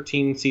Season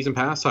 13 Season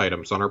Pass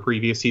items on our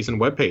previous season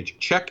webpage.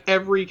 Check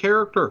every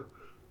character.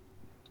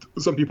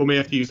 Some people may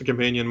have to use the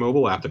companion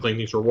mobile app to claim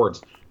these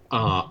rewards.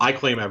 I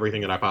claim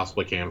everything that I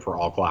possibly can for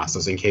all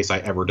classes in case I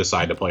ever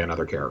decide to play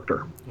another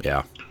character.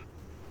 Yeah.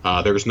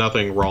 There's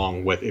nothing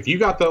wrong with, if you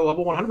got the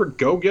level 100,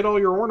 go get all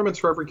your ornaments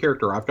for every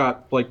character. I've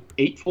got like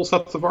 8 full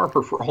sets of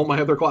armor for all my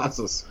other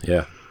classes.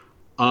 Yeah.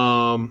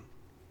 And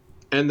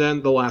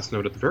then the last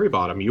note at the very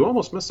bottom, you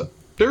almost miss it.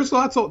 There's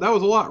lots of, that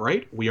was a lot,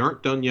 right? We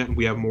aren't done yet.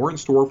 We have more in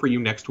store for you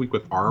next week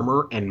with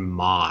armor and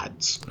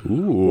mods.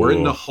 Ooh. We're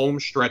in the home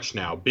stretch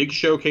now. Big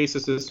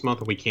showcases this month,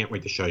 and we can't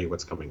wait to show you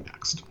what's coming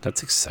next.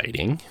 That's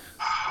exciting.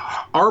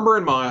 Armor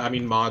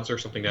and mods are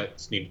something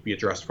that need to be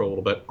addressed for a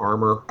little bit.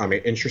 Armor, I'm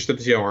interested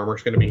to see how armor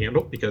is going to be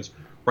handled, because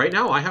right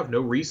now I have no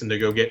reason to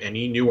go get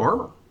any new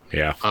armor.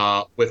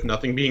 Yeah. With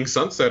nothing being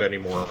sunset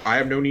anymore, I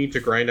have no need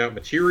to grind out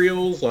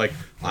materials. Like,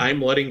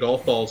 I'm letting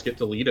golf balls get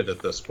deleted at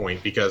this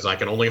point because I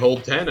can only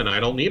hold 10 and I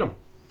don't need them.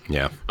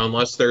 Yeah.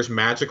 Unless there's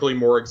magically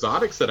more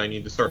exotics that I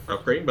need to start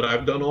upgrading, but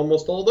I've done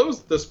almost all those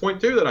at this point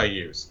too that I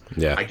use.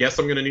 Yeah. I guess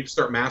I'm going to need to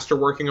start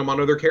masterworking them on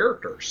other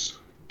characters.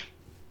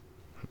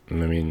 I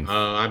mean,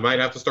 I might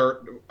have to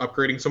start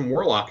upgrading some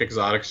Warlock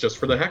exotics just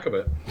for the heck of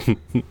it.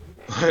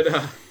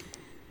 But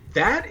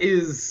that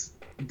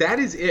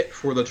is it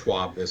for the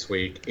TWAB this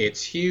week.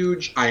 It's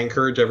huge. I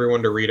encourage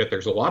everyone to read it.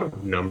 There's a lot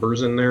of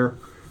numbers in there.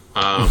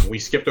 We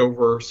skipped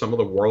over some of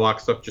the Warlock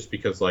stuff just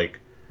because, like,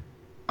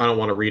 I don't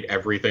want to read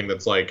everything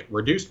that's, like,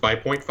 reduced by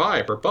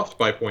 0.5 or buffed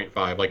by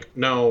 0.5. Like,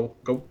 no,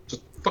 go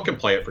just fucking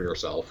play it for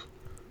yourself.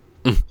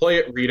 Play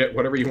it, read it,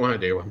 whatever you want to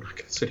do. I'm not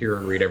going to sit here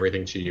and read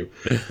everything to you.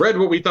 Read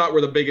what we thought were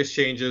the biggest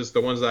changes,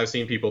 the ones that I've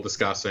seen people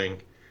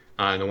discussing,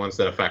 and the ones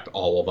that affect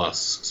all of us,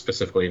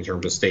 specifically in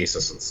terms of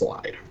stasis and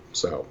slide.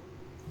 So,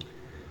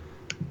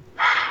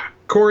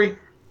 Corey?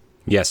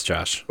 yes,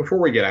 Josh. Before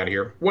we get out of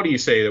here, what do you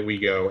say that we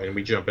go and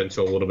we jump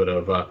into a little bit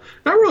of, not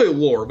really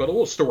lore, but a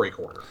little story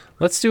corner?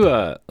 Let's do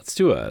a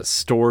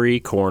story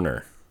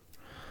corner.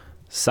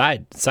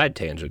 Side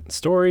tangent.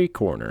 Story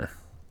corner.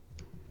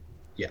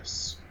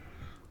 Yes.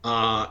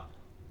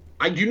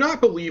 I do not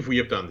believe we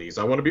have done these.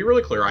 I want to be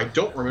really clear. I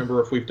don't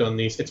remember if we've done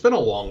these. It's been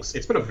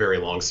a very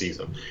long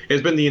season.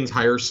 It's been the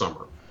entire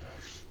summer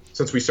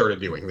since we started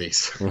doing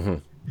these.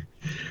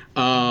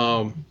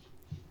 Mm-hmm.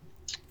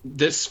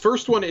 This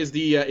first one is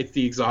it's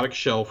the exotic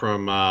shell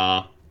from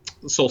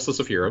Solstice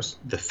of Heroes,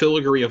 the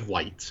Filigree of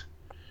Light.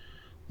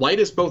 Light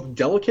is both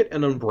delicate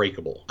and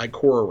unbreakable at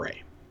core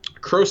array.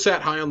 Crow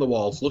sat high on the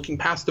walls, looking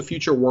past the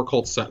future war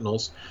cult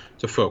sentinels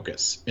to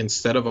focus,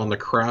 instead of on the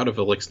crowd of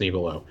Elixni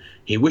below.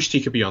 He wished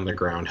he could be on the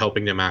ground,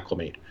 helping them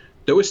acclimate.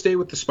 Though his stay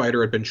with the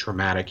spider had been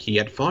traumatic, he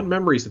had fond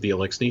memories of the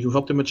Elixni who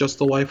helped him adjust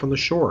to life on the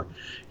shore.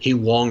 He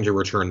longed to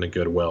return to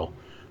goodwill,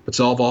 but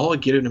Zalval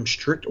had given him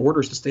strict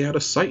orders to stay out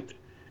of sight.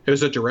 It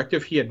was a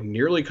directive he had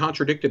nearly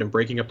contradicted in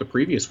breaking up the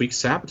previous week's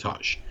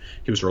sabotage.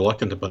 He was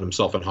reluctant to put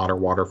himself in hotter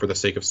water for the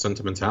sake of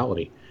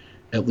sentimentality.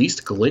 At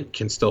least Glint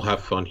can still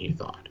have fun, he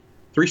thought.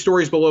 3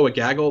 stories below, a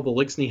gaggle of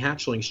Elixni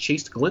hatchlings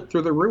chased Glint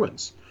through the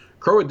ruins.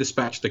 Crow had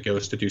dispatched a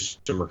ghost to do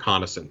some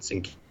reconnaissance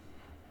in case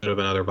of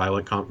another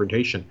violent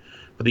confrontation,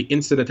 but the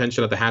instant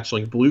attention of the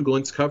hatchling blew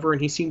Glint's cover,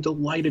 and he seemed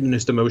delighted in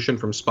his demotion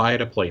from spy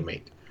to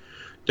playmate.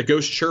 The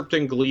ghost chirped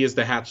in glee as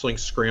the hatchling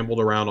scrambled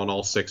around on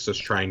all sixes,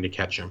 trying to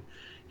catch him.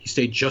 He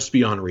stayed just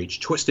beyond reach,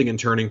 twisting and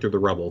turning through the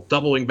rubble,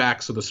 doubling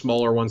back so the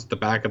smaller ones at the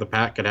back of the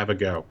pack could have a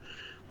go.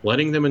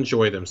 Letting them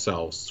enjoy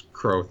themselves,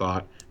 Crow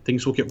thought.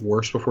 Things will get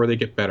worse before they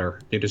get better.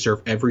 They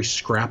deserve every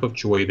scrap of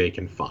joy they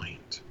can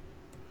find.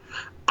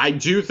 I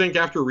do think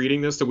after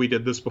reading this that we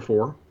did this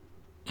before.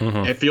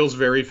 Mm-hmm. It feels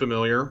very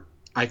familiar.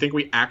 I think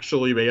we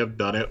actually may have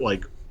done it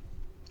like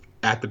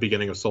at the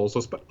beginning of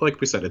Solstice, but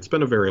like we said, it's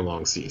been a very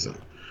long season.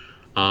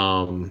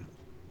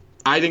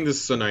 I think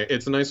this is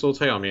it's a nice little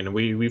tale. I mean,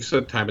 we've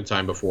said time and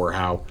time before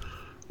how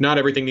not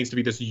everything needs to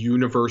be this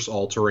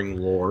universe-altering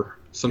lore.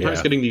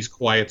 Sometimes getting these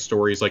quiet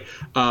stories, like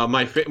one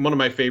of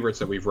my favorites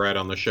that we've read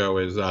on the show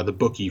is The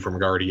Bookie from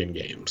Guardian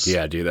Games.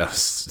 Yeah, dude, that's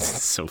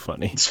so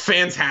funny. It's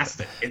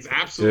fantastic. It's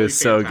absolutely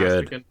fantastic. So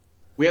good. And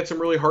we had some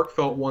really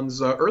heartfelt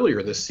ones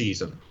earlier this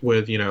season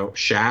with,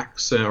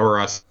 Shax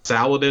or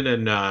Saladin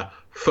and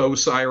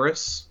Faux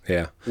Cyrus.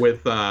 Yeah.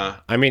 With I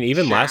mean,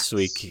 even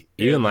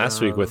Shax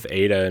last week with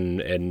Ada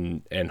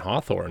and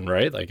Hawthorne,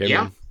 right? Like, I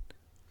mean,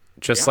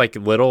 just like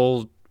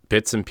little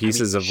bits and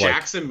pieces of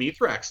Shax and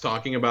Mithrax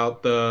talking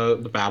about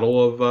the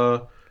Battle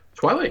of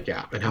Twilight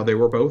Gap and how they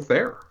were both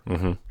there,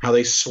 how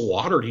they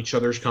slaughtered each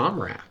other's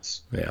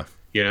comrades. Yeah,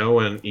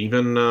 and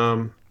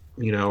even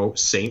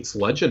Saint's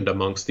legend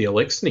amongst the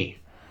Elixni,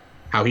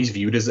 how he's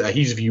viewed as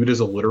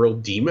a literal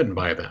demon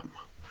by them,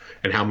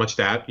 and how much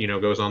that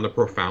goes on to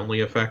profoundly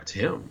affect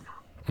him.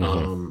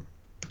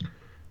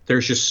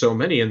 There's just so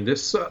many, and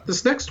this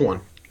next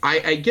one,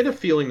 I get a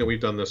feeling that we've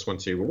done this one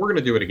too, but we're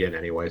gonna do it again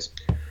anyways.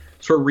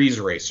 It's for Reese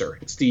Racer.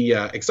 It's the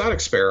exotic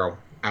sparrow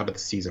out of the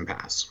season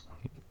pass.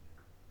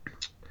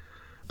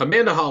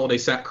 Amanda Holiday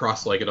sat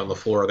cross-legged on the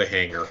floor of the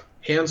hangar,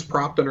 hands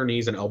propped on her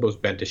knees and elbows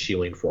bent as she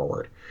leaned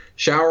forward.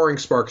 Showering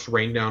sparks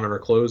rained down on her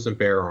clothes and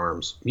bare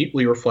arms,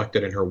 mutely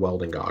reflected in her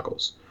welding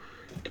goggles.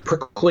 The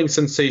prickling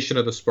sensation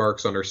of the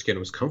sparks on her skin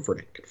was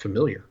comforting and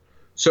familiar.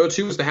 So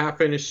too was the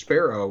half-finished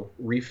sparrow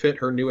refit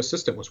her new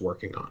assistant was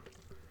working on.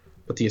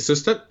 But the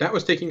assistant, that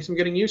was taking some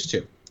getting used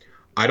to.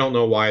 I don't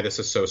know why this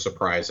is so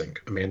surprising,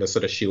 Amanda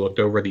said as she looked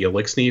over the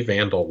Elixni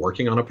Vandal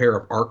working on a pair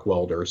of arc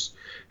welders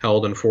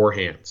held in 4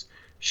 hands.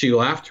 She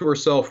laughed to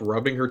herself,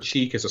 rubbing her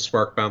cheek as a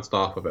spark bounced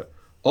off of it.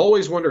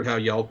 Always wondered how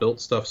y'all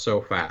built stuff so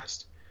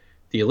fast.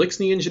 The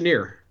Elixni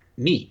engineer,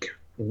 Neek,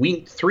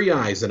 winked 3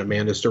 eyes in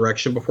Amanda's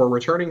direction before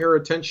returning her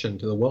attention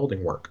to the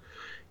welding work.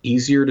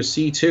 Easier to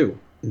see, too.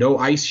 No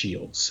ice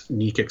shields,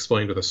 Neek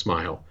explained with a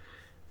smile.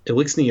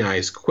 Elixni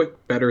eyes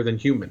quick better than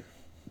human,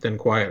 then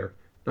quieter.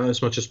 Not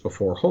as much as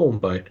before home,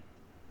 but...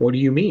 What do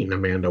you mean?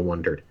 Amanda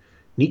wondered.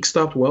 Neek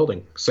stopped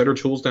welding, set her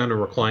tools down and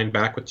reclined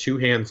back with 2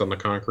 hands on the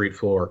concrete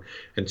floor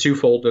and 2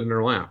 folded in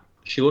her lap.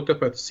 She looked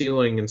up at the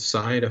ceiling and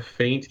sighed a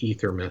faint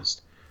ether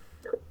mist.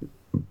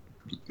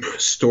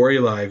 Story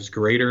lives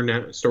greater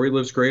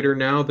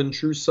now than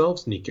true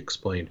selves, Neek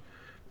explained.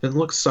 Then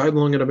looked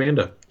sidelong at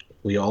Amanda.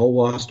 We all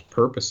lost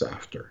purpose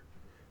after.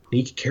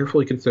 Neek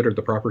carefully considered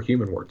the proper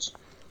human words.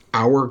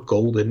 Our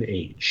golden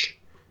age.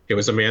 It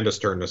was Amanda's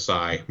turn to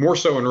sigh, more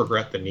so in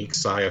regret than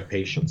Neek's sigh of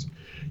patience.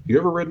 You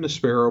ever ridden a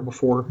sparrow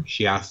before?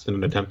 She asked in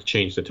an attempt to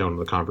change the tone of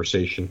the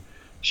conversation.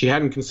 She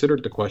hadn't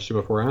considered the question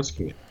before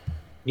asking it.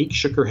 Neek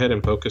shook her head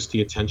and focused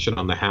the attention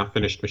on the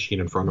half-finished machine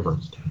in front of her.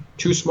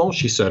 Too small,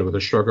 she said, with a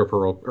shrug of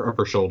her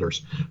upper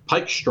shoulders.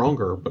 Pike's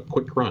stronger, but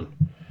quick run.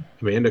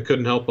 Amanda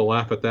couldn't help but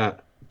laugh at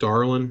that.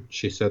 Darlin',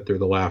 she said through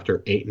the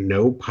laughter, ain't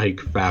no pike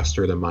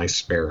faster than my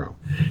sparrow.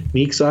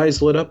 Neek's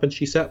eyes lit up and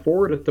she sat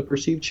forward at the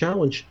perceived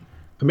challenge.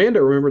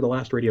 Amanda remembered the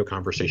last radio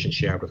conversation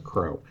she had with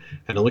Crow,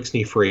 an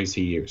Elixni phrase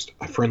he used,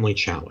 a friendly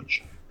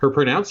challenge. Her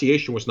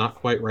pronunciation was not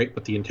quite right,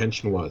 but the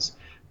intention was.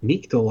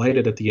 Neek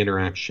delighted at the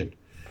interaction.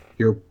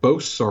 Your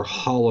boasts are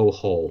hollow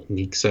hull,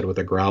 Neek said with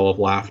a growl of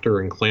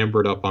laughter and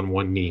clambered up on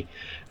one knee.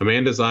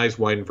 Amanda's eyes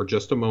widened for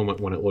just a moment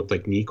when it looked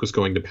like Neek was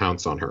going to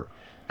pounce on her,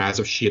 as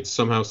if she had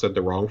somehow said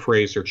the wrong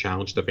phrase or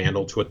challenged the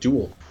vandal to a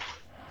duel.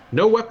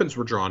 No weapons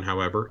were drawn,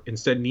 however.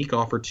 Instead, Neek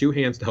offered 2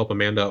 hands to help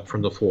Amanda up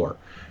from the floor.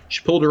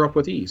 She pulled her up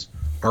with ease.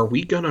 Are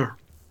we gonna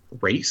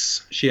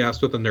race? She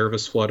asked with a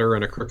nervous flutter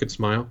and a crooked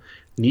smile.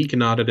 Neek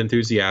nodded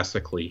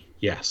enthusiastically.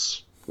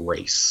 Yes,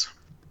 race.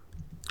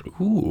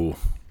 Ooh.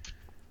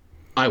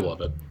 I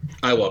love it.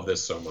 I love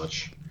this so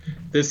much.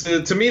 This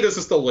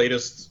is the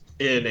latest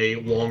in a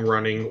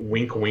long-running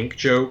wink-wink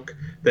joke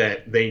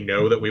that they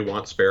know that we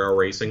want Sparrow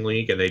Racing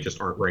League and they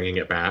just aren't bringing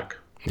it back.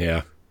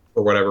 Yeah.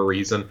 For whatever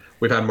reason.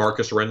 We've had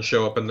Marcus Wren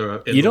show up in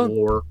the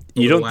lore.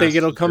 You don't think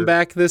it'll come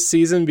back this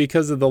season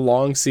because of the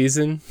long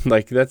season?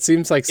 Like, that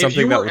seems like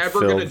something that would fill. If you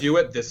were ever going to do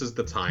it, this is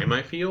the time,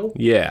 I feel.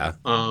 Yeah.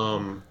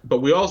 But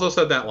we also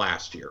said that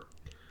last year.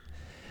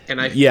 And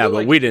I feel but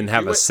like we didn't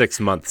have a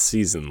 6-month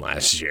season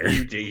last year.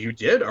 You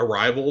did.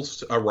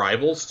 Arrivals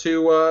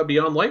to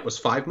Beyond Light was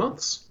 5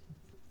 months.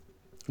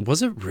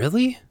 Was it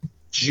really?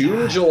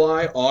 June, God.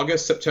 July,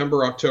 August,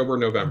 September, October,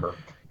 November.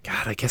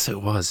 God, I guess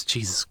it was.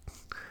 Jesus.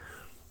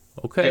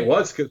 Okay. It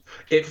was, because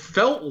it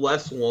felt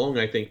less long,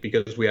 I think,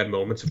 because we had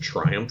moments of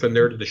triumph in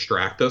there to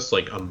distract us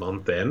like a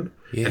month in.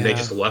 Yeah. And they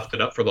just left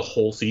it up for the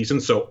whole season.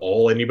 So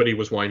all anybody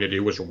was wanting to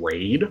do was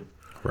raid.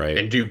 Right.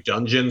 And do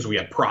dungeons. We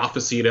had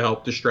Prophecy to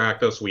help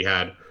distract us. We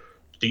had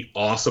the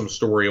awesome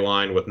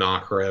storyline with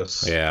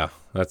Nokris. Yeah,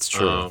 that's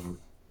true.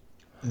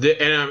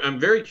 And I'm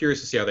very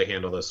curious to see how they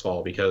handle this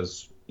fall,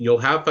 because you'll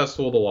have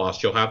Festival of the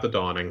Lost, you'll have the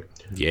Dawning.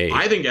 Yay.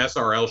 I think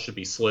SRL should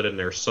be slid in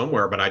there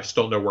somewhere, but I just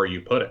don't know where you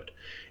put it.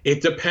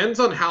 It depends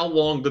on how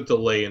long the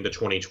delay into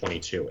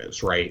 2022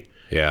 is, right?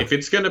 Yeah. If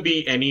it's going to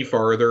be any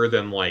farther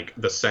than like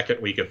the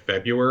second week of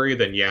February,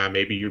 then yeah,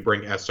 maybe you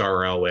bring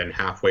SRL in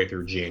halfway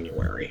through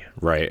January.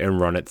 Right, and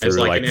run it through as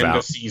like an end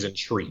of season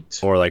treat.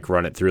 Or like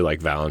run it through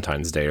like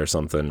Valentine's Day or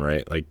something,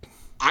 right? Like,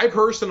 I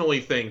personally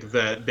think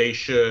that they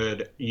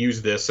should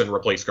use this and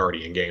replace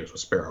Guardian Games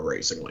with Sparrow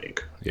Racing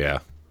League. Yeah.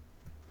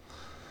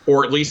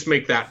 Or at least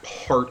make that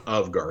part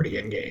of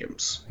Guardian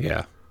Games.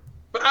 Yeah.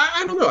 But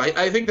I don't know.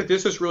 I think that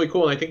this is really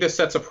cool, and I think this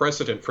sets a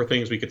precedent for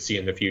things we could see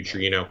in the future.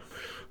 You know,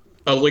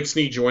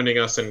 Elixni joining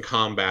us in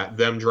combat,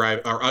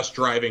 us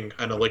driving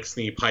an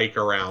Elixni Pike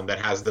around that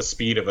has the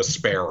speed of a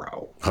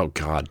Sparrow. Oh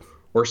God.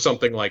 Or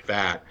something like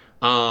that.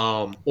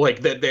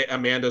 Like that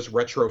Amanda's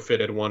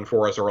retrofitted one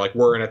for us, or like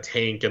we're in a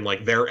tank and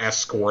like they're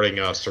escorting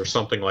us or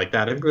something like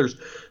that. I think there's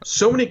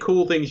so many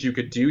cool things you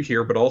could do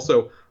here, but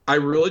also I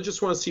really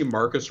just want to see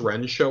Marcus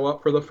Wren show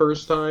up for the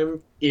first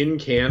time in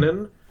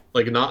canon.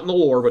 Like, not in the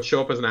lore, but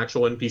show up as an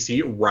actual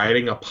NPC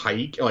riding a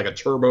pike, like a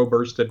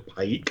turbo-bursted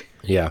pike.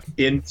 Yeah.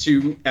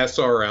 Into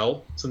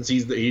SRL, since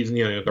he's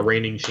the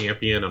reigning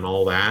champion and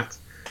all that.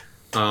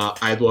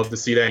 I'd love to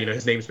see that. You know,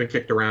 his name's been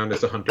kicked around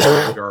as a Hunter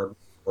Vanguard,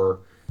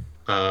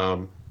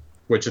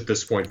 which at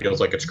this point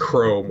feels like it's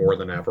Crow more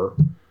than ever.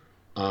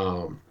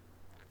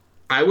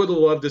 I would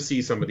love to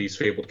see some of these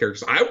fabled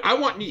characters. I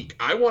want Neek.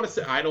 I want to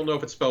say, I don't know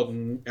if it's spelled,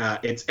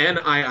 it's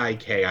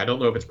Niik. I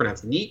don't know if it's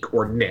pronounced Neek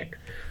or Nick.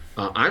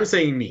 I'm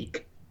saying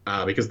Neek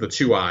because of the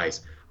 2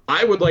 eyes.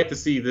 I would like to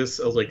see this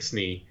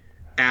Elixni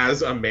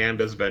as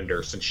Amanda's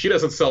vendor, since she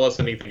doesn't sell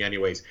us anything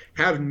anyways.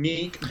 Have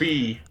Neek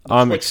be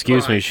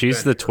excuse me,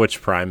 she's the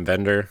Twitch Prime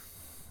vendor.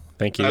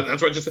 Thank you.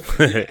 That's what I just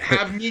said.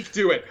 Have Neek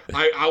do it.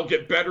 I'll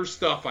get better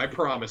stuff, I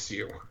promise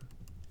you.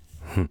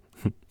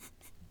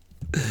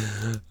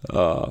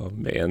 Oh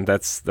man,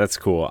 that's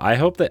cool. I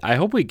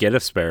hope we get a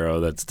sparrow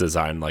that's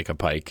designed like a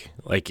pike.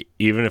 Like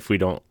even if we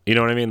don't, you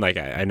know what I mean? Like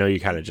I know you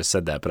kind of just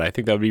said that, but I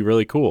think that would be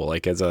really cool.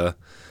 Like as a,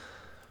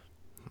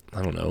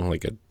 I don't know,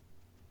 like a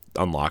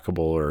unlockable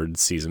or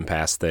season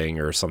pass thing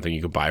or something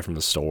you could buy from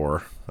the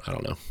store. I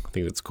don't know. I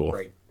think that's cool.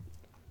 Right.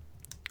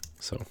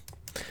 So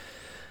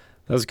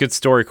that was a good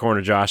story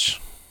corner, Josh.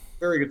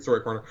 Very good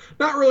story corner.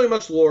 Not really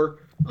much lore.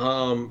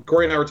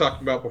 Corey and I were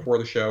talking about before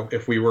the show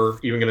if we were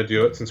even going to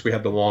do it, since we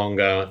had the long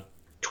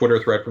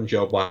Twitter thread from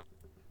Joe Black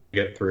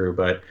to get through.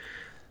 But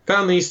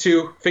found these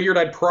two. Figured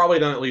I'd probably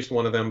done at least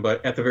one of them,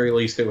 but at the very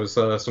least it was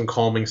some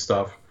calming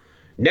stuff.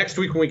 Next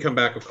week when we come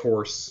back, of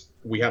course,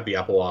 we have the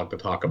epilogue to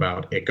talk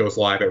about. It goes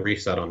live at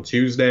Reset on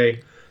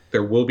Tuesday.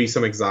 There will be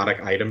some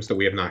exotic items that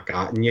we have not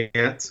gotten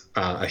yet.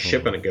 A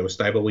ship and a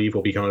ghost, I believe,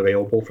 will become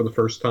available for the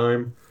first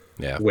time.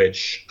 Yeah.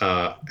 Which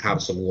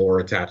have some lore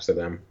attached to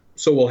them.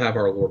 So we'll have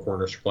our lore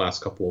corners for the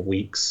last couple of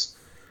weeks.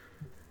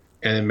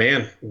 And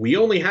man, we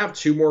only have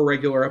 2 more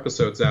regular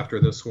episodes after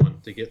this one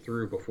to get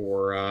through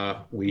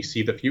before we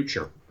see the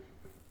future.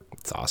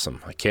 It's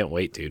awesome. I can't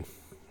wait, dude.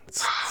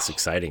 It's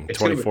exciting.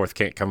 It's 24th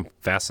can't come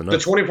fast enough. The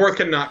 24th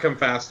cannot come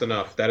fast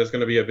enough. That is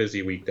going to be a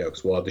busy week, though,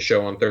 because we'll have the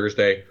show on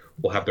Thursday.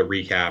 We'll have the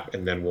recap,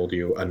 and then we'll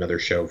do another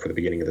show for the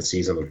beginning of the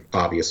season,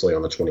 obviously,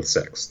 on the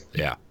 26th.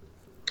 Yeah.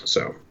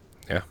 So.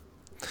 Yeah.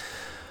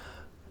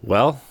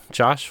 Well,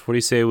 Josh, what do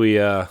you say we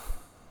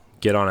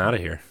get on out of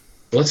here?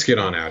 Let's get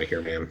on out of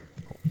here, man.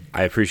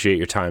 I appreciate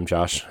your time,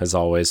 Josh, as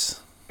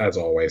always. As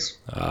always.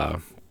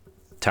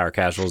 Tower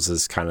Casuals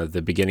is kind of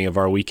the beginning of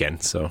our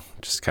weekend, so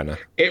just kind of...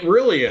 It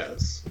really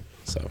is.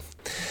 So,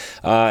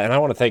 and I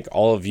want to thank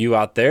all of you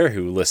out there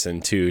who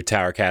listen to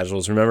Tower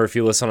Casuals. Remember, if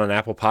you listen on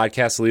Apple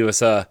Podcasts, leave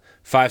us a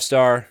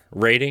 5-star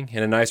rating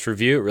and a nice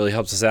review. It really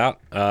helps us out.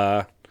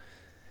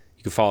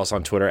 You can follow us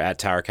on Twitter at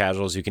Tower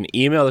Casuals. You can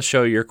email the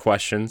show your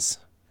questions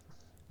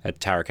at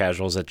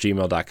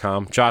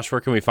towercasuals@gmail.com. Josh,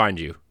 where can we find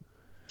you?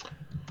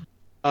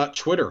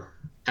 Twitter,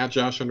 at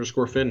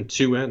Josh_Finn,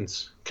 2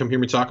 N's. Come hear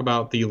me talk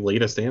about the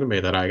latest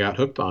anime that I got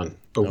hooked on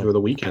over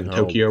the weekend,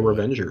 Tokyo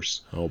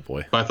Revengers. Oh,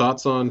 boy. My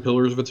thoughts on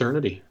Pillars of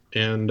Eternity,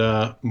 and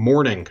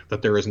mourning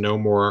that there is no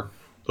more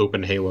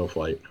open Halo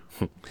flight.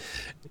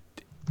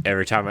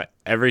 Every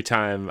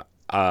time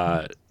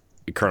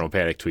Colonel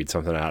Panic tweets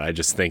something out, I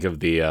just think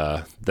of the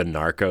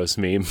Narcos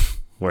meme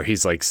where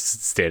he's like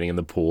standing in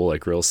the pool,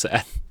 like real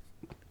sad.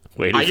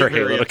 Waiting for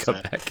Halo to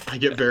come back. I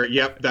get very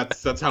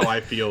that's how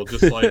I feel.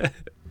 Just like,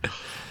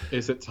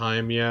 is it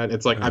time yet?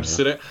 It's like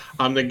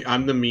I'm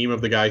the meme of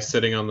the guy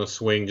sitting on the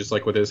swing, just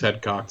like with his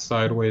head cocked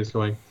sideways,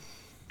 going,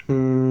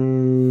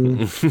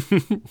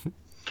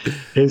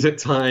 is it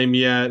time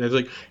yet? It's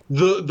like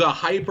the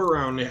hype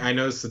around. I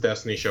know it's the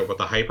Destiny show, but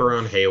the hype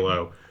around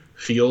Halo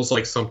feels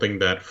like something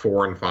that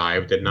 4 and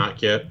 5 did not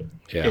get.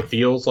 Yeah. It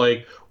feels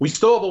like we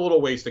still have a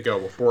little ways to go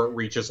before it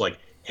reaches like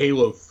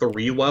Halo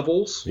 3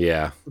 levels.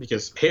 Yeah.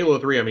 Because Halo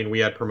 3, I mean, we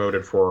had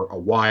promoted for a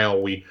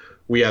while. We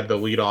had the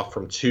lead off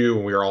from 2,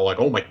 and we were all like,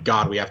 oh my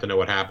God, we have to know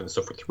what happens.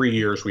 So for 3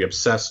 years, we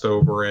obsessed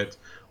over it.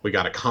 We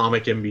got a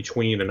comic in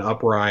between, an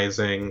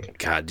Uprising.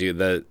 God,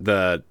 dude,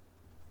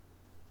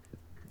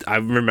 I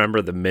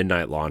remember the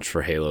midnight launch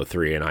for Halo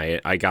 3, and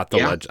I got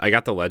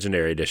the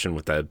Legendary Edition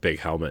with the big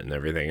helmet and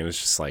everything, and it's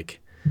just like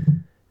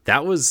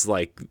that was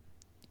the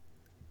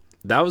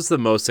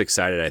most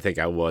excited I think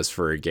I was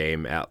for a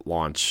game at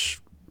launch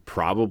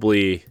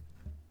probably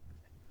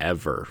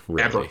ever,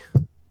 really. Ever.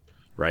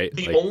 Right?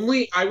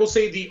 I will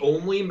say the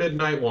only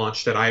midnight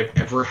launch that I've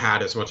ever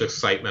had as much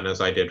excitement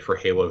as I did for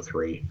Halo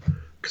 3.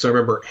 Because I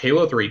remember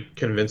Halo 3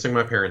 convincing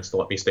my parents to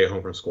let me stay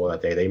home from school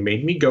that day. They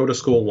made me go to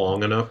school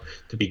long enough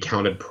to be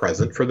counted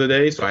present for the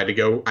day, so I had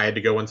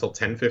to go until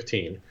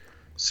 10:15.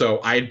 So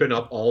I had been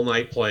up all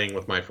night playing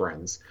with my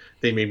friends.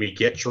 They made me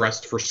get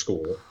dressed for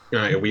school.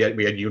 We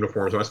had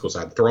uniforms on my school, so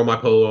I had to throw on my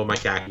polo and my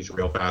khakis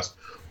real fast.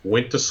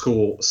 Went to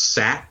school,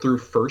 sat through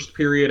first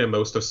period and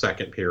most of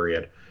second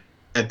period.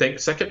 I think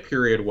second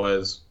period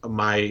was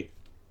my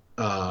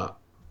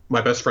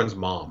best friend's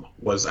mom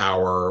was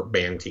our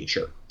band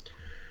teacher.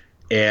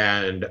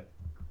 And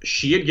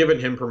she had given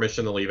him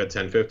permission to leave at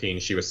 10:15.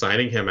 She was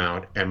signing him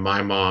out, and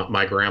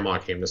my grandma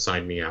came to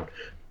sign me out.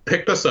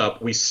 Picked us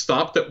up. We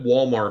stopped at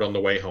Walmart on the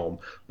way home,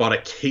 bought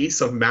a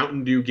case of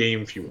Mountain Dew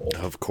Game Fuel.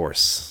 Of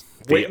course.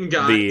 Went and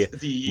got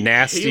the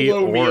nasty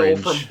Halo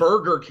orange meal from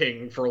Burger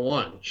King for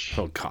lunch.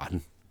 Oh,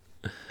 God.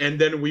 And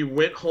then we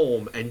went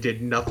home and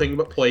did nothing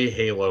but play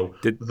Halo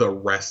the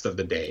rest of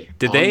the day.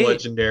 Did they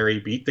Legendary,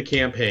 beat the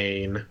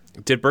campaign?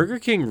 Did Burger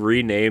King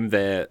rename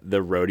the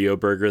rodeo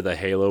burger the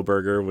Halo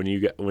burger when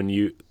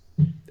you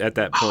at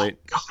that point?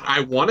 Oh, God,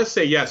 I want to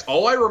say yes.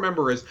 All I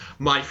remember is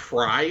my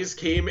fries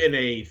came in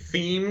a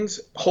themed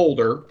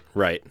holder,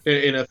 right?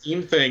 In a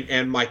themed thing,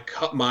 and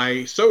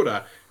my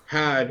soda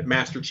had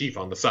Master Chief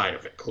on the side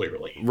of it.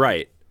 Clearly,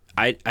 right.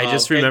 I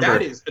just remember and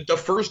that is the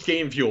first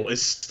Game Fuel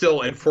is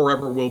still and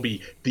forever will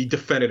be the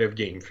definitive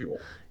Game Fuel.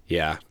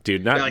 Yeah,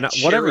 dude. Not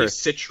whatever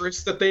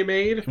citrus that they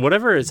made.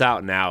 Whatever is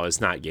out now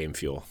is not Game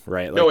Fuel,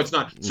 right? No, it's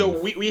not.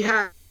 So we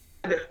had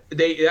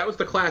that was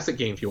the classic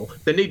Game Fuel.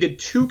 Then they did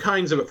 2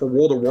 kinds of it for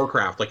World of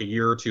Warcraft like a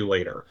year or 2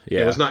 later.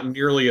 Yeah. It was not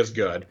nearly as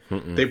good.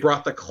 They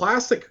brought the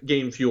classic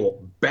Game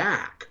Fuel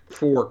back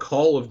for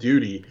Call of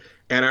Duty.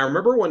 And I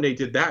remember when they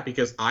did that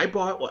because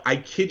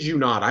I kid you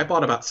not, I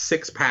bought about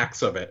 6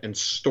 packs of it and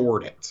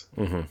stored it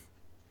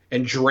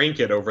and drank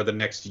it over the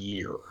next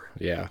year.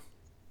 Yeah.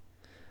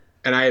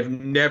 And I've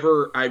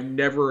never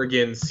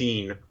again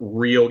seen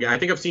real. I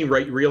think I've seen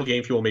real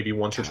Game Fuel maybe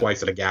once or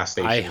twice at a gas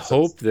station. I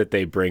hope that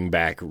they bring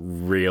back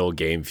real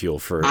Game Fuel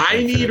for.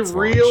 I need Infinite's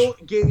real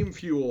launch. Game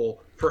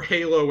Fuel for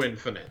Halo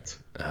Infinite.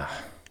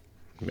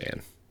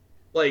 Man.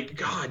 Like,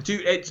 God,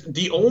 dude, it's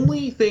the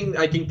only thing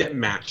I think that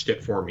matched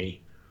it for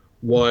me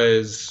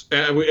was.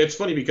 It's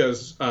funny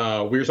because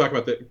we were talking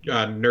about the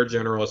Nerd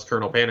Generalist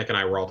Colonel Panic and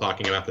I were all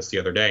talking about this the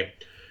other day.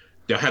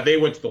 How they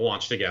went to the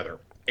launch together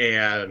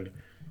and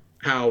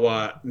how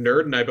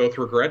Nerd and I both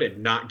regretted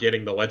not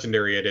getting the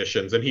Legendary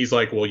editions, and he's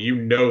like, "Well, you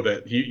know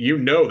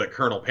that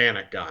Colonel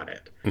Panic got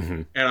it,"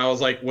 and I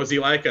was like, "Was he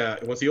like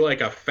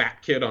a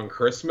fat kid on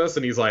Christmas?"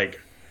 And he's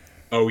like,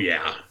 "Oh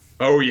yeah,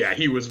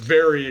 he was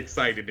very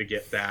excited to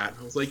get that."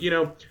 I was like,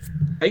 I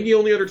think the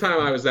only other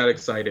time I was that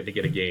excited to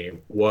get a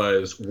game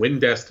was when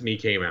Destiny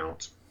came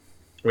out.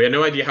 We had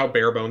no idea how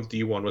bare bones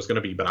D1 was going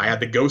to be, but I had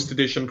the Ghost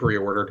Edition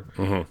pre-ordered.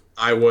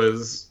 I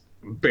was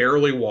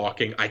barely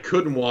walking. I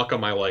couldn't walk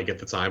on my leg at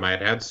the time. I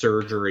had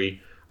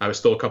surgery. I was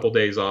still a couple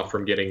days off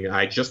from I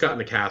had just gotten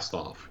the cast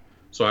off.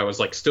 So I was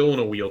like still in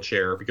a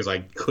wheelchair because I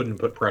couldn't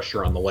put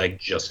pressure on the leg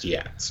just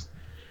yet.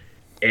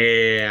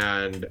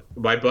 And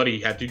my buddy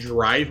had to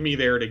drive me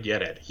there to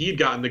get it. He had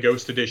gotten the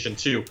Ghost Edition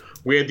too.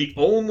 We had the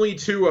only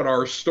 2 at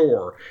our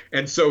store.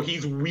 And so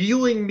he's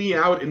wheeling me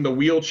out in the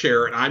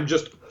wheelchair and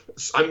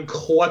I'm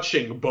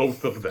clutching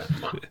both of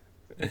them.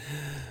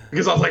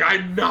 Because I was like,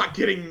 I'm not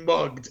getting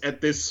mugged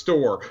at this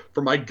store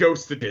for my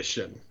Ghost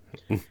Edition.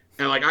 And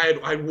like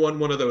I won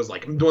one of those,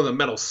 like one of the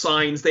metal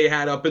signs they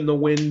had up in the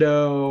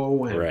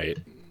window. And Right.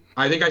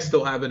 I think I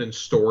still have it in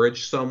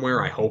storage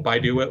somewhere. I hope I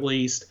do at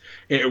least.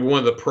 And one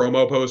of the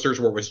promo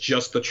posters where it was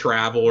just the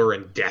Traveler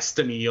and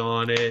Destiny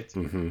on it.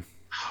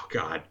 Oh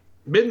God.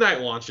 Midnight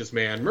launches,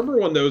 man. Remember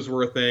when those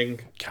were a thing?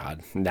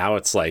 God, now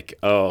it's like,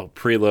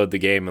 preload the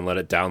game and let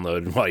it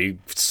download while you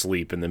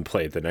sleep and then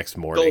play it the next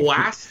morning. The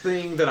last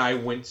thing that I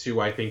went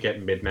to, I think,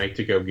 at midnight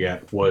to go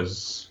get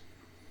was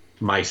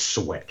my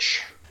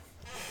Switch.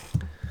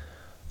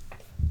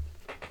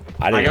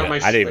 I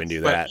didn't even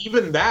do that. But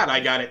even that,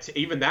 I got it.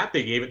 Even that,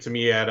 they gave it to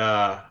me at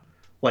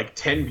like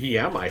 10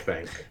 p.m. I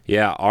think.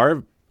 Yeah,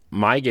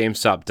 my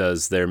GameStop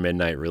does their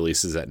midnight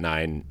releases at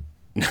 9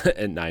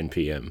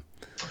 p.m.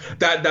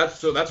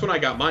 That's when I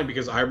got mine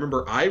because I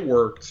remember I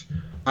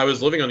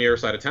was living on the other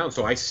side of town,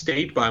 so I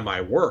stayed by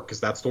my work because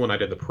that's the one I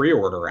did the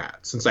pre-order at.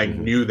 Since I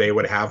knew they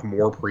would have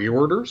more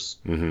pre-orders,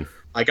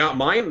 I got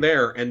mine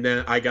there, and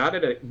then I got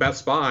it at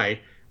Best Buy.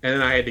 And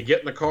then I had to get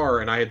in the car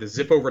and I had to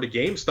zip over to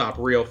GameStop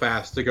real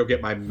fast to go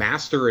get my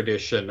Master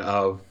Edition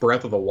of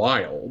Breath of the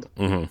Wild.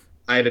 I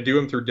had to do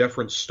them through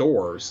different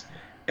stores.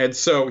 And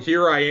so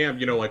here I am,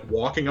 like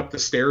walking up the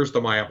stairs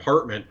to my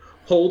apartment,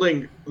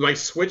 holding my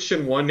Switch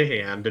in one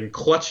hand and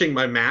clutching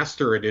my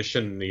Master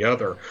Edition in the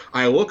other.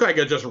 I look like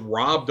I just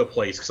robbed a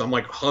place because I'm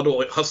like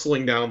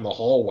hustling down the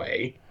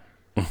hallway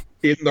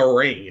in the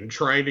rain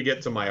trying to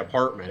get to my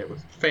apartment. It was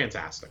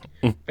fantastic.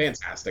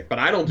 Fantastic. But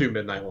I don't do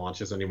midnight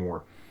launches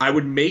anymore. I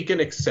would make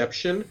an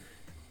exception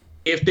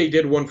if they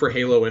did one for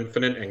Halo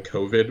Infinite and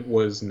COVID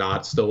was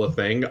not still a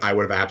thing. I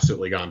would have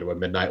absolutely gone to a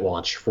midnight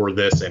launch for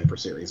this and for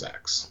Series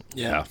X.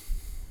 Yeah.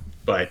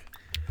 But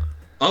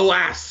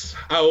alas,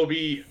 I will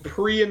be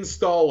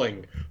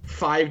pre-installing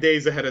 5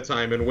 days ahead of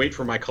time and wait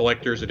for my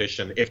collector's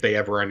edition, if they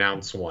ever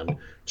announce one,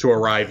 to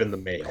arrive in the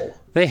mail.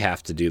 They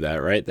have to do that,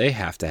 right? They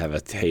have to have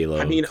a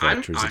Halo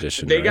collector's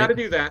edition. They right? got to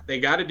do that. They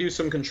got to do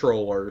some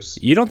controllers.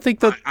 You don't think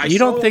that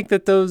don't think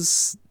that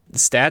those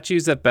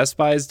statues that Best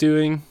Buy is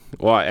doing?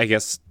 Well, I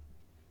guess.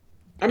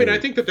 I mean, I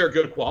think that they're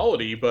good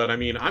quality, but I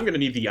mean, I'm going to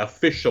need the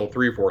official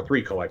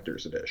 343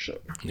 collector's edition.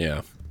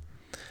 Yeah.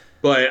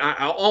 But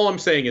all I'm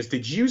saying is,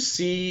 did you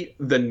see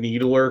the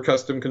Needler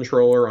custom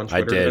controller on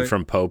Twitter? I did, today?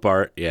 from Pope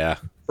Art, yeah.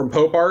 From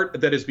Pope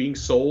Art that is being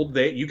sold.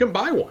 You can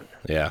buy one.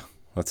 Yeah,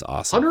 that's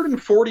awesome.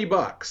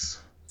 $140.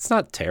 It's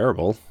not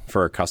terrible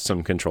for a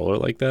custom controller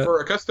like that.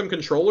 For a custom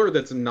controller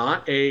that's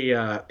not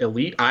a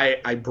Elite,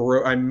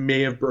 I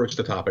may have broached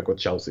the topic with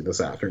Chelsea this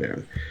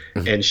afternoon,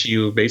 and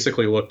she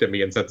basically looked at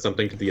me and said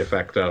something to the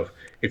effect of,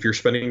 "If you're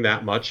spending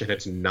that much and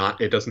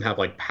it doesn't have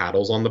like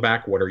paddles on the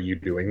back, what are you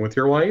doing with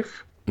your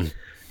life?"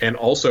 And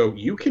also,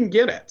 you can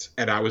get it,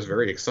 and I was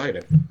very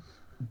excited.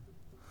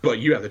 But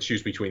you have to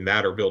choose between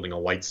that or building a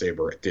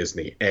lightsaber at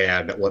Disney.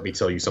 And let me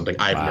tell you something,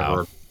 I've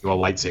never do a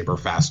lightsaber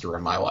faster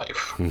in my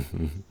life.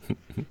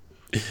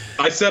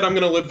 I said I'm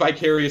going to live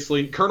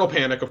vicariously. Colonel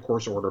Panic, of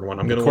course, ordered one.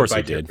 I'm going to live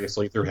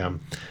vicariously through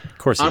him. Of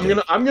course, I'm going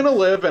to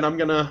live, and I'm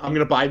going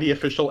to buy the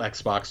official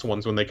Xbox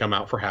ones when they come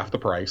out for half the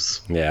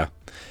price. Yeah,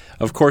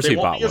 of course he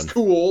bought one. It's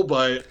cool,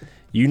 but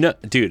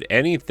dude,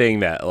 anything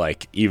that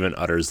like even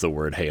utters the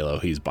word Halo,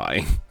 he's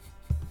buying.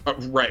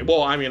 Right.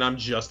 Well, I mean, I'm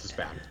just as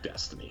bad with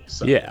Destiny.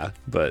 So. Yeah,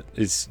 but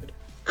it's...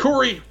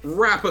 Corey,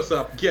 wrap us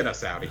up. Get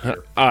us out of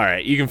here. All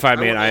right. You can find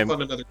me at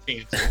on another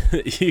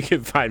tangent. You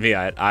can find me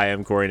at I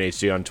am Corey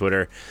HG on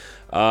Twitter.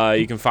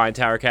 You can find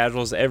Tower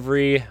Casuals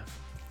every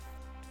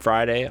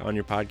Friday on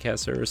your podcast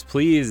service.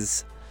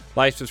 Please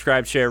like,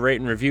 subscribe, share,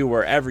 rate, and review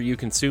wherever you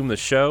consume the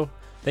show.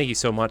 Thank you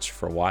so much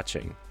for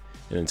watching.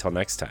 And until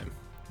next time,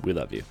 we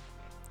love you.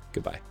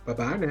 Goodbye.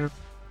 Bye-bye now.